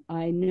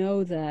 I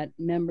know that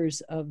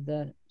members of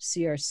the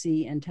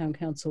CRC and town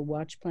council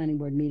watch planning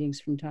board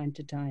meetings from time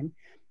to time.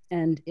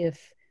 And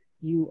if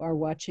you are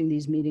watching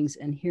these meetings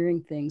and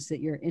hearing things that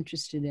you're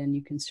interested in,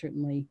 you can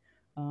certainly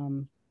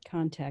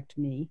contact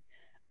me.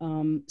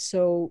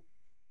 So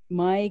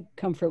my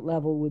comfort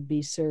level would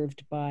be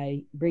served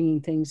by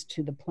bringing things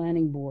to the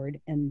planning board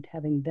and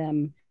having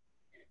them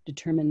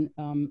determine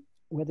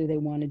whether they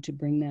wanted to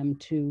bring them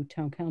to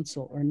town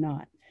council or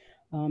not.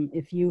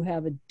 If you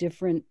have a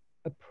different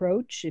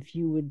approach, if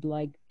you would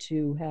like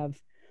to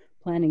have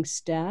planning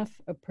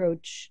staff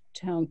approach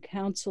town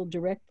council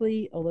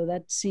directly, although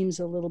that seems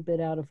a little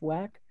bit out of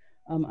whack,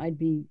 I'd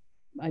be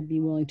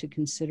willing to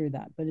consider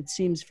that. But it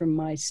seems from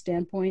my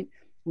standpoint,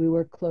 we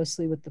work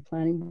closely with the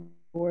planning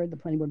board. The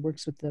planning board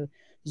works with the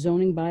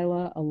zoning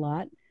bylaw a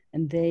lot,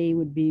 and they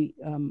would be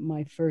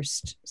my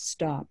first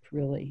stop,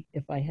 really,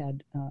 if I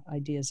had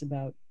ideas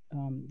about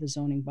the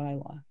zoning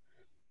bylaw.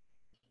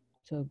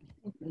 So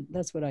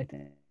that's what I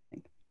think.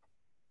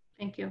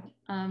 Thank you.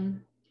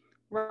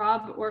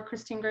 Rob or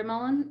Christine Gray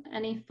Mullen,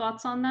 any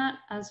thoughts on that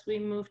as we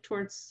move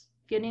towards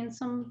getting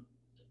some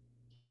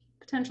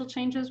potential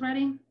changes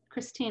ready?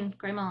 Christine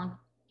Gray Mullen.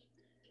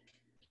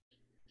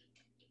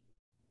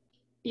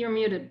 You're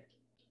muted.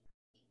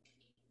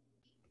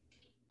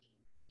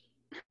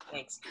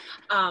 Thanks.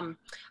 I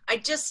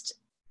just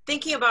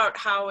thinking about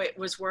how it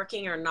was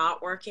working or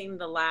not working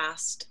the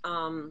last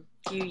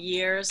few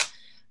years.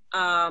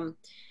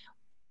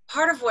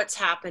 Part of what's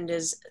happened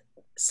is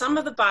some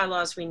of the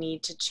bylaws we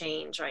need to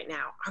change right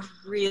now are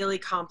really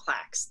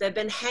complex. They've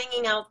been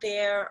hanging out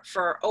there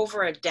for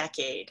over a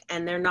decade,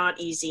 and they're not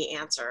easy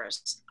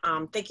answers.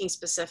 I'm thinking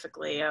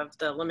specifically of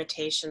the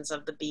limitations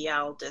of the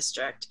BL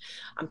district.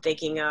 I'm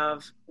thinking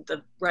of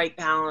the right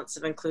balance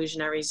of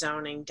inclusionary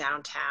zoning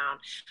downtown.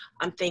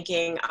 I'm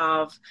thinking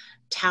of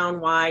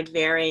town-wide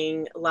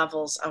varying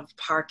levels of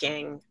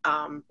parking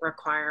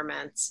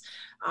requirements.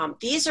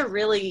 These are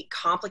really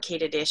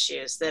complicated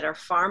issues that are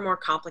far more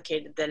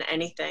complicated than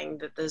anything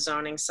that the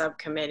zoning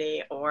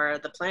subcommittee or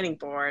the planning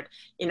board,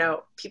 you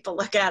know, people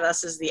look at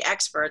us as the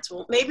experts.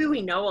 Well, maybe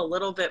we know a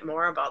little bit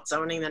more about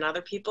zoning than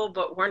other people,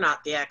 but we're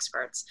not the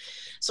experts.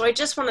 So I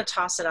just want to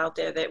toss it out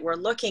there that we're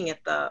looking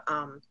at the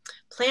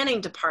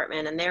planning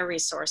department and their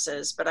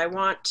resources, but I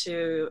want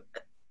to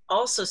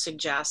also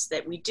suggest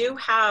that we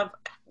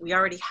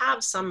already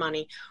have some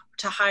money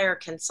to hire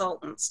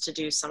consultants to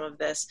do some of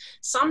this.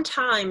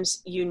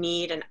 Sometimes you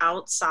need an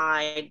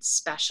outside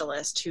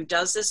specialist who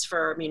does this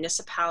for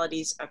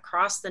municipalities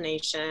across the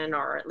nation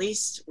or at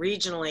least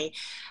regionally.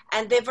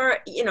 And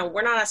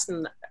we're not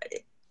asking,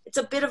 it's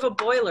a bit of a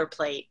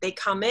boilerplate. They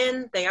come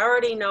in, they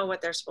already know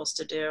what they're supposed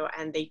to do,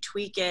 and they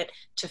tweak it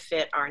to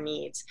fit our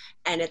needs.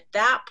 And at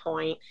that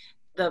point,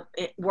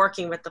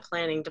 working with the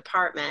planning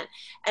department,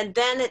 and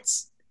then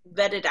it's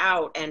vetted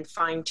out and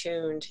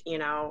fine-tuned,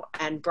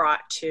 and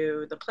brought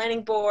to the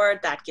planning board.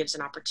 That gives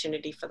an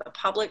opportunity for the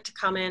public to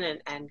come in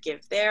and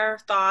give their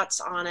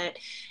thoughts on it,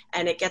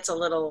 and it gets a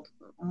little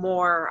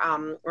more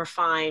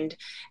refined.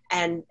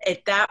 And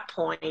at that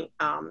point,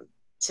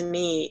 to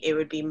me, it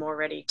would be more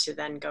ready to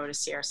then go to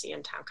CRC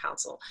and town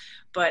council.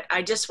 But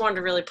I just wanted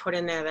to really put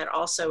in there that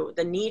also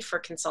the need for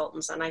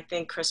consultants, and I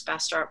think Chris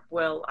Bastrop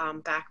will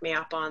back me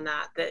up on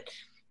that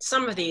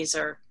some of these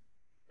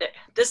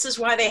this is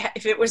why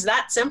if it was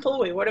that simple,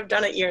 we would have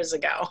done it years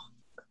ago.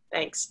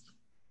 Thanks.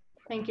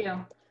 Thank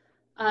you.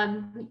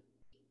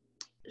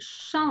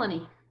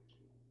 Shalini.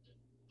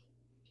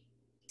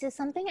 So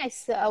something I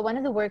saw, one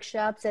of the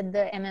workshops at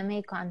the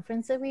MMA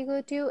conference that we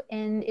go to,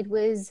 and it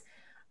was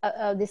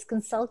this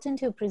consultant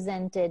who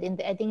presented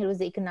I think it was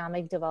the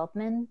Economic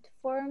Development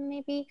Forum,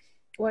 maybe,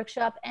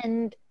 workshop.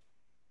 And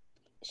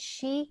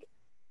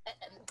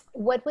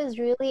what was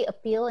really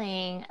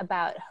appealing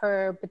about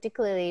her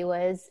particularly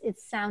was it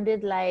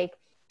sounded like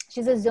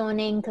she's a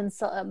zoning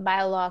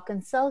bylaw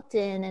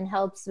consultant and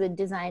helps with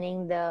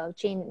designing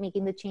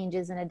making the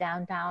changes in a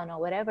downtown or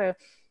whatever.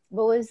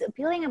 But what was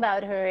appealing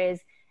about her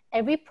is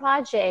every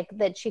project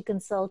that she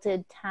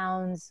consulted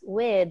towns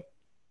with,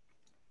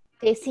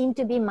 there seemed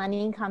to be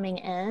money coming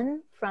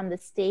in from the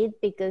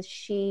state because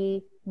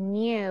she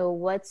knew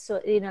what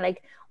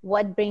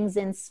brings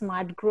in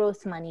smart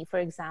growth money, for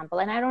example.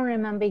 And I don't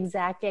remember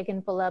exactly, I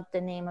can pull up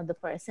the name of the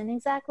person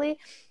exactly,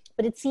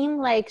 but it seemed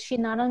like she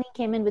not only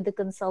came in with the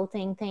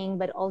consulting thing,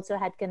 but also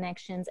had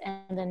connections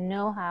and the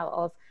know-how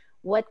of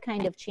what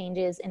kind of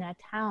changes in our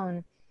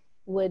town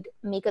would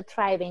make a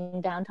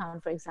thriving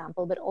downtown, for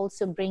example, but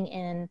also bring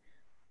in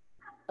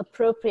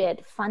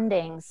appropriate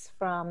fundings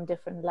from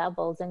different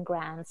levels and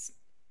grants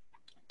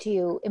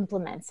to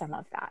implement some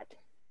of that.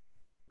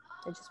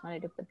 I just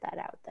wanted to put that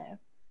out there.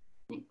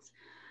 Thanks.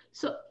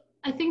 So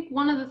I think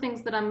one of the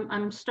things that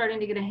I'm starting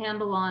to get a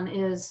handle on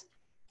is,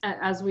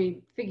 as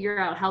we figure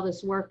out how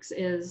this works,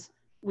 is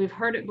we've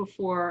heard it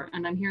before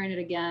and I'm hearing it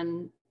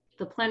again.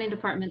 The planning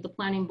department, the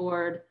planning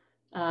board,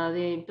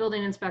 the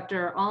building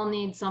inspector all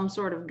need some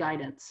sort of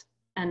guidance,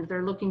 and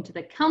they're looking to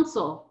the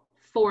council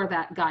for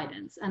that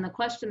guidance. And the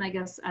question, I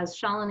guess, as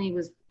Shalini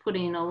was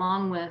putting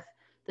along with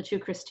the two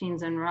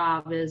Christines and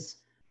Rob, is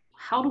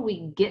how do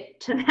we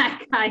get to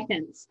that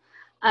guidance?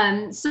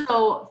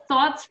 So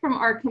thoughts from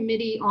our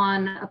committee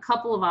on a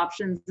couple of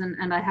options,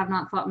 and I have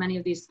not thought many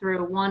of these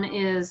through. One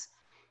is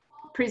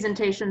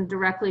presentation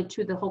directly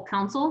to the whole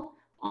council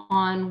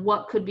on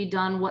what could be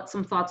done, what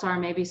some thoughts are,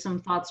 maybe some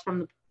thoughts from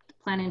the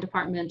planning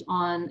department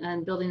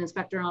and building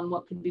inspector on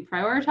what could be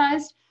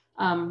prioritized,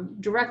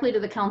 directly to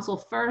the council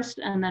first,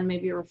 and then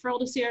maybe a referral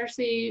to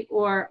CRC,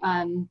 or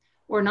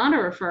not a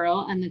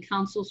referral, and the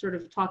council sort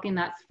of talking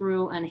that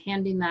through and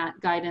handing that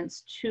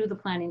guidance to the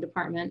planning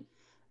department.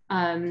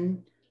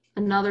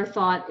 Another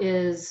thought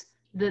is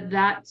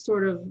that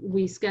sort of,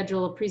 we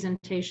schedule a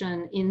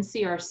presentation in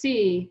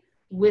CRC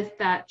with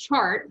that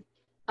chart,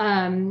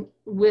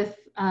 with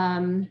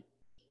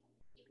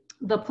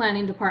the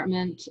planning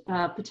department,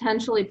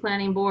 potentially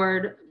planning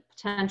board,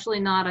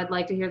 potentially not. I'd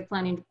like to hear the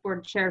planning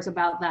board chairs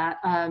about that.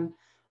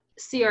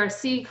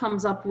 CRC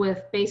comes up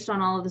with, based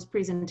on all of this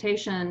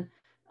presentation,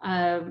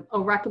 a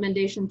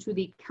recommendation to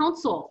the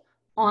council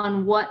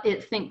on what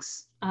it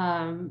thinks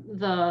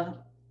the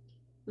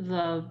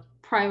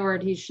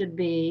priorities should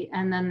be,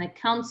 and then the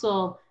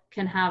council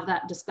can have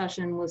that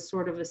discussion with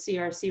sort of a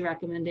CRC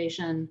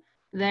recommendation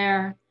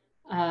there.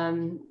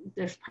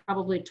 There's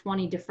probably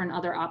 20 different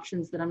other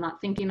options that I'm not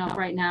thinking of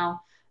right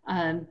now,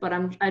 but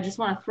I just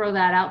want to throw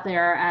that out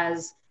there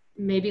as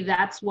maybe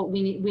that's what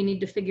we need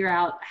to figure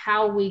out,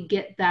 how we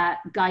get that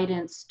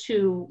guidance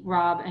to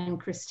Rob and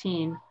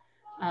Christine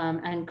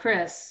and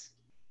Chris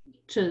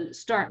to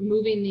start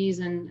moving these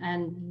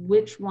and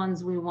which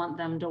ones we want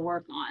them to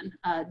work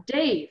on.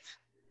 Dave,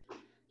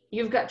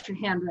 you've got your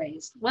hand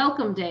raised.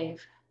 Welcome,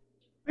 Dave.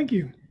 Thank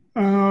you.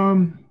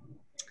 Yeah,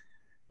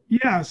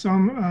 so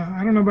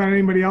I don't know about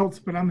anybody else,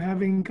 but I'm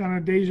having kind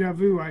of deja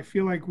vu. I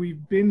feel like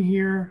we've been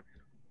here,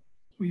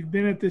 we've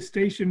been at this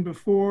station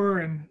before,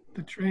 and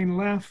the train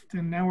left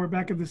and now we're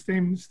back at the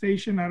same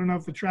station. I don't know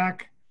if the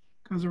track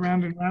goes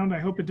around and around. I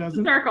hope it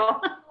doesn't. Circle.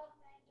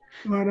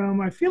 But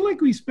I feel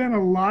like we spent a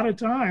lot of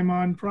time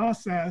on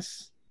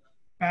process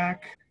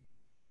back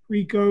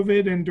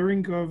pre-COVID and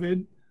during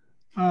COVID.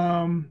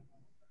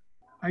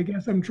 I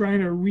guess I'm trying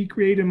to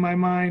recreate in my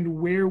mind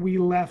where we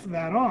left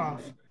that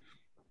off.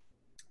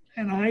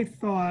 And I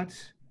thought,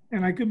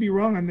 and I could be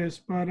wrong on this,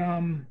 but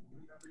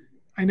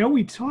I know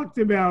we talked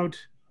about,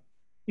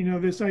 you know,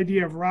 this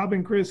idea of Rob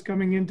and Chris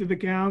coming into the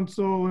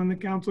council and the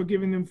council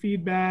giving them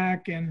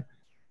feedback. And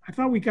I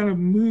thought we kind of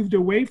moved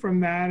away from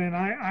that. And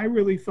I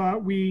really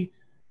thought we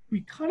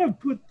kind of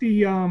put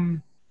the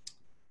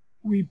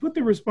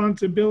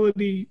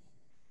responsibility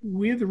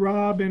with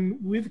Rob and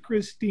with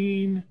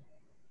Christine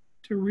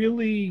to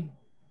really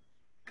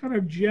kind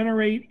of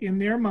generate in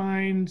their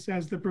minds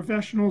as the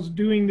professionals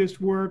doing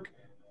this work,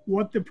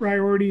 what the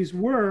priorities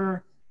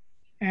were.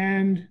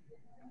 And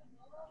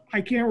I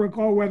can't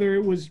recall whether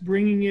it was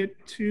bringing it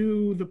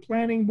to the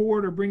planning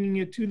board or bringing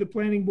it to the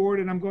planning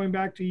board. And I'm going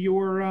back to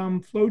your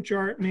flow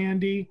chart,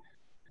 Mandy,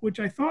 which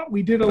I thought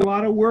we did a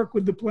lot of work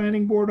with the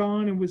planning board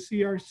on and with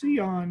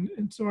CRC on.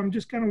 And so I'm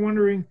just kind of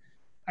wondering,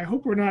 I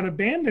hope we're not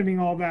abandoning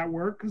all that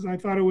work because I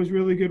thought it was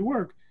really good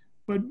work.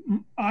 But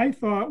I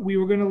thought we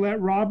were going to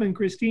let Rob and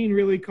Christine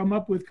really come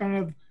up with kind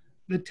of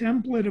the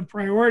template of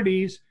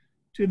priorities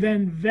to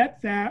then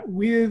vet that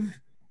with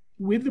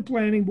the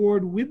planning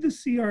board, with the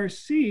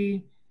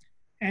CRC.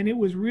 And it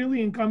was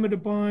really incumbent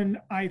upon,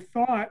 I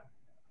thought,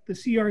 the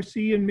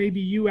CRC and maybe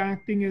you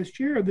acting as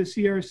chair of the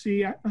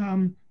CRC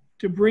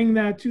to bring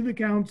that to the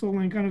council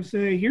and kind of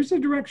say, here's the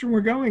direction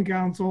we're going,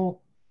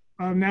 council.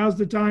 Now's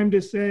the time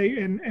to say,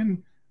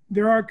 and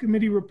there are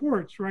committee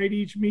reports, right?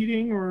 Each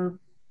meeting or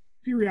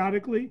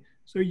periodically.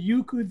 So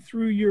you could,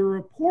 through your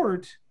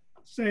report,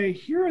 say,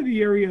 here are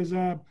the areas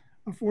of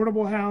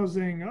affordable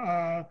housing,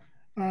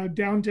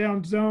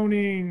 downtown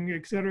zoning,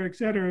 et cetera, et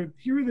cetera.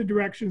 Here are the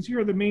directions.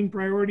 Here are the main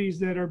priorities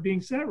that are being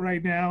set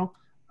right now.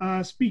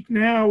 Speak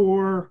now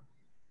or,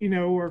 you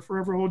know, or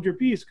forever hold your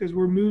peace because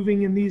we're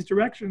moving in these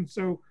directions.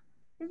 So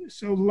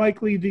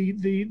likely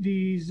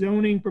the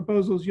zoning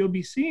proposals you'll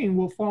be seeing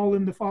will fall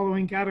in the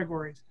following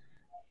categories.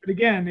 But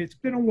again, it's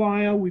been a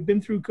while. We've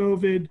been through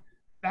COVID.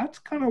 That's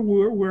kind of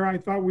where I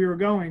thought we were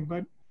going.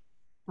 But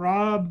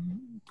Rob,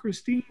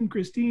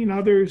 Christine,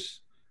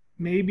 others,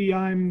 maybe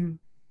I'm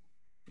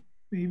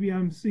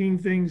seeing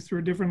things through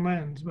a different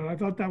lens, but I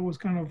thought that was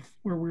kind of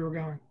where we were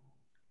going.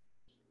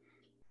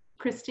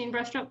 Christine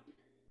Brestrup.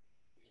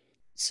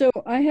 So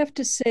I have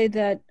to say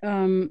that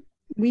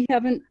we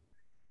haven't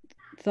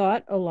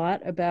thought a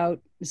lot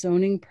about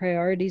zoning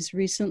priorities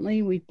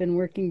recently. We've been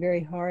working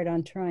very hard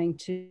on trying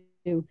to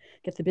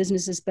get the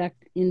businesses back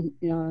in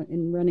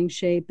running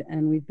shape,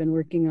 and we've been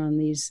working on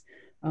these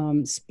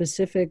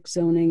specific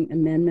zoning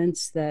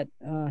amendments that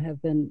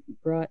have been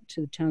brought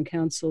to the town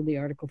council, the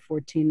Article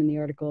 14 and the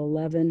Article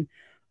 11.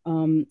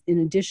 In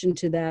addition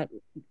to that,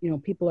 you know,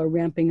 people are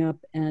ramping up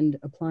and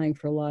applying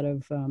for a lot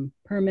of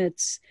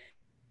permits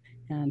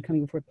and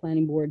coming before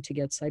planning board to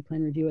get site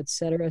plan review, et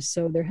cetera.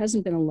 So there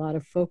hasn't been a lot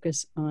of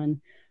focus on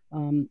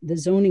the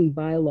zoning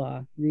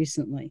bylaw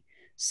recently.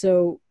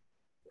 So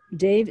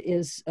Dave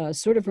is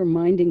sort of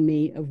reminding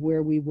me of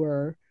where we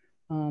were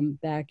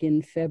back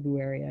in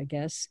February, I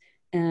guess.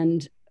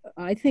 And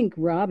I think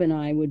Rob and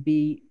I would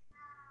be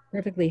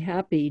perfectly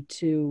happy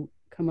to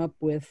come up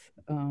with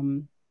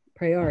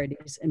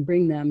priorities and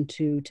bring them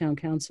to town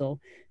council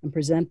and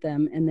present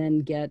them, and then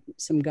get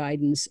some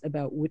guidance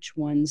about which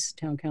ones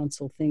town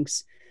council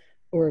thinks,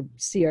 or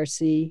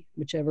CRC,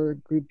 whichever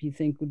group you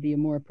think would be a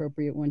more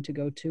appropriate one to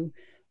go to.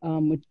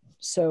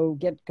 So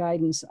get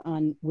guidance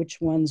on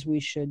which ones we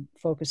should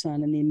focus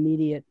on in the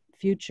immediate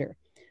future.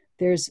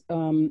 There's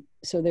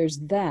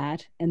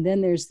that, and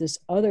then there's this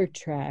other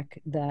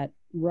track that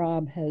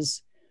Rob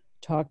has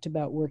talked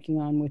about working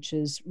on, which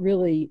is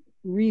really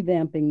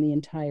revamping the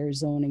entire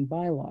zoning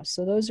bylaw.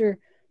 So those are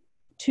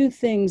two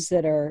things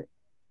that are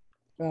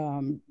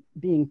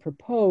being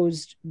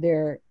proposed.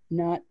 They're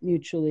not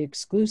mutually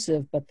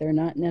exclusive, but they're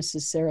not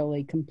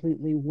necessarily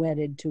completely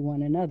wedded to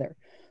one another.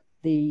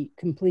 The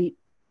complete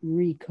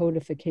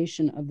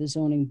recodification of the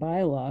zoning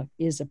bylaw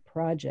is a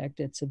project.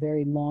 It's a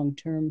very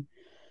long-term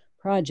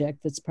project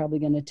that's probably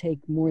going to take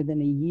more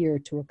than a year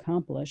to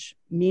accomplish.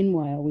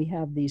 Meanwhile, we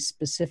have these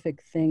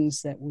specific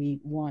things that we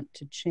want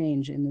to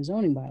change in the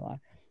zoning bylaw.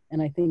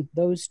 And I think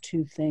those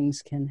two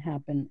things can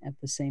happen at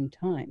the same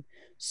time.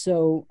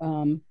 So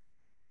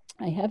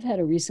I have had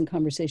a recent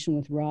conversation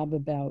with Rob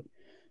about,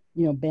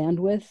 you know,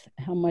 bandwidth.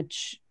 How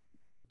much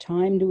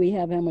time do we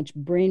have? How much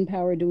brain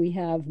power do we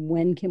have?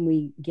 When can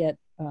we get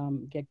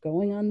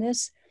going on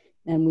this?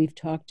 And we've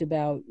talked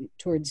about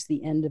towards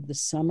the end of the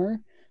summer.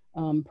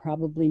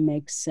 Probably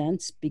makes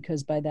sense,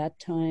 because by that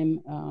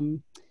time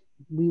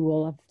we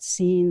will have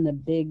seen the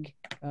big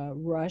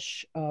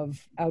rush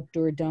of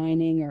outdoor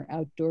dining or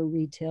outdoor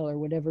retail or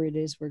whatever it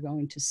is we're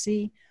going to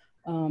see,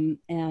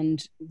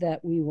 and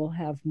that we will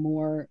have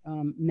more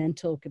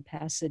mental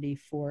capacity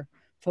for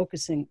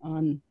focusing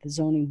on the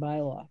zoning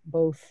bylaw,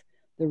 both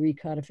the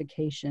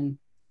recodification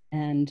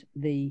and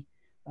the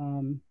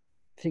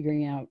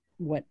figuring out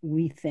what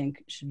we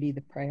think should be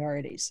the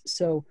priorities.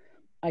 So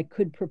I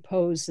could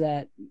propose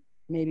that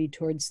maybe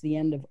towards the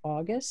end of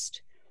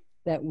August,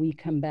 that we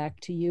come back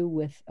to you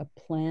with a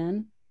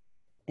plan,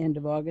 end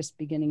of August,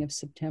 beginning of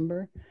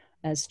September,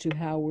 as to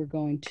how we're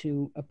going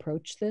to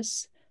approach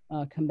this,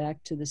 come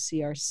back to the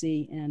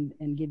CRC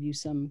and give you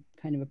some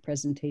kind of a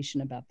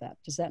presentation about that.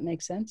 Does that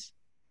make sense?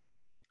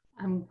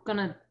 I'm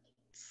gonna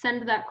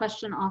send that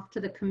question off to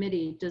the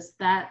committee. Does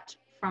that,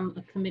 from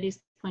a committee's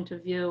point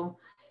of view,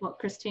 what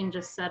Christine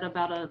just said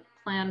about a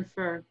plan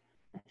for,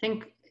 I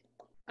think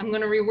I'm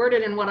going to reword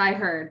it in what I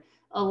heard,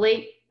 a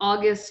late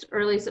August,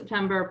 early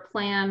September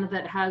plan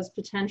that has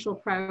potential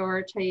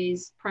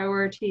priorities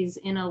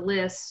in a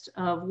list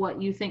of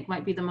what you think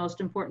might be the most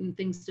important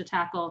things to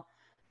tackle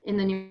in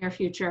the near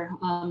future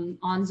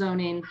on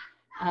zoning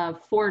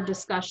for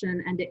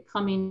discussion, and it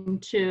coming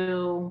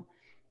to,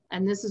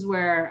 and this is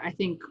where I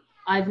think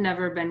I've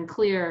never been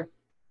clear,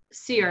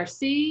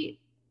 CRC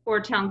or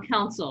town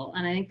council.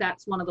 And I think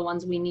that's one of the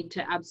ones we need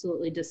to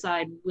absolutely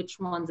decide which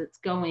ones it's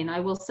going. I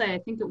will say, I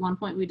think at one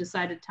point we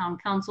decided town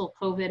council,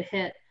 COVID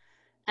hit,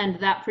 and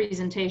that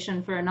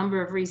presentation for a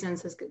number of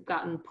reasons has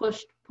gotten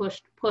pushed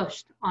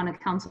on a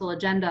council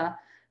agenda.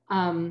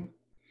 From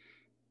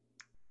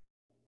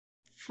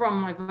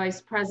my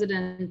vice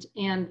president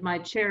and my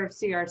chair of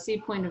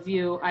CRC point of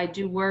view, I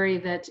do worry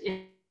that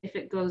if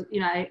it goes,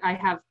 you know, I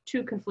have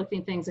two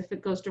conflicting things. If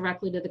it goes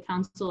directly to the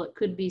council, it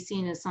could be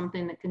seen as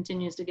something that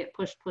continues to get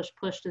pushed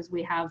as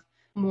we have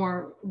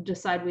more,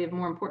 decide we have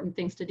more important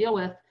things to deal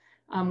with,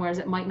 whereas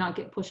it might not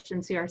get pushed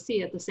in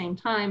CRC. At the same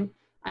time,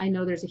 I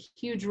know there's a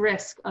huge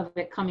risk of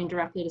it coming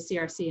directly to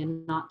CRC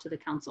and not to the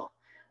council,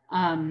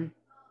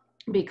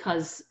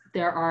 because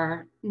there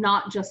are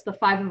not just the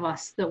 5 of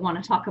us that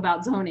want to talk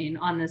about zoning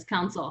on this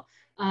council.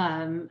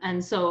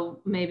 And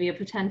so maybe a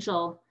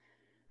potential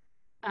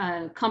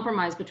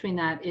compromise between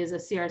that is a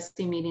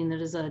CRC meeting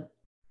that is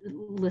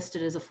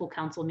listed as a full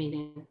council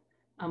meeting,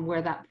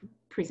 where that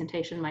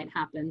presentation might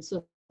happen.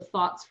 So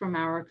thoughts from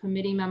our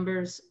committee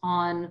members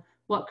on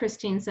what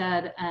Christine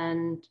said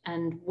and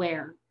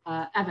where.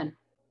 Evan.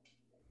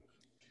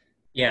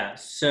 Yeah,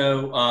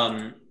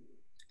 so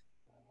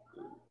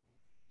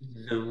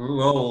the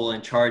role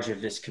and charge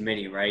of this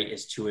committee, right,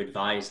 is to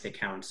advise the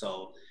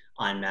council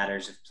on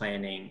matters of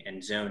planning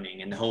and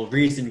zoning. And the whole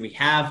reason we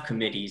have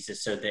committees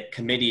is so that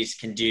committees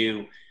can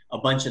do a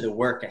bunch of the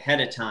work ahead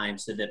of time,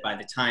 so that by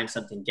the time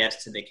something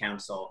gets to the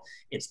council,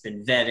 it's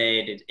been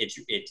vetted,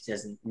 it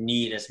doesn't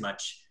need as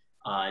much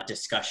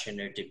discussion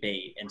or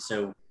debate. And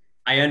so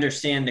I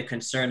understand the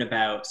concern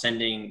about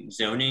sending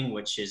zoning,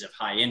 which is of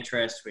high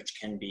interest, which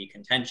can be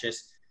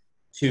contentious,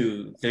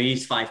 to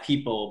these 5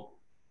 people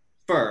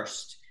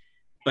first.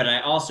 But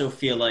I also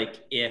feel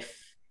like if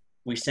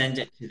we send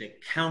it to the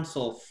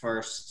council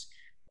first,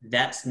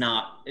 that's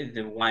not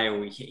the why are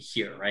we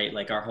here, right?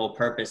 Like our whole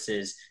purpose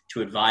is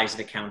to advise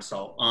the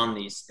council on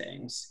these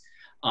things.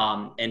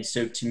 And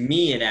so to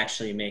me, it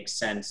actually makes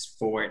sense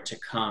for it to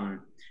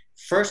come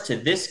first to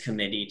this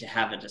committee to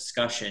have a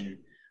discussion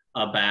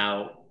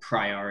about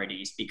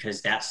priorities,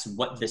 because that's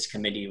what this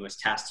committee was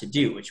tasked to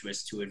do, which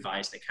was to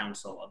advise the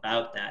council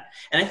about that.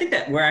 And I think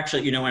that we're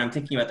actually, you know, when I'm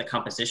thinking about the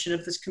composition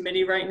of this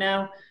committee right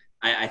now,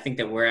 I think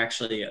that we're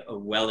actually a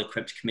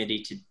well-equipped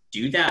committee to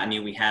do that. I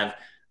mean, we have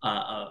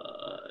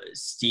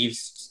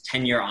Steve's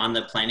tenure on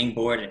the planning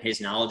board and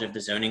his knowledge of the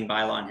zoning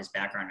bylaw and his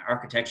background in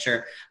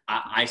architecture.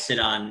 I sit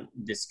on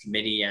this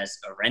committee as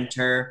a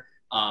renter,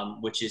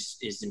 which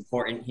is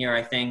important here,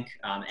 I think,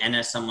 and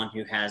as someone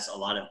who has a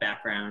lot of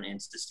background in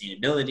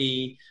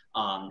sustainability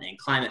and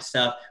climate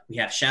stuff. We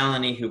have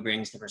Shalini, who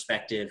brings the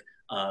perspective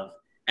of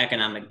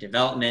economic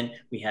development.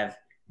 We have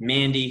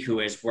Mandy, who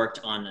has worked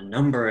on a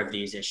number of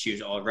these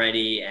issues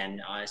already,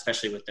 and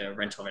especially with the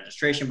rental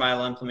registration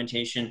bylaw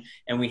implementation.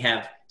 And we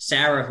have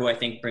Sarah, who I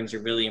think brings a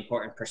really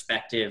important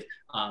perspective,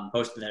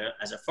 both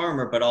as a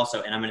farmer, but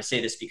also, and I'm going to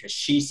say this because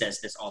she says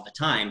this all the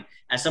time,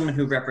 as someone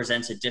who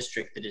represents a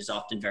district that is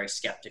often very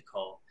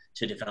skeptical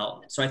to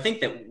development. So I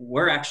think that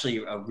we're actually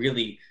a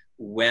really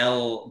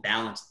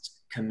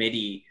well-balanced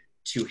committee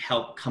to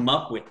help come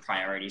up with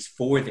priorities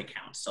for the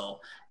council.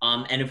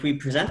 And if we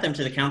present them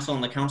to the council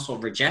and the council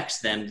rejects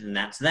them, then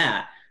that's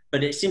that.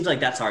 But it seems like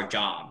that's our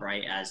job,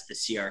 right, as the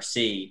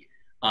CRC,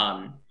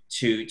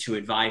 to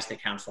advise the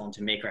council and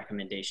to make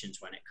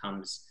recommendations when it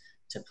comes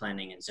to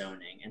planning and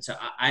zoning. And so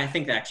I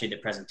think that actually the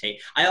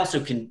presentation, I also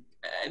can,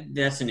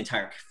 that's an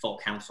entire full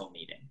council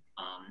meeting,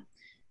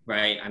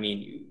 right? I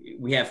mean,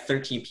 we have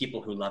 13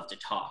 people who love to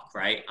talk,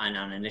 right, on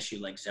an issue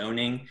like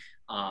zoning.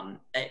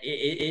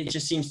 It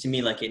just seems to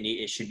me like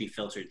it should be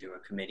filtered through a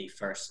committee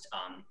first,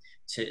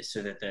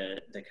 so that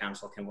the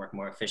council can work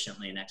more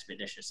efficiently and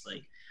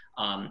expeditiously.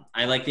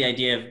 I like the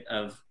idea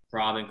of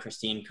Rob and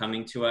Christine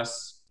coming to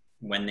us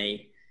when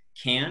they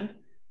can.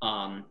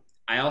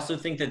 I also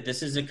think that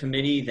this is a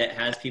committee that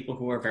has people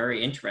who are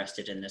very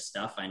interested in this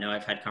stuff. I know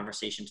I've had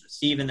conversations with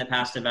Steve in the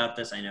past about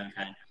this. I know I've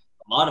had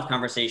a lot of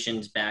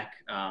conversations back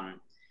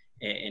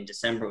in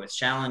December with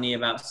Shalini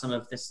about some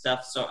of this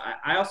stuff. So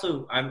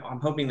I'm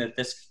hoping that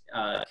this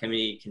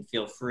committee can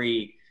feel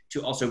free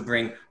to also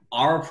bring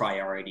our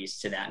priorities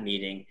to that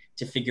meeting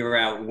to figure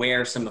out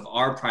where some of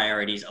our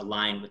priorities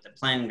align with the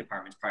planning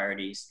department's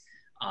priorities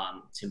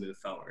to move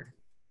forward.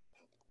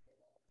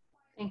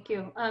 Thank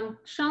you.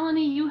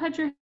 Shalini, you had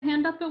your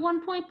hand up at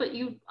one point, but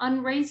you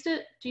unraised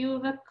it. Do you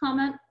have a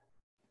comment?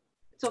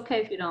 It's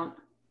okay if you don't.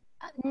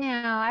 No,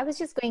 I was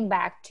just going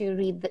back to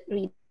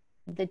read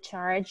the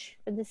charge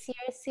for the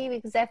CRC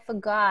because I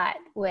forgot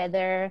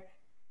whether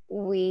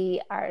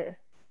we are,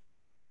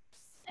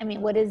 I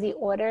mean, what is the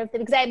order of it?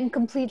 Because I'm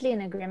completely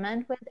in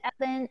agreement with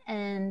Ellen,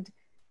 and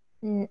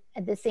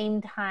at the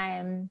same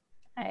time,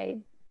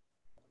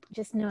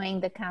 just knowing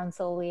the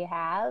council we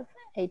have,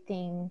 I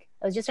think,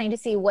 I was just trying to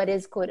see what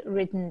is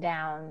written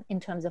down in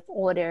terms of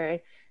order.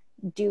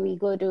 Do we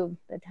go to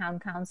the town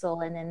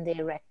council and then they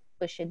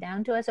push it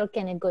down to us, or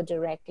can it go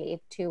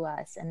directly to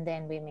us and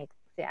then we make,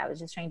 I was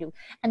just trying to,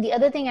 and the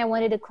other thing I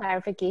wanted a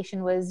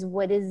clarification was,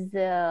 what is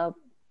the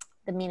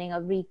meaning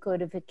of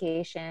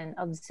recodification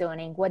of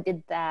zoning? What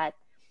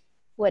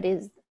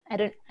is, I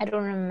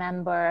don't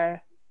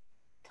remember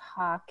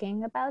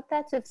talking about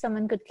that. So if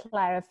someone could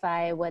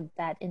clarify what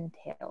that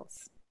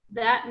entails.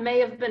 That may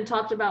have been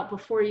talked about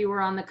before you were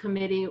on the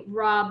committee.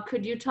 Rob,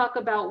 could you talk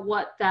about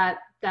what that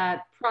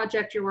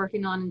project you're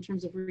working on in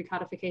terms of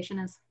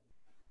recodification is?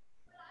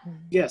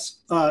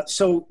 Yes.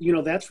 So,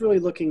 that's really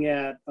looking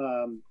at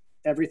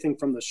everything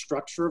from the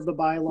structure of the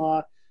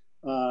bylaw,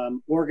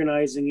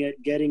 organizing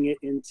it, getting it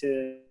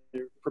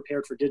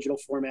prepared for digital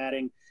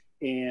formatting,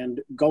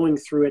 and going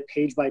through it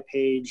page by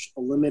page,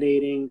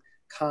 eliminating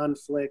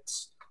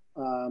conflicts,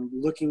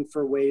 looking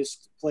for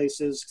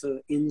places to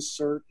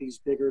insert these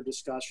bigger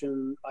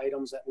discussion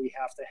items that we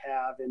have to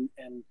have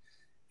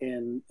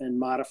and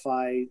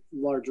modify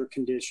larger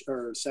condition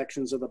or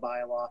sections of the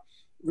bylaw.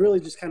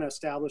 Really just kind of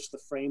establish the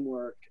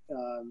framework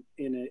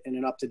in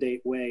an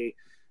up-to-date way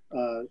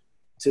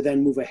to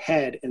then move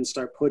ahead and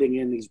start putting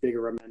in these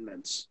bigger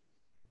amendments.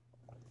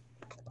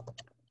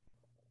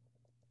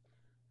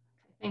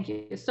 Thank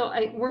you. So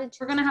we're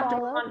going to have to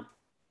move on.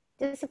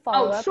 Just a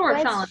follow-up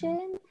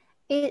question.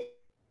 Is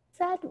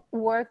that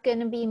work going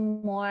to be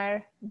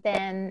more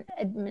than,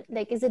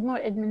 is it more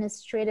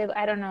administrative?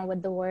 I don't know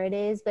what the word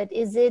is, but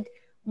is it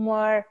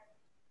more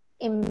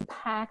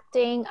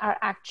impacting our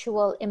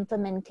actual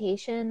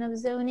implementation of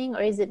zoning,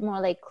 or is it more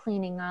like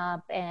cleaning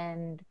up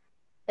and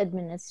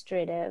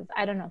administrative?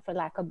 I don't know, for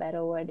lack of a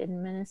better word,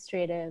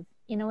 administrative.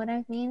 You know what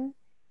I mean?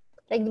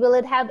 Like, will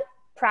it have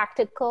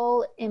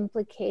practical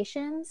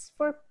implications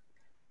for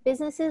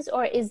businesses,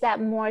 or is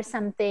that more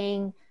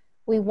something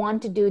we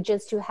want to do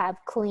just to have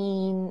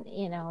clean,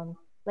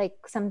 like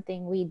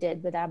something we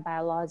did with our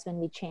bylaws when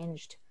we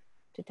changed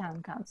to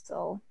town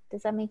council?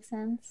 Does that make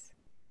sense?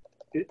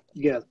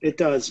 Yeah, it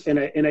does. And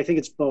I think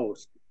it's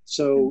both.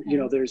 So,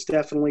 Okay. There's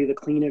definitely the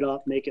clean it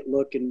up, make it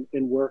look and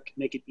work,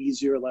 make it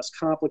easier, less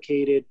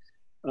complicated.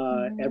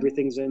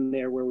 Everything's in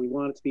there where we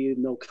want it to be,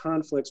 no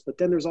conflicts. But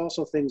then there's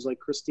also things like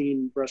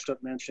Christine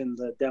Brushtup mentioned,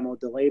 the demo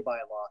delay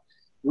bylaw.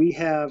 We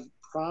have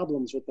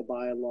problems with the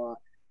bylaw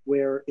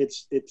where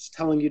it's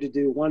telling you to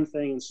do one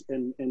thing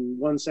in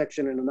one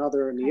section and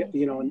another, and and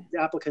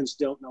the applicants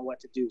don't know what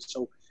to do.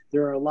 So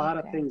there are a lot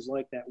of things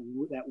like that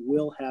that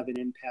will have an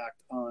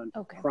impact on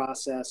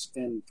process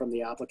and from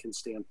the applicant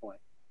standpoint.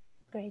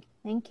 Great,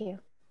 thank you.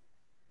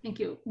 Thank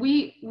you.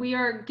 We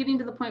are getting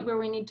to the point where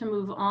we need to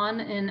move on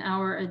in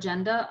our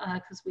agenda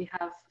because we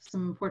have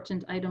some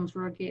important items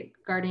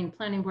regarding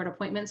planning board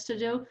appointments to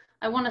do.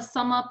 I want to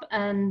sum up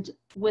and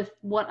with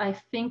what I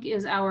think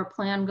is our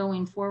plan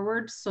going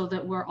forward so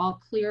that we're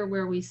all clear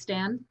where we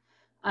stand.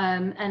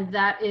 And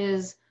that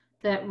is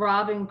that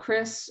Rob and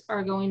Chris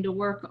are going to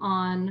work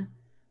on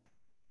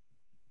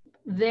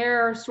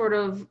their sort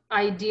of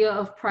idea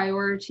of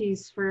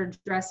priorities for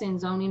addressing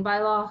zoning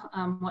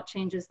bylaw, what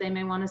changes they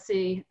may want to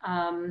see.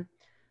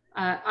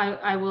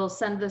 I will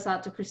send this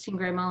out to Christine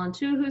Gray Mullen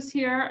too, who's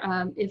here.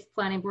 If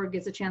planning board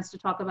gets a chance to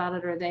talk about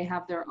it or they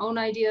have their own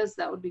ideas,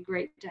 that would be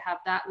great to have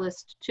that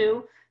list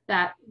too.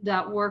 That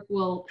work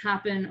will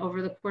happen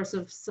over the course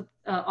of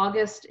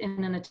August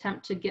in an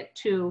attempt to get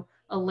to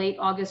a late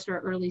August or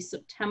early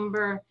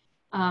September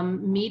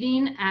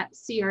meeting at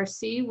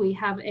CRC. We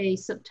have a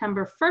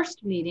September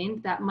 1st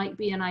meeting. That might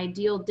be an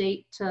ideal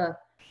date to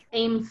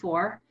aim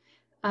for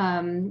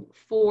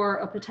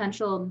a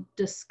potential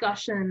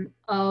discussion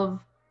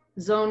of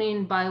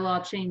zoning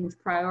bylaw change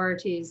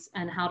priorities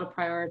and how to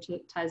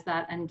prioritize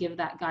that and give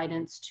that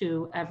guidance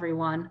to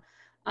everyone.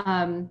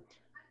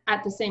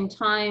 At the same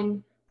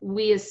time,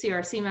 we as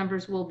CRC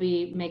members will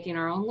be making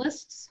our own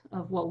lists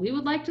of what we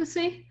would like to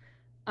see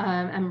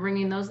and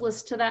bringing those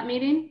lists to that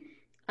meeting.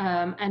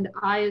 And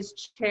I, as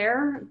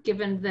chair,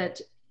 given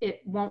that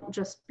it won't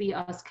just be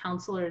us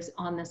counselors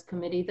on this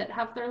committee that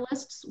have their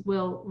lists,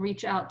 will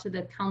reach out to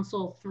the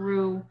council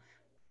through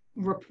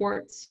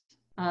reports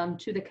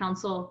to the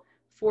council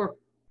for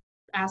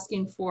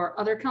asking for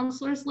other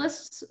counselors'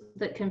 lists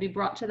that can be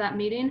brought to that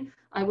meeting.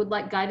 I would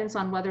like guidance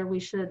on whether we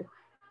should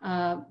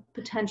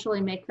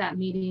potentially make that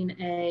meeting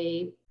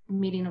a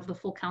meeting of the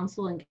full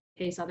council in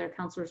case other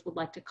councilors would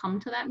like to come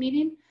to that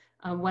meeting.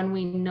 When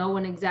we know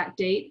an exact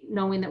date,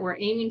 knowing that we're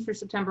aiming for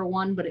September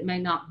 1, but it may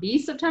not be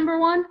September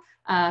 1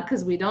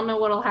 because we don't know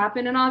what will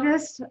happen in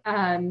August.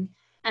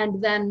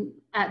 And then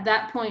at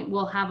that point,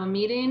 we'll have a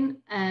meeting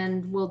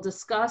and we'll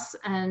discuss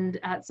and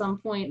at some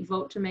point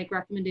vote to make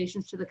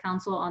recommendations to the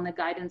council on the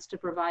guidance to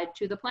provide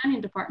to the planning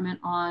department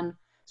on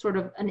sort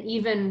of an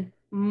even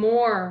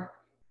more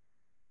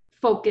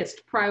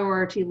focused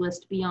priority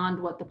list beyond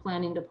what the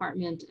planning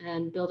department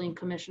and building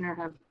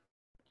commissioner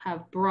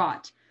have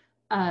brought.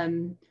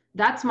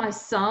 That's my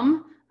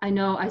sum. I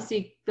know I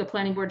see the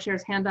planning board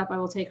chair's hand up. I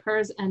will take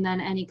hers and then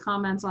any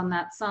comments on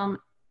that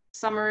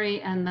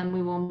summary, and then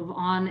we will move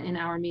on in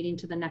our meeting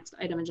to the next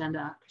item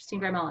agenda. Christine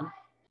Gray-Mellon.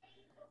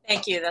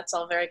 Thank you. That's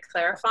all very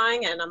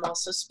clarifying. And I'm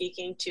also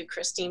speaking to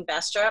Christine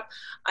Bestrup.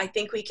 I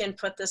think we can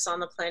put this on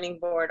the planning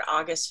board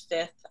August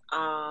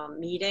 5th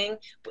meeting.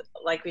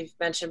 Like we've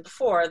mentioned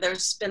before,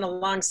 there's been a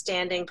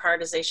long-standing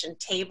prioritization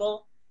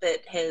table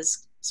that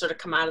has sort of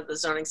come out of the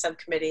zoning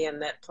subcommittee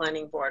and that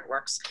planning board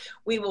works.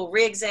 We will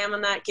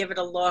re-examine that, give it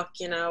a look,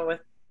 you know, with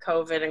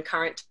COVID and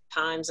current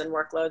times and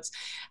workloads,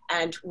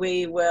 and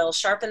we will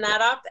sharpen that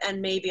up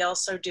and maybe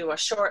also do a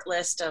short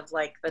list of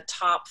like the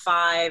top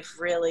 5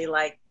 really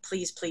like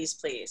please, please,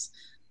 please.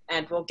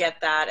 And we'll get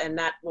that, and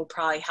that will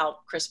probably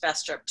help Chris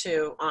Bestrup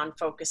too on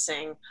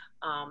focusing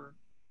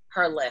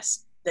her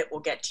list that we'll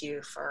get to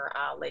you for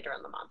later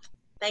in the month.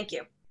 Thank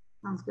you.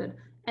 Sounds good.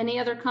 Any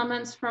other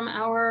comments from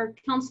our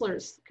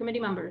counselors, committee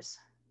members?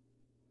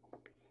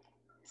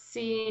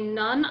 Seeing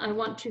none, I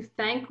want to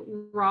thank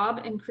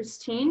Rob and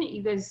Christine,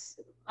 you guys,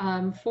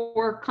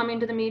 for coming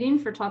to the meeting,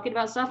 for talking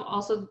about stuff.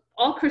 Also,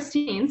 all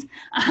Christines.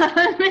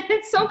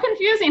 It's so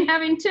confusing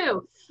having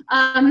two.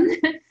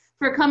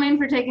 For coming,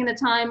 for taking the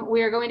time.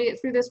 We are going to get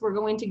through this. We're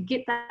going to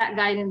get that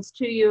guidance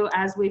to you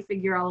as we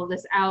figure all of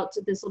this out.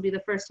 This will be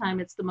the first time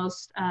it's the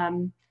most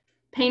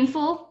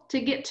painful to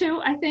get to,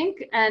 I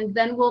think, and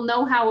then we'll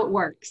know how it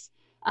works.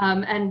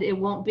 And it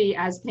won't be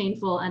as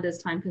painful and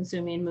as time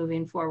consuming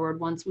moving forward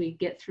once we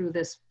get through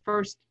this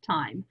first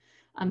time.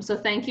 So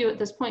thank you. At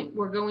this point,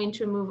 we're going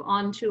to move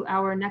on to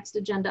our next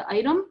agenda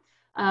item.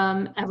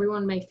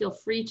 Everyone may feel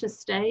free to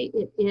stay.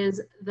 It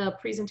is the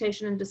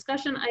presentation and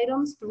discussion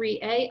items.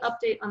 3A,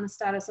 update on the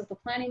status of the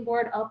planning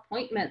board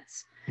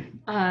appointments.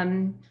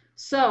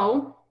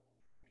 So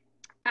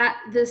at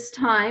this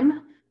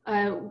time,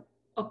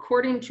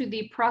 according to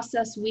the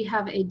process we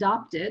have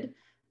adopted,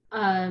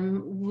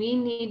 we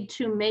need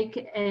to make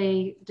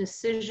a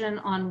decision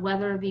on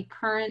whether the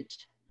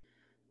current,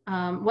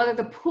 whether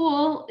the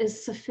pool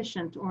is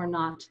sufficient or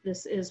not.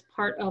 This is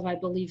part of, I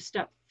believe,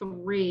 step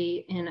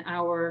 3 in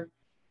our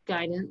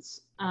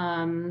guidance.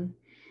 And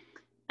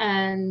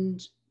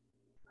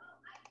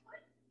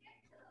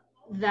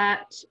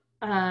that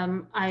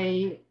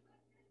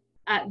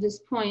at this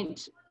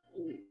point,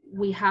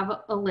 we have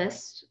a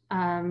list.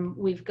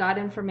 We've got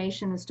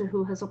information as to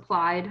who has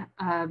applied.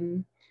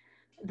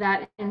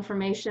 That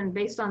information,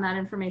 based on that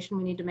information,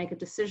 we need to make a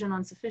decision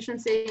on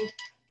sufficiency.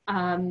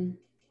 I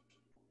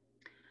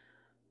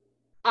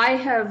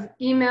have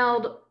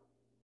emailed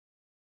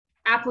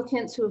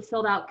applicants who have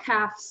filled out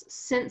CAFs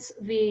since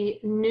the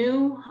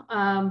new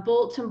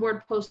bulletin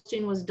board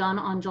posting was done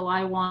on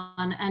July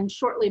 1 and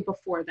shortly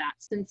before that,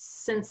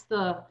 since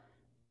the,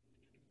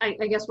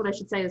 I guess what I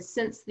should say is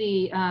since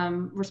the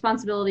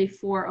responsibility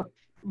for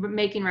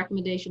making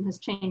recommendation has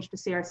changed to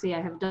CRC.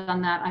 I have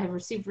done that. I have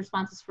received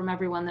responses from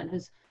everyone that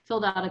has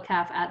filled out a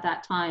CAF at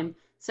that time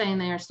saying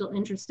they are still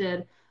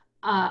interested.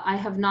 I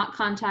have not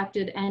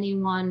contacted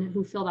anyone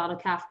who filled out a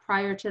CAF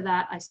prior to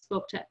that. I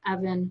spoke to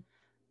Evan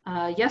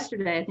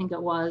yesterday, I think it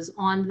was,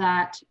 on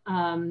that.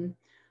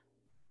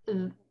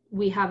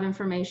 We have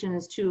information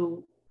as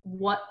to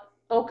what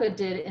OCA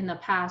did in the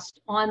past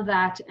on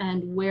that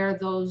and where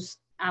those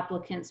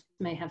applicants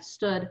may have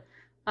stood.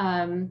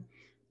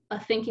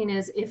 Thinking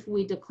is if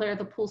we declare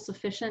the pool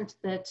sufficient,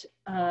 that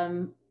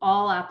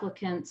all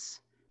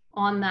applicants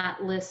on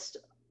that list,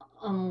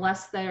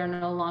 unless they are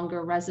no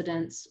longer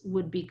residents,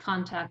 would be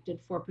contacted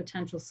for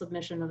potential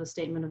submission of a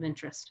statement of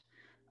interest,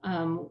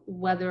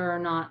 whether or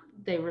not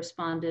they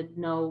responded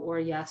no or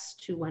yes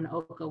to when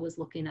OCA was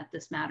looking at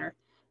this matter.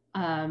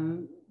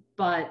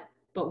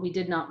 But we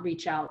did not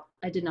reach out.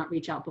 I did not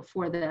reach out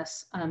before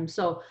this.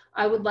 So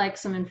I would like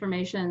some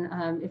information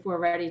if we're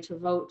ready to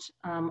vote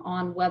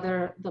on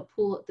whether the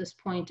pool at this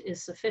point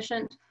is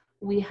sufficient.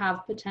 We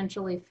have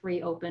potentially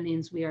 3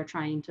 openings we are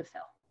trying to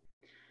fill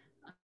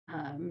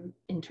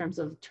in terms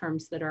of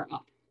terms that are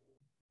up.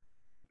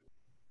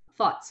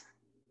 Thoughts?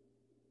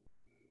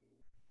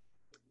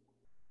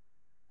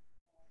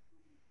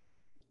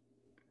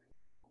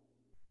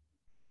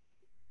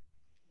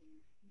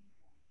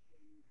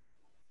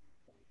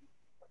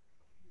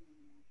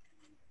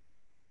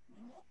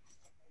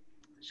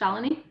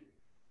 Shalini?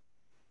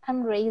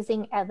 I'm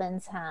raising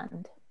Evan's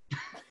hand.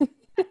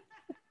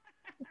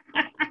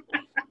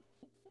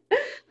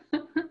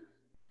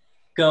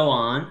 Go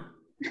on.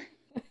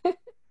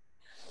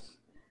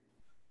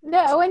 No,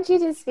 I want you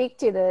to speak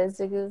to this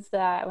because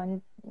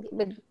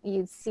but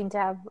you seem to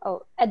have,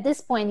 at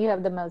this point, you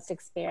have the most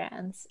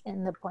experience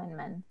in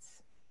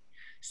appointments.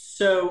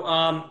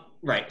 So,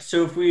 right.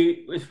 So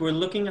if we're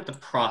looking at the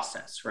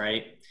process,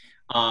 right,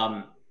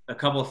 a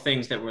couple of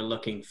things that we're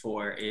looking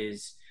for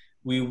is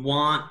we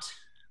want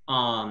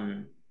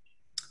to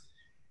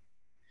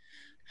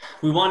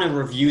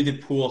review the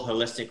pool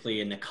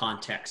holistically in the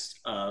context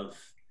of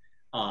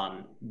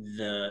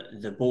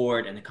the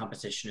board and the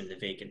composition of the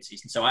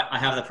vacancies. And so I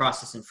have the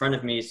process in front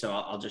of me, so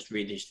I'll just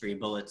read these 3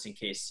 bullets in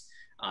case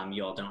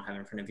you all don't have it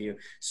in front of you.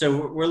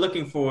 So we're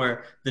looking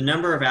for the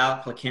number of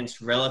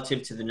applicants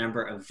relative to the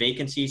number of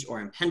vacancies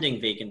or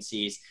impending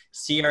vacancies.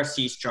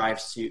 CRC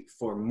strives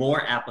for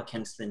more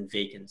applicants than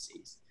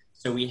vacancies.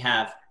 So we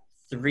have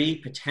 3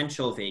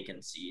 potential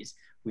vacancies.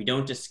 We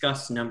don't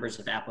discuss numbers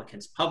of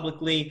applicants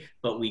publicly,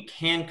 but we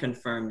can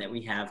confirm that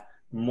we have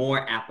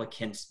more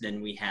applicants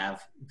than we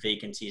have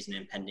vacancies and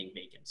impending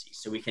vacancies.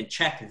 So we can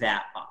check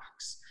that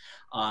box.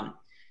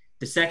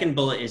 The second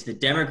bullet is the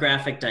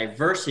demographic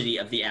diversity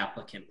of the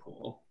applicant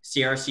pool.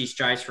 CRC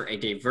strives for a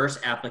diverse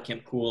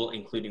applicant pool,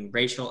 including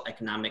racial,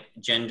 economic,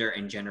 gender,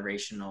 and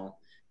generational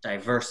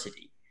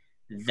diversity.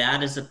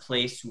 That is a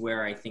place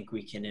where I think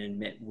we can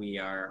admit we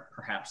are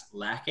perhaps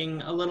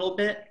lacking a little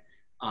bit,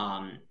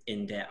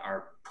 in that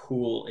our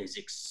pool is,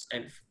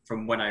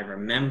 from what I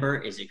remember,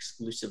 is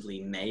exclusively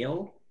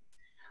male.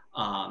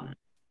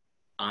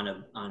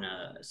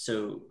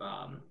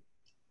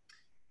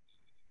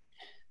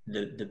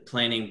 The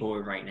planning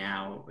board right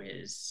now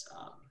is,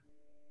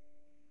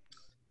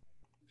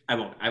 I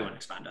won't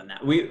expand on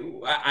that.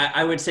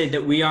 I would say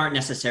that we aren't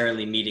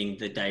necessarily meeting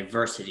the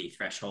diversity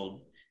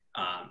threshold.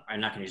 I'm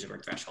not going to use the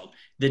word threshold.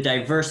 The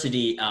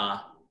diversity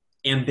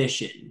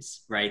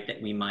ambitions, right,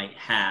 that we might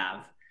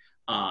have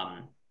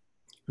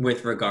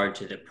with regard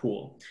to the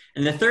pool.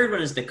 And the third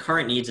one is the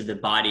current needs of the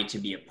body to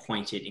be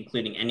appointed,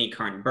 including any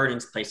current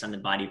burdens placed on the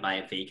body by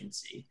a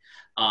vacancy.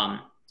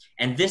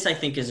 And this, I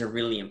think, is a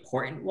really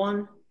important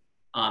one.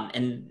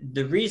 And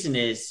the reason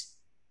is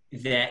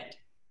that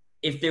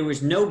if there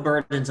was no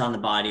burdens on the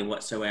body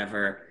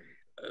whatsoever,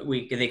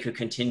 they could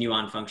continue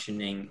on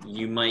functioning.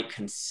 You might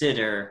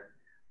consider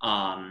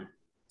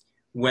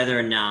whether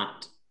or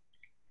not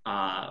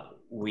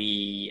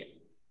we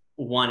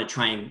want to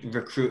try and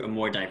recruit a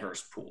more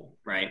diverse pool,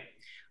 right?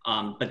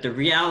 But the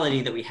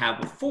reality that we have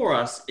before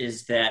us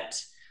is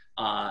that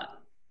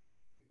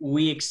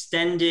we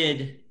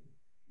extended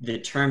the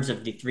terms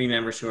of the 3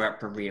 members who are up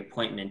for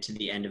reappointment to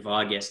the end of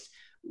August.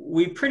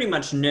 We pretty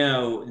much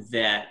know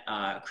that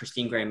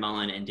Christine Gray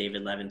Mullen and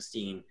David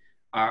Levenstein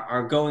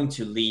are going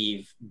to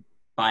leave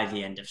by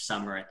the end of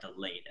summer at the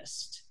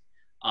latest.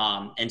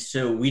 And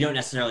so we don't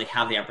necessarily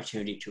have the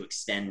opportunity to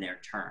extend their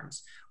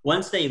terms.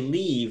 Once they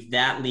leave,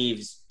 that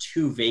leaves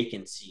 2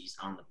 vacancies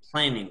on the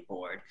planning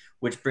board,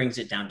 which brings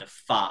it down to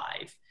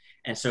 5.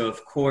 And so,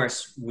 of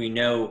course, we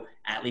know,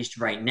 at least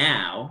right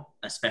now,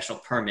 a special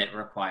permit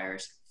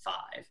requires 5.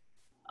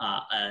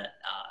 A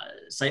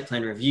site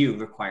plan review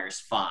requires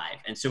 5.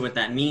 And so what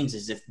that means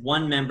is if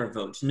one member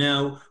votes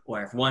no,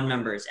 or if one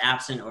member is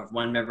absent, or if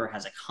one member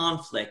has a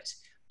conflict,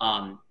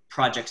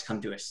 projects come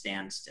to a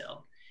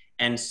standstill.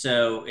 And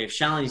so if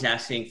Shalini's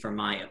asking for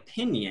my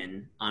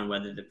opinion on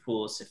whether the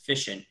pool is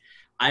sufficient,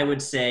 I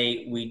would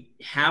say we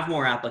have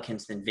more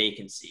applicants than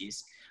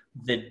vacancies.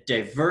 The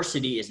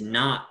diversity is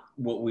not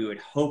what we would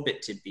hope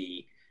it to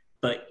be,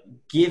 but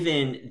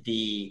given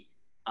the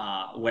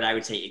what I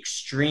would say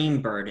extreme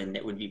burden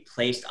that would be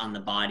placed on the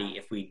body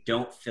if we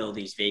don't fill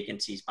these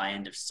vacancies by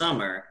end of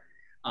summer,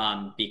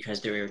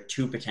 because there are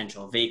 2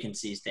 potential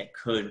vacancies that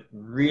could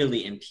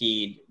really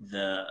impede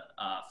the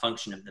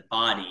function of the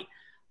body,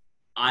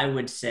 I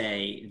would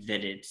say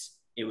that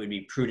it would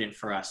be prudent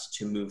for us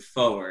to move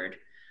forward.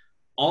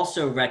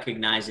 Also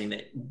recognizing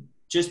that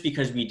just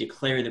because we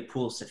declare the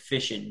pool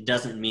sufficient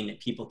doesn't mean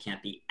that people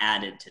can't be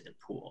added to the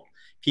pool.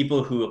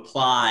 People who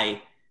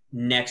apply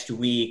next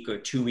week or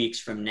 2 weeks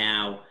from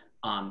now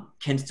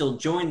can still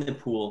join the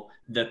pool.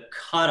 The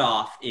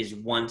cutoff is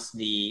once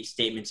the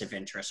statements of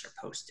interest are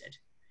posted.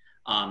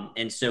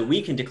 And so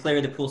we can declare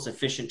the pool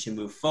sufficient to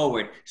move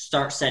forward,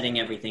 start setting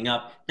everything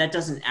up. That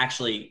doesn't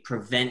actually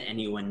prevent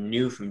anyone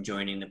new from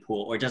joining the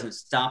pool, or doesn't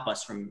stop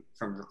us from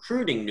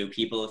recruiting new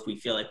people if we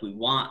feel like we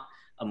want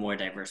a more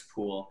diverse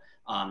pool.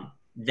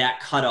 That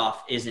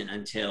cutoff isn't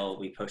until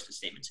we post the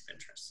statements of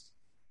interest.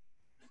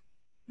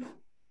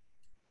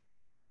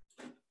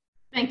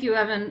 Thank you,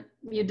 Evan.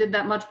 You did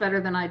that much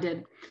better than I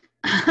did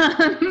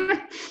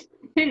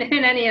in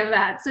any of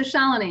that. So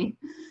Shalini.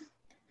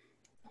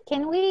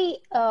 Can we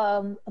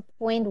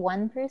appoint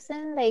one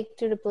person, like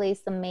to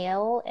replace the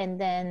male,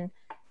 and then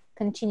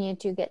continue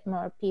to get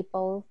more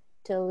people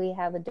till we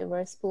have a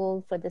diverse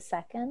pool for the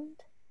second?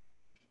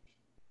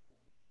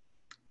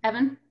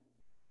 Evan?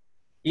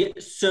 Yeah,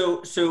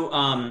 so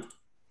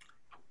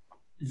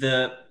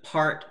the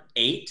part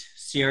 8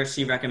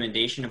 CRC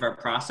recommendation of our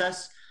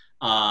process,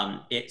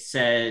 it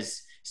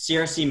says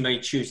CRC may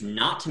choose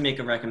not to make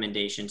a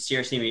recommendation.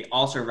 CRC may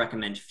also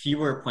recommend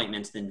fewer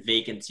appointments than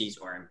vacancies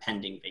or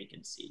impending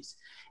vacancies.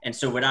 And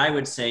so what I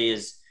would say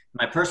is,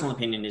 my personal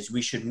opinion is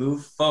we should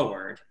move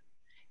forward.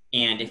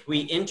 And if we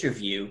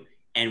interview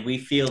and we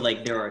feel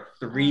like there are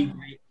 3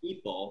 great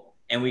people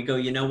and we go,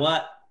 you know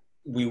what,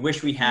 we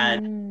wish we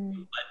had,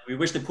 but we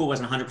wish the pool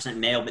wasn't 100%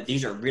 male, but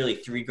these are really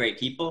 3 great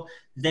people,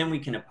 then we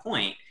can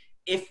appoint.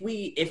 If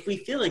we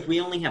feel like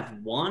we only have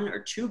 1 or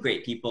 2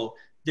 great people,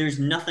 there's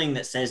nothing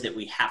that says that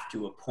we have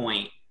to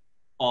appoint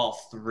all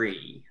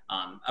 3.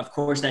 Of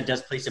course, that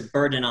does place a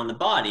burden on the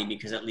body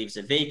because it leaves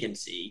a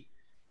vacancy.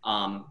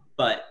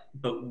 But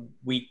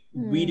we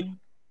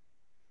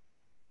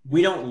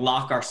don't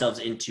lock ourselves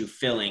into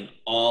filling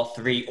all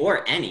 3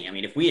 or any. I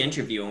mean, if we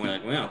interview and we're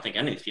like, we don't think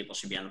any of these people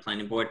should be on the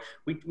planning board,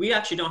 we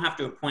actually don't have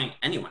to appoint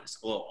anyone.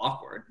 It's a little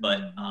awkward,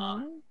 but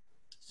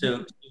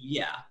so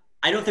yeah,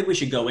 I don't think we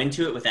should go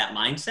into it with that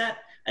mindset.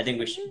 I think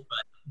we should,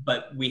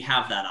 but we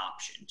have that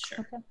option. Sure.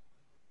 Okay.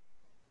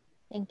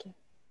 Thank you.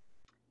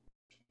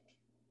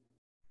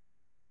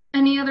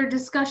 Any other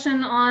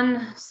discussion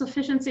on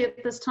sufficiency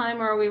at this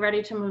time, or are we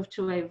ready to move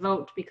to a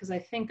vote? Because I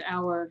think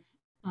our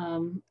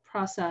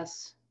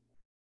process,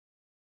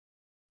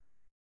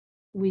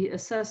 we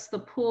assess the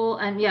pool,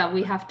 and yeah,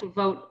 we have to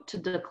vote to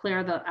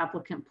declare the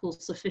applicant pool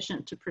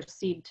sufficient to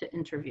proceed to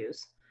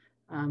interviews.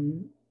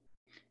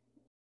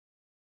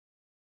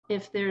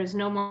 If there is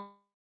no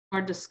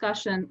more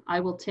discussion, I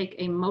will take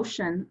a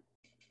motion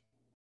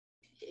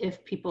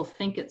if people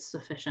think it's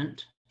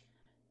sufficient.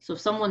 So if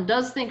someone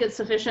does think it's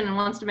sufficient and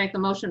wants to make the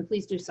motion,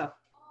 please do so.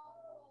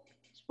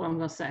 That's what I'm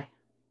going to say.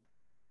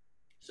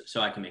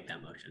 So I can make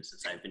that motion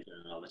since I've been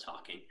doing all the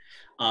talking.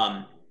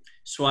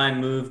 So I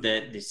move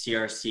that the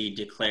CRC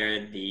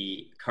declare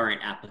the current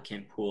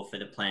applicant pool for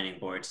the planning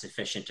board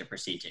sufficient to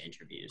proceed to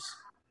interviews.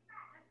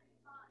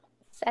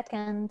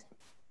 Second.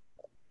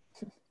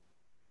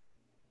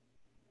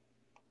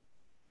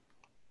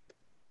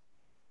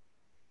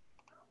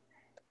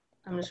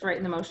 I'm just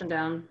writing the motion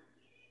down.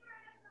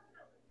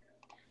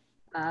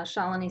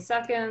 Shalini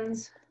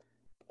seconds.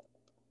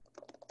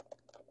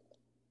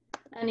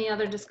 Any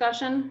other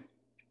discussion?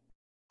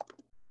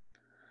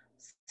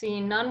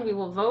 Seeing none, we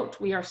will vote.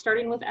 We are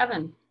starting with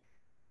Evan.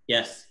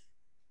 Yes.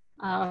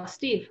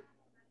 Steve?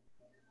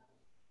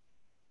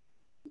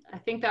 I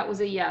think that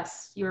was a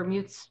yes. Your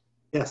mute's.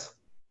 Yes.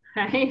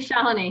 Okay,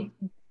 Shalini?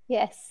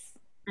 Yes.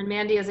 And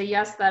Mandy is a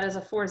yes. That is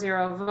a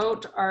 4-0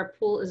 vote. Our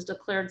pool is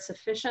declared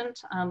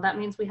sufficient. That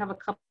means we have a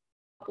couple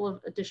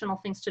of additional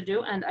things to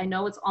do. And I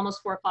know it's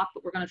almost 4 o'clock,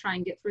 but we're going to try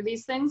and get through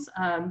these things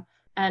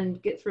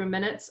and get through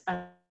minutes.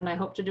 And I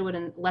hope to do it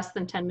in less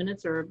than 10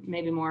 minutes or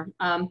maybe more.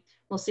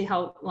 We'll see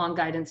how long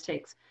guidance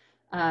takes.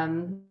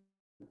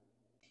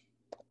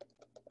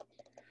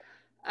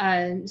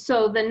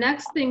 So the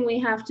next thing we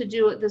have to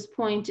do at this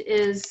point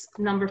is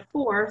number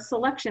 4,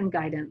 selection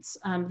guidance.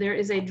 There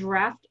is a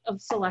draft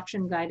of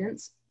selection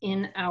guidance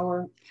in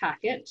our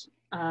packet.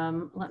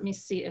 Let me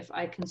see if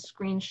I can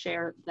screen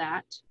share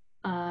that.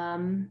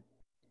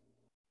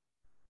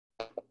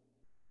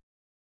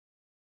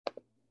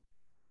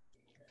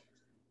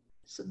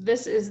 So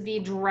this is the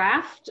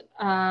draft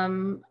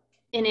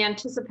in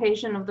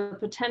anticipation of the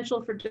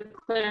potential for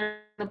declaring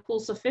the pool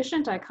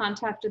sufficient. I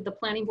contacted the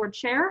planning board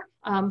chair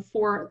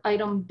for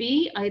item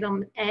B.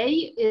 Item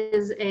A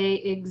is a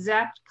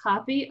exact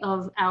copy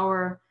of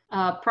our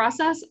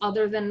process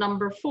other than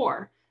number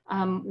 4,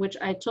 which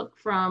I took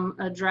from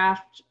a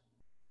draft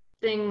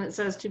thing that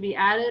says to be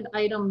added.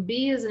 Item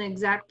B is an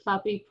exact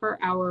copy per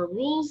our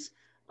rules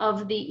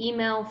of the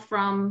email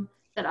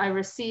that I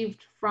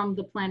received from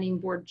the planning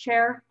board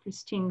chair,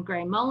 Christine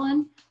Gray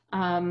Mullen,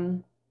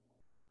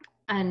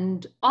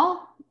 and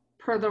all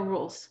per the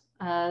rules.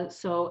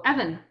 So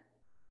Evan.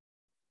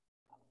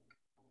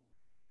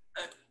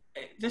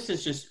 This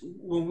is just,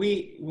 when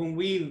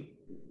we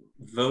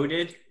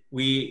voted,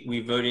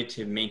 we voted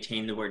to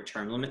maintain the word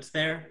term limits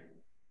there.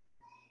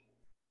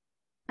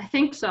 I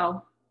think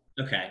so.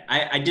 Okay,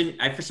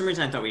 I for some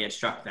reason I thought we had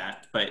struck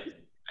that, but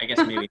I guess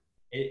maybe,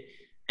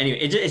 anyway,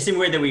 it seemed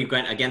weird that we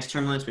went against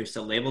term limits, we've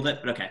still labeled it,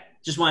 but okay,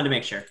 just wanted to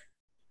make sure.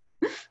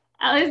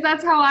 At least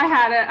that's how I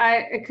had it.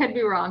 It could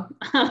be wrong.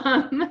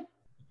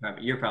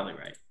 You're probably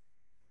right.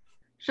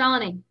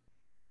 Shalini.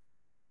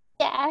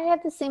 Yeah, I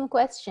have the same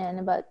question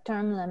about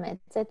term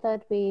limits. I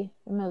thought we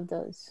removed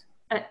those.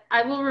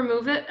 I will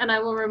remove it, and I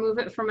will remove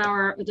it from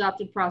our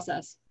adopted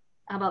process.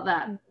 How about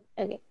that?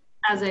 Okay.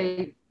 As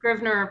a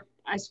Scrivener,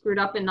 I screwed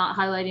up in not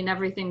highlighting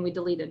everything we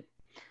deleted.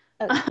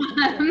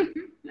 Okay.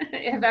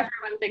 If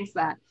everyone thinks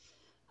that.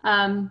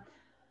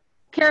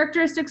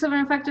 Characteristics of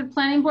an affected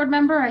planning board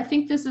member. I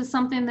think this is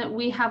something that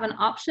we have an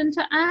option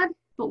to add,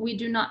 but we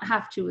do not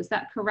have to. Is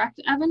that correct,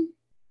 Evan?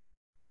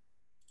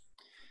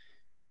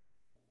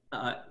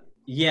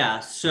 Yeah,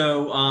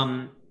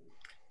 so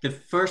the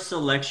first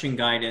selection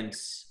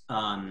guidance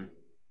that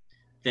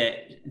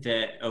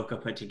OCA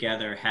put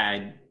together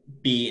had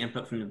B,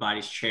 input from the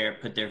body's chair,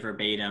 put their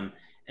verbatim,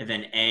 and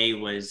then A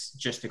was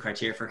just the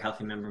criteria for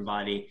healthy member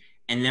body.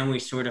 And then we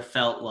sort of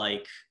felt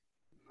like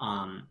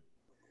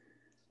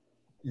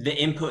the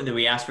input that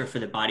we asked for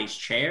the body's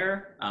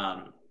chair,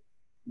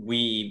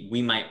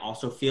 we might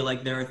also feel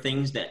like there are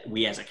things that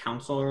we as a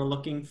council are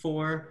looking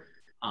for,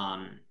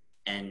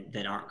 and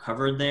that aren't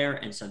covered there.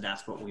 And so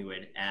that's what we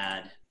would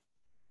add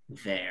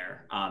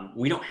there.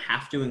 We don't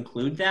have to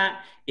include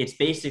that. It's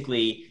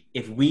basically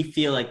if we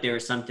feel like there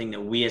is something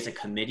that we as a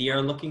committee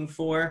are looking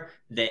for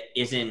that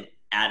isn't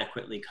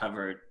adequately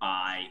covered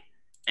by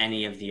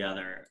any of the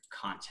other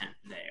content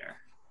there.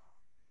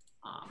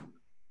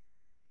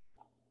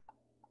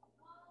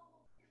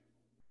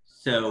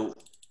 So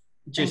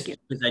just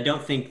because I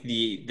don't think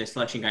the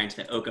selection guidance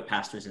that OCA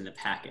passed was in the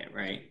packet,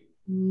 right?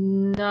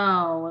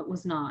 No, it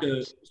was not.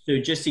 So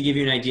just to give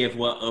you an idea of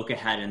what OCA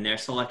had in their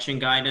selection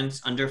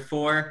guidance under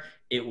 4,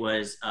 it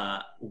was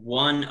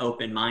 1,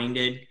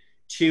 open-minded,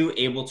 2,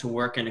 able to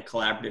work in a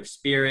collaborative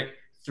spirit,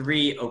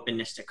 3,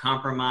 openness to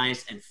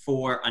compromise, and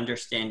 4,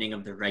 understanding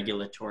of the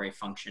regulatory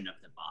function of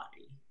the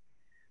body.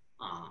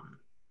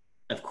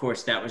 Of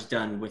course, that was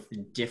done with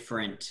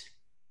different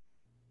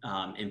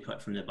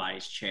input from the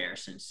body's chair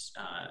since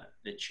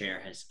the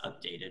chair has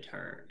updated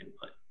her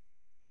input.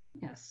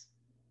 Yes.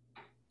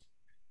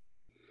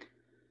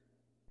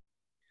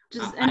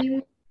 Does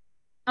anyone,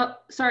 oh,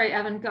 sorry,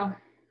 Evan, go.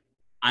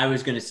 I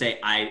was going to say,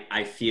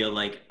 I feel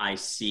like I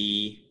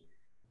see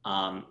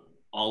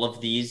all of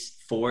these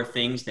 4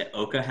 things that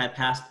OCA had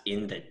passed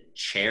in the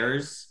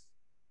chair's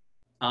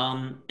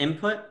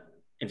input.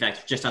 In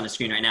fact, just on the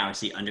screen right now, I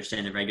see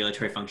understand the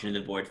regulatory function of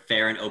the board,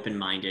 fair and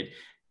open-minded,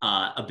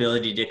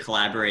 ability to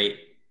collaborate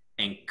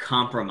and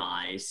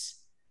compromise.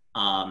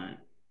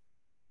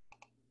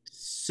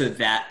 So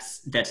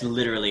that's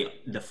literally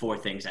the 4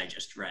 things I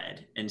just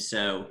read. And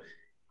so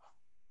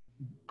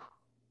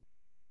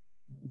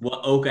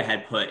what OCA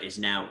had put is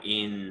now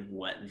in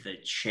what the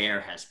chair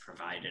has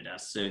provided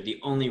us. So the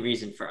only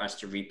reason for us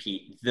to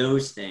repeat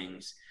those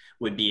things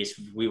would be if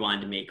we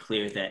wanted to make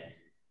clear that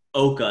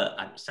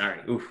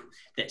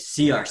that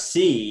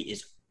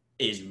CRC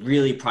is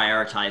really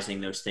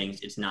prioritizing those things.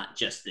 It's not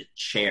just the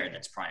chair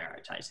that's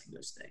prioritizing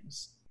those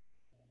things.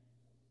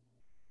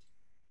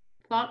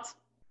 Thoughts?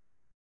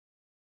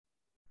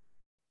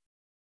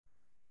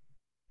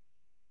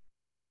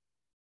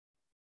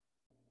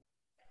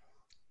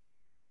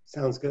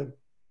 Sounds good.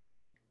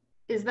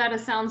 Is that a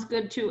sounds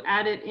good to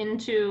add it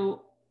into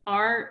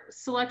our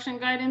selection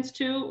guidance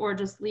too, or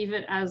just leave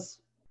it as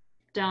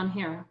down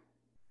here?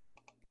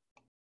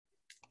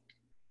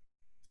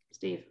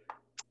 Steve.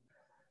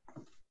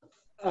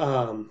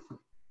 To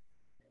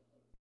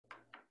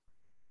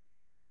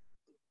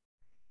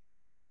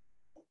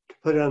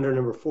put it under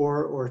number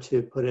 4 or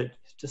to put it,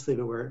 just leave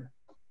it where?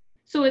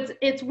 So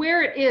it's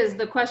where it is.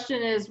 The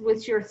question is,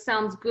 with your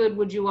sounds good,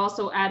 would you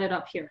also add it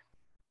up here?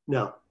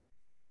 No,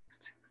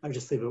 I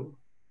just leave it.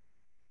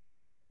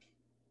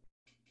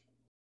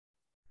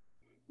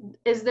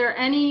 Is there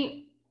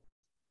any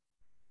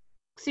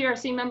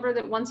CRC member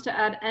that wants to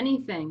add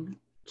anything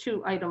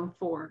to item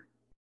 4?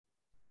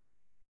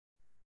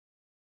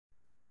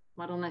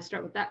 Why don't I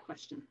start with that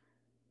question?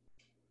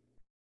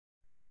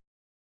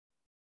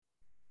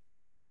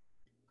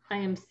 I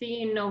am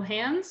seeing no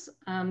hands,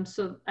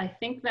 so I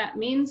think that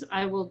means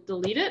I will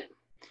delete it.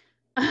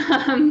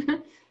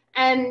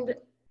 And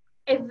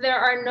if there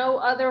are no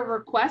other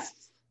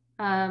requests,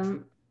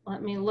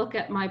 let me look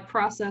at my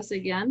process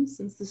again,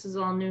 since this is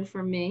all new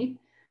for me.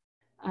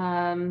 We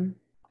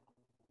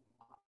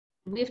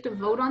have to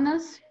vote on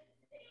this?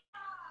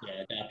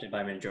 Yeah, adopted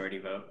by majority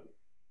vote.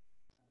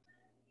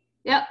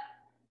 Yep,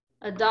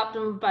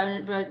 adopted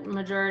by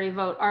majority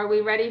vote. Are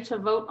we ready to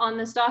vote on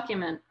this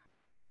document?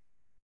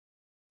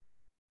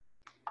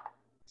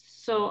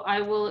 So I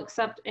will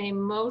accept a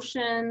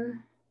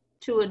motion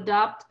to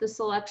adopt the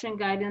selection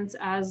guidance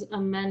as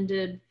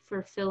amended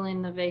for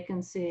filling the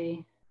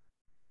vacancy.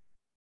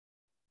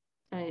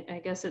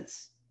 I guess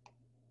it's,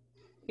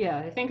 yeah,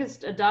 I think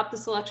it's adopt the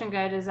selection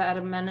guidance as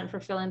amendment for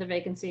filling the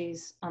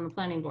vacancies on the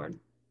planning board.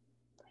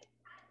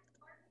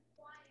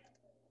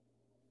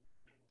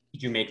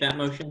 Did you make that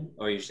motion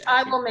or you just?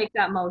 I will make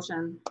that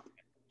motion.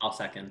 I'll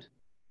second.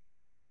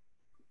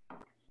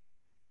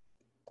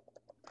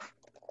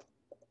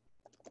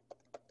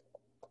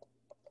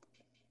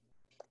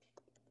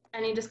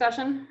 Any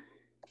discussion?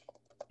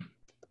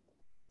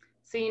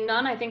 Seeing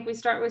none, I think we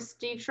start with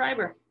Steve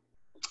Schreiber.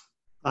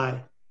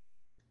 Aye.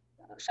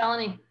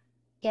 Shalini?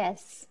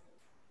 Yes.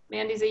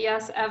 Mandy's a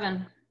yes.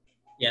 Evan?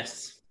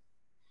 Yes.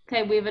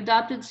 Okay, we've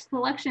adopted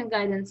selection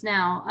guidance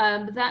now.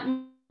 That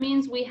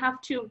means we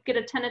have to get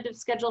a tentative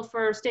schedule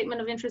for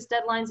statement of interest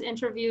deadlines,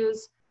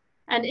 interviews,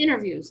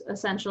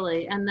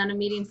 essentially, and then a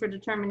meeting for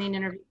determining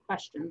interview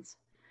questions.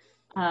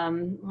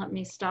 Let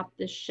me stop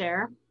this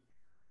share.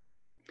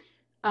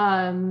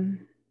 Our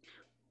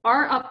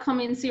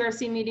upcoming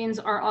CRC meetings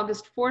are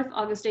August 4th,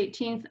 August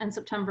 18th, and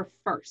September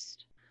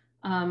 1st.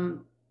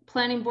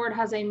 Planning board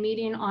has a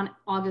meeting on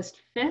August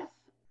 5th,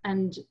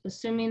 and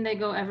assuming they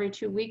go every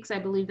 2 weeks, I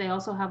believe they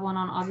also have one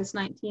on August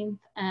 19th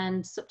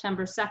and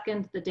September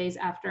 2nd, the days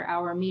after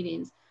our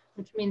meetings,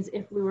 which means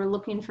if we were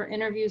looking for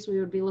interviews, we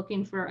would be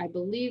looking for, I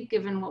believe,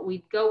 given what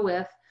we'd go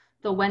with,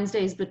 the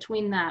Wednesdays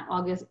between that,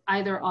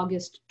 either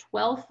August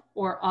 12th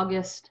or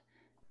August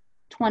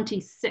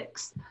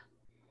 26th.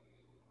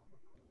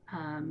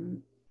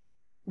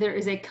 There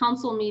is a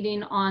council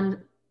meeting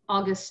on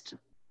August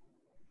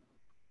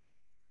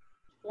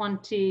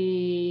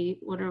 17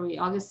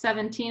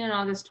 and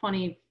August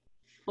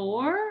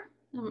 24?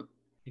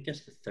 I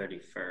guess the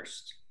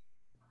 31st.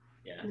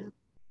 Yeah.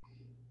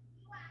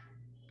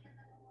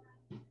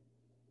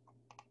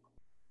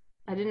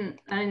 I didn't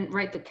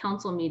write the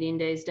council meeting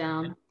days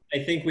down.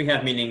 I think we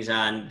have meetings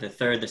on the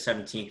 3rd, the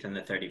 17th, and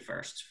the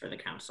 31st for the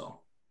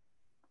council.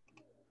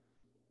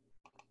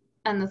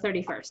 And the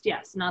 31st,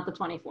 yes, not the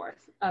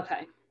 24th.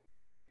 Okay.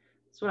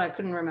 That's what I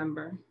couldn't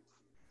remember.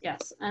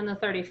 Yes, and the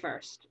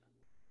 31st.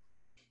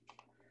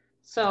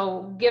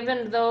 So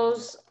given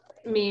those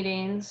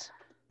meetings,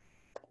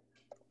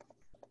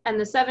 and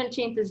the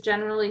 17th is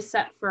generally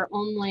set for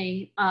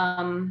only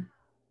town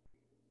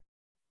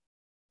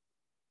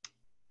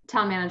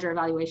manager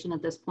evaluation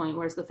at this point,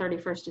 whereas the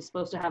 31st is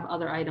supposed to have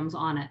other items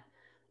on it.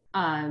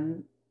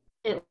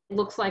 It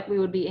looks like we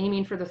would be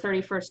aiming for the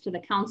 31st to the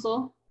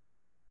council,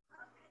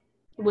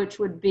 which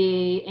would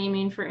be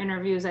aiming for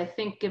interviews, I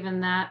think, given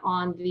that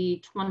on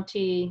the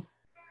 26th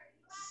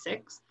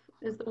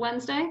is the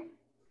Wednesday.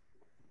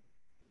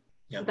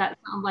 Yep. Does that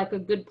sound like a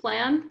good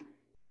plan?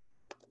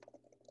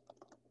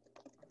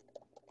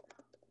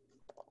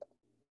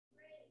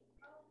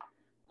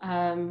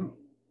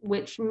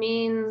 Which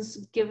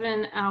means,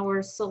 given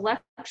our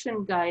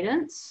selection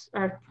guidance,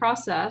 our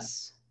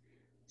process,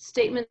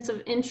 statements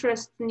of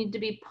interest need to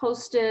be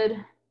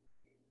posted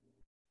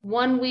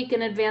 1 week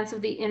in advance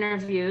of the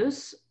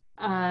interviews.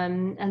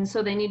 And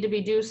so they need to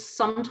be due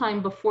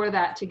sometime before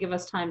that to give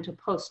us time to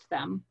post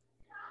them,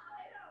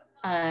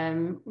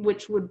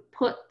 which would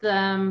put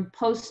them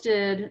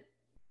posted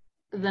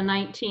the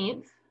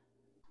 19th.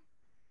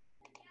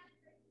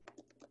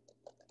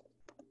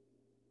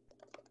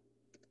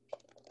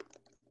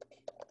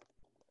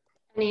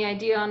 Any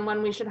idea on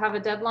when we should have a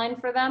deadline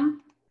for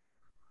them?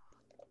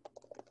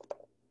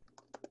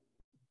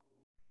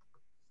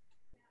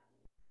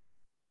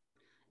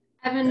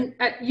 Evan,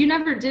 you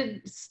never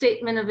did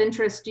statement of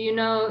interest. Do you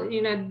know,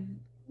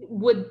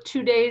 would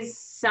 2 days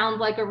sound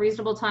like a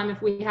reasonable time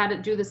if we had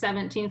it due the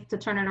 17th to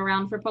turn it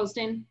around for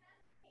posting?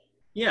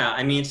 Yeah,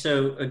 I mean,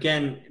 so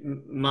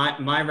again,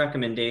 my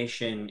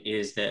recommendation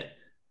is that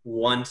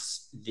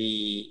once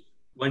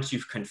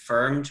you've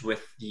confirmed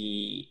with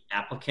the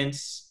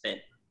applicants that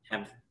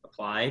have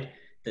applied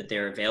that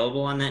they're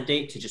available on that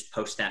date, to just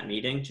post that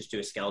meeting, just do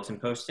a skeleton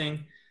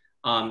posting.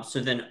 So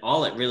then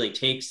all it really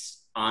takes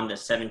on the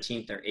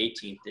 17th or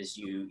 18th is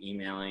you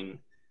emailing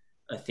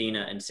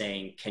Athena and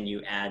saying, can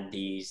you add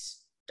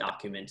these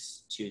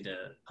documents to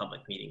the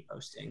public meeting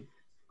posting?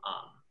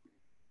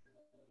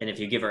 And if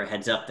you give her a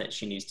heads up that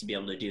she needs to be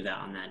able to do that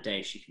on that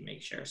day, she can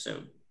make sure. So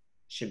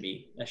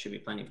that should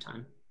be plenty of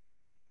time.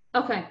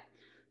 Okay.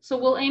 So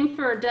we'll aim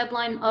for a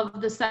deadline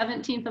of the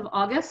 17th of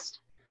August,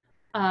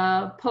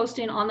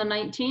 posting on the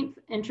 19th,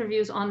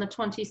 interviews on the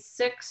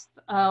 26th.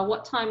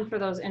 What time for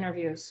those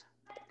interviews?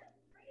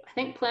 I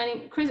think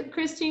planning,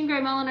 Christine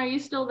Gray Mellon, are you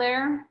still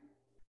there?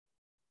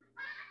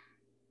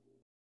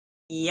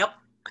 Yep.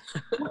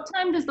 What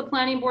time does the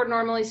planning board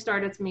normally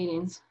start its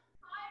meetings?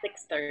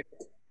 6:30.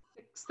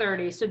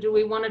 6:30. So do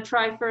we want to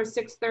try for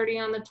 6:30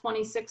 on the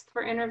 26th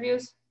for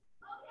interviews?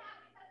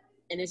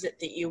 And is it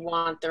that you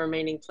want the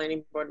remaining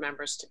planning board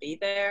members to be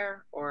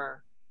there,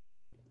 or?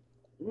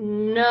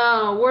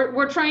 No,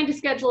 we're trying to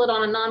schedule it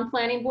on a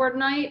non-planning board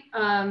night.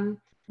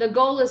 The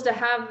goal is to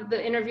have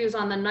the interviews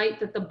on the night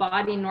that the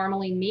body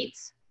normally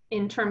meets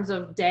in terms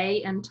of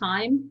day and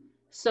time,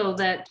 so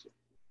that.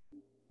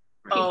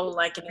 Oh,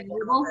 like an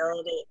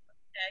availability.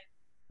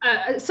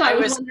 Okay. So I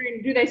was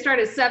wondering, do they start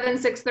at 7,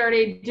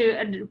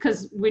 6:30?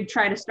 Because we'd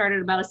try to start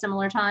at about a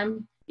similar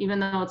time, even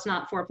though it's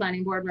not for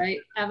planning board, right?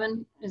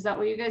 Evan, is that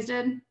what you guys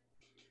did?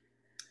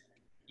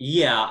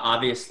 Yeah,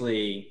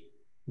 obviously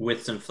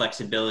with some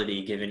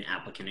flexibility given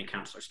applicant and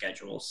counselor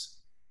schedules.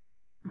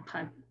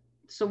 Okay.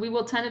 So we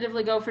will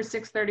tentatively go for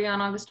 6:30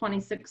 on August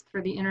 26th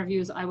for the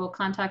interviews. I will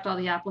contact all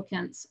the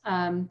applicants.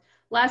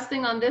 Last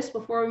thing on this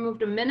before we move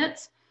to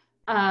minutes,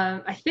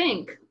 I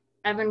think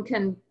Evan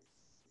can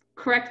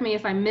correct me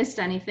if I missed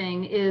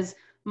anything, is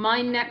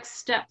my next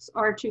steps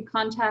are to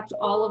contact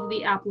all of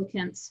the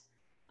applicants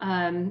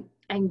and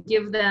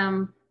give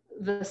them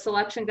the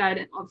selection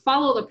guide,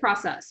 follow the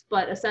process,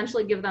 but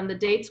essentially give them the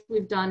dates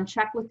we've done,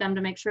 check with them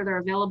to make sure they're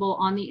available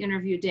on the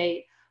interview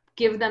date,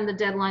 give them the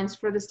deadlines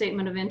for the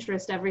statement of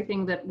interest,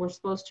 everything that we're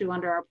supposed to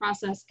under our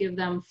process, give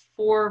them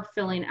for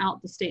filling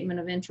out the statement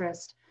of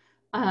interest.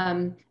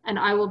 And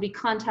I will be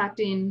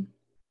contacting,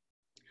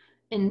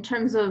 in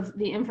terms of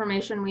the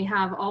information we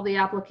have, all the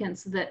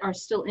applicants that are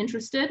still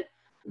interested,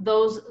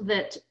 those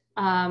that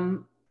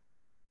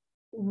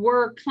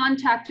were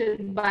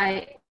contacted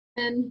by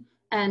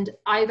and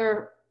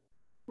either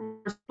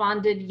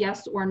responded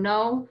yes or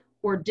no,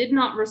 or did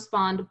not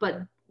respond,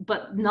 but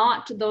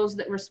not those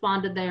that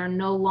responded, they are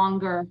no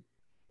longer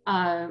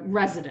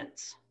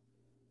residents.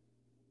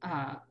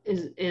 I'm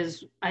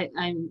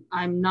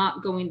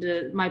not going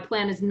to, my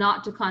plan is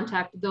not to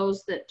contact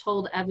those that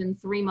told Evan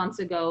 3 months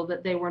ago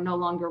that they were no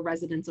longer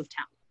residents of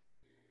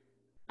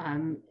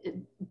town.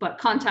 But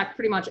contact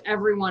pretty much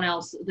everyone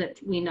else that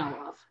we know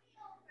of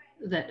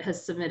that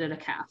has submitted a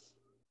CAF,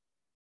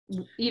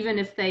 even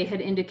if they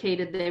had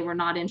indicated they were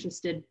not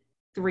interested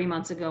 3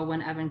 months ago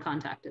when Evan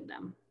contacted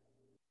them.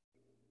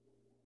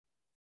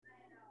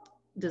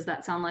 Does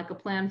that sound like a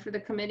plan for the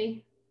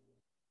committee?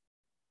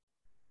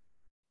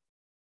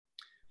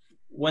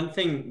 One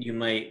thing you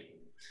might,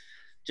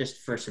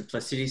 just for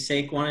simplicity's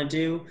sake, want to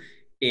do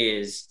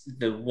is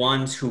the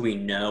ones who we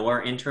know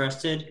are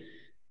interested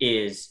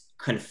is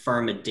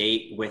confirm a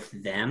date with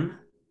them.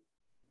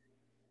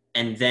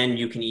 And then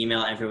you can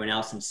email everyone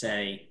else and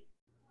say,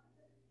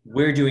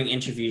 we're doing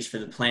interviews for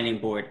the planning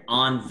board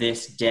on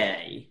this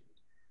day.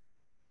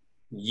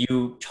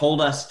 You told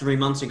us 3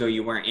 months ago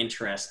you weren't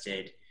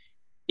interested.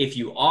 If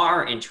you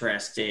are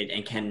interested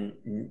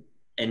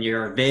and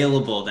you're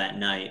available that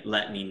night,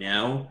 let me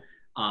know.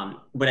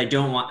 But I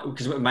don't want,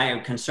 because my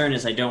concern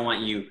is I don't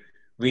want you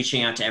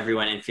reaching out to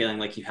everyone and feeling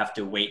like you have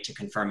to wait to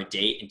confirm a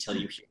date until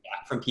you hear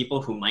back from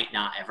people who might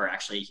not ever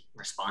actually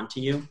respond to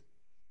you.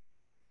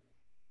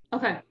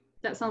 Okay,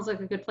 that sounds like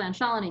a good plan.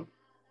 Shalini?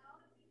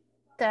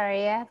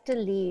 Sorry, I have to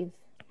leave.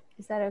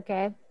 Is that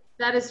okay?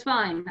 That is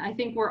fine. I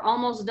think we're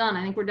almost done.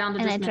 I think we're down to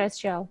and just I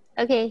trust Joe.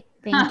 Okay,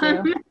 thank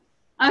you.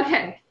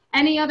 Okay,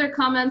 any other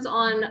comments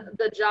on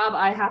the job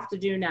I have to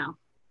do now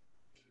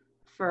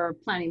for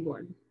planning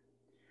board?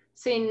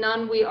 Seeing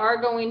none, we are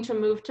going to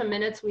move to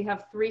minutes. We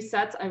have 3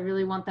 sets. I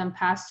really want them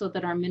passed so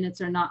that our minutes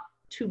are not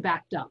too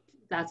backed up.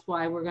 That's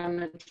why we're going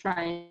to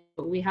try.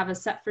 We have a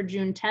set for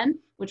June 10,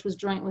 which was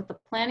joint with the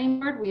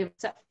planning board. We have a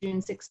set for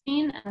June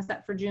 16 and a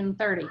set for June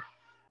 30.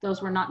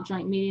 Those were not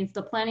joint meetings.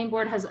 The planning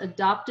board has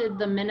adopted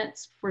the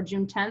minutes for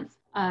June 10th.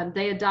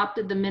 They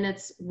adopted the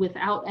minutes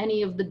without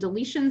any of the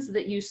deletions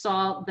that you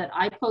saw that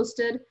I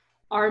posted.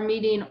 Our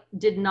meeting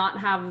did not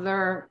have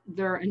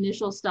their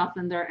initial stuff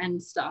and their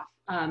end stuff.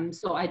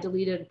 So I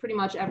deleted pretty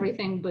much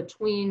everything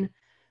between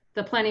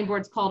the planning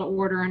board's call to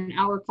order and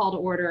our call to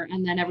order,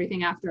 and then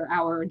everything after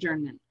our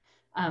adjournment,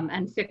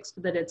 and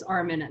fixed that it's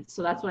our minutes.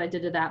 So that's what I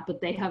did to that.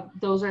 But they have,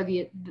 those are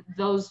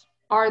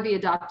the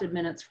adopted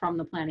minutes from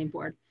the planning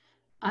board.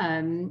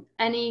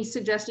 Any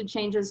suggested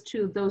changes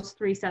to those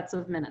 3 sets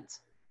of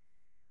minutes?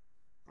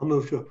 I'll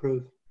move to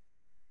approve.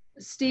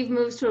 Steve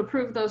moves to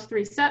approve those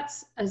 3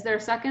 sets. Is there a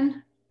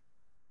second?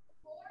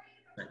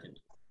 Second.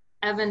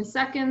 Evan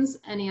seconds.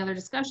 Any other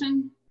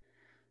discussion?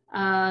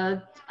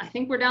 I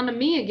think we're down to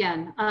me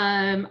again.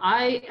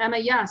 I am a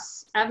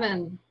yes.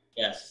 Evan?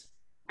 Yes.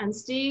 And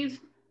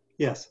Steve?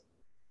 Yes.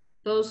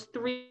 Those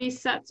 3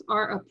 sets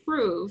are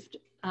approved.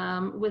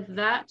 With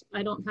that,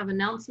 I don't have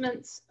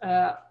announcements.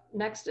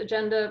 Next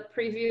agenda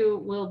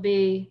preview will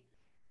be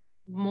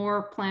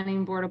more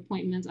planning board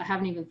appointments. I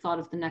haven't even thought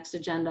of the next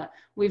agenda.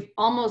 We've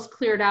almost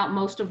cleared out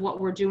most of what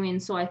we're doing,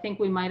 so I think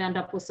we might end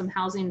up with some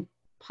housing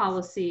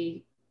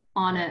policy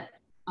on it.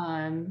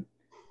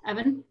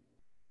 Evan?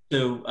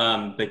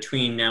 So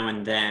between now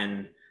and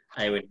then,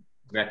 I would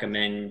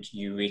recommend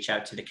you reach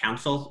out to the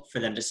council for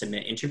them to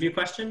submit interview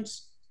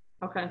questions.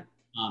 Okay.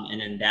 And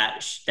then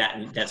that's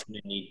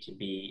going to need to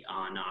be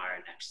on our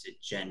next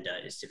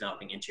agenda, is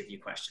developing interview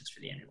questions for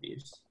the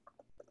interviews.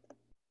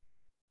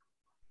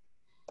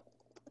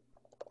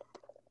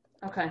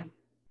 Okay.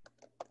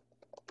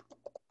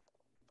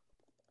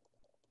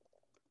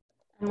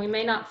 And we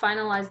may not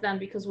finalize them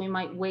because we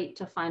might wait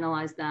to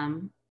finalize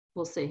them.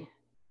 We'll see.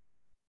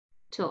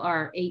 Till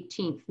our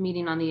 18th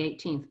meeting on the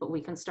 18th, but we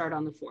can start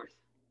on the 4th.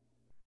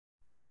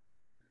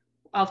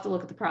 I'll have to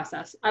look at the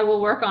process. I will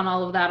work on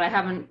all of that. I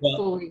haven't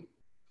fully.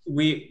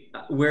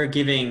 We're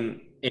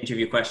giving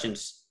interview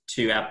questions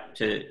to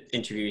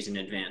interviews in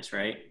advance,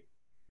 right?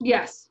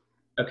 Yes.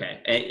 Okay,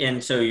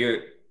 and so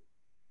you're.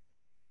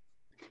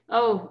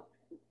 Oh.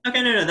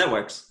 Okay, no, that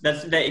works.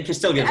 That you can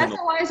still give them.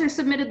 SOIs are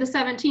submitted the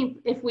 17th.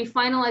 If we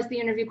finalize the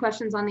interview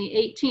questions on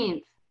the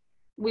 18th,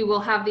 we will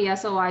have the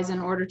SOIs in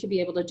order to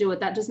be able to do it.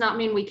 That does not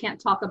mean we can't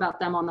talk about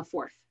them on the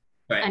 4th.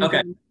 Right. And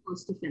okay.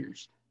 Close to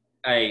finished.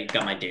 I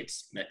got my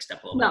dates mixed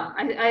up a little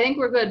bit. No, I think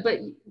we're good, but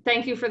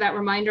thank you for that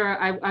reminder.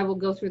 I will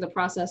go through the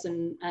process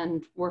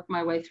and work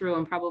my way through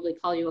and probably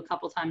call you a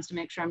couple times to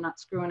make sure I'm not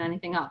screwing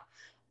anything up.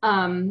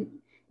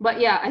 But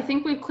yeah, I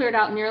think we've cleared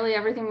out nearly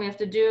everything we have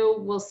to do.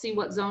 We'll see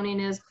what zoning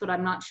is, but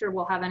I'm not sure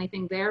we'll have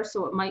anything there.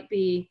 So it might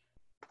be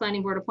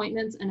planning board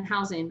appointments and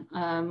housing.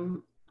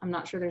 I'm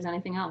not sure there's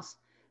anything else.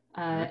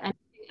 Anything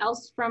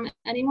else from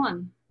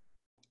anyone?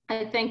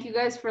 I thank you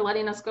guys for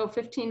letting us go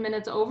 15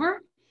 minutes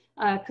over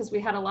because we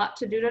had a lot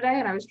to do today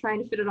and I was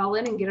trying to fit it all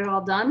in and get it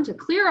all done to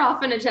clear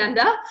off an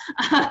agenda.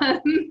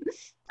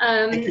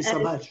 Thank you so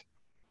much.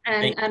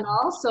 And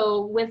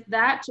also with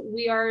that,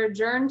 we are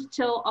adjourned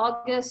till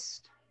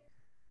August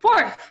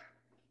 4th.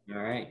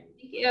 All right.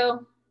 Thank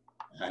you.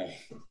 Bye.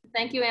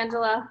 Thank you,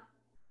 Angela.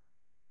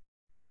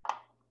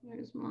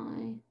 Here's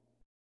my.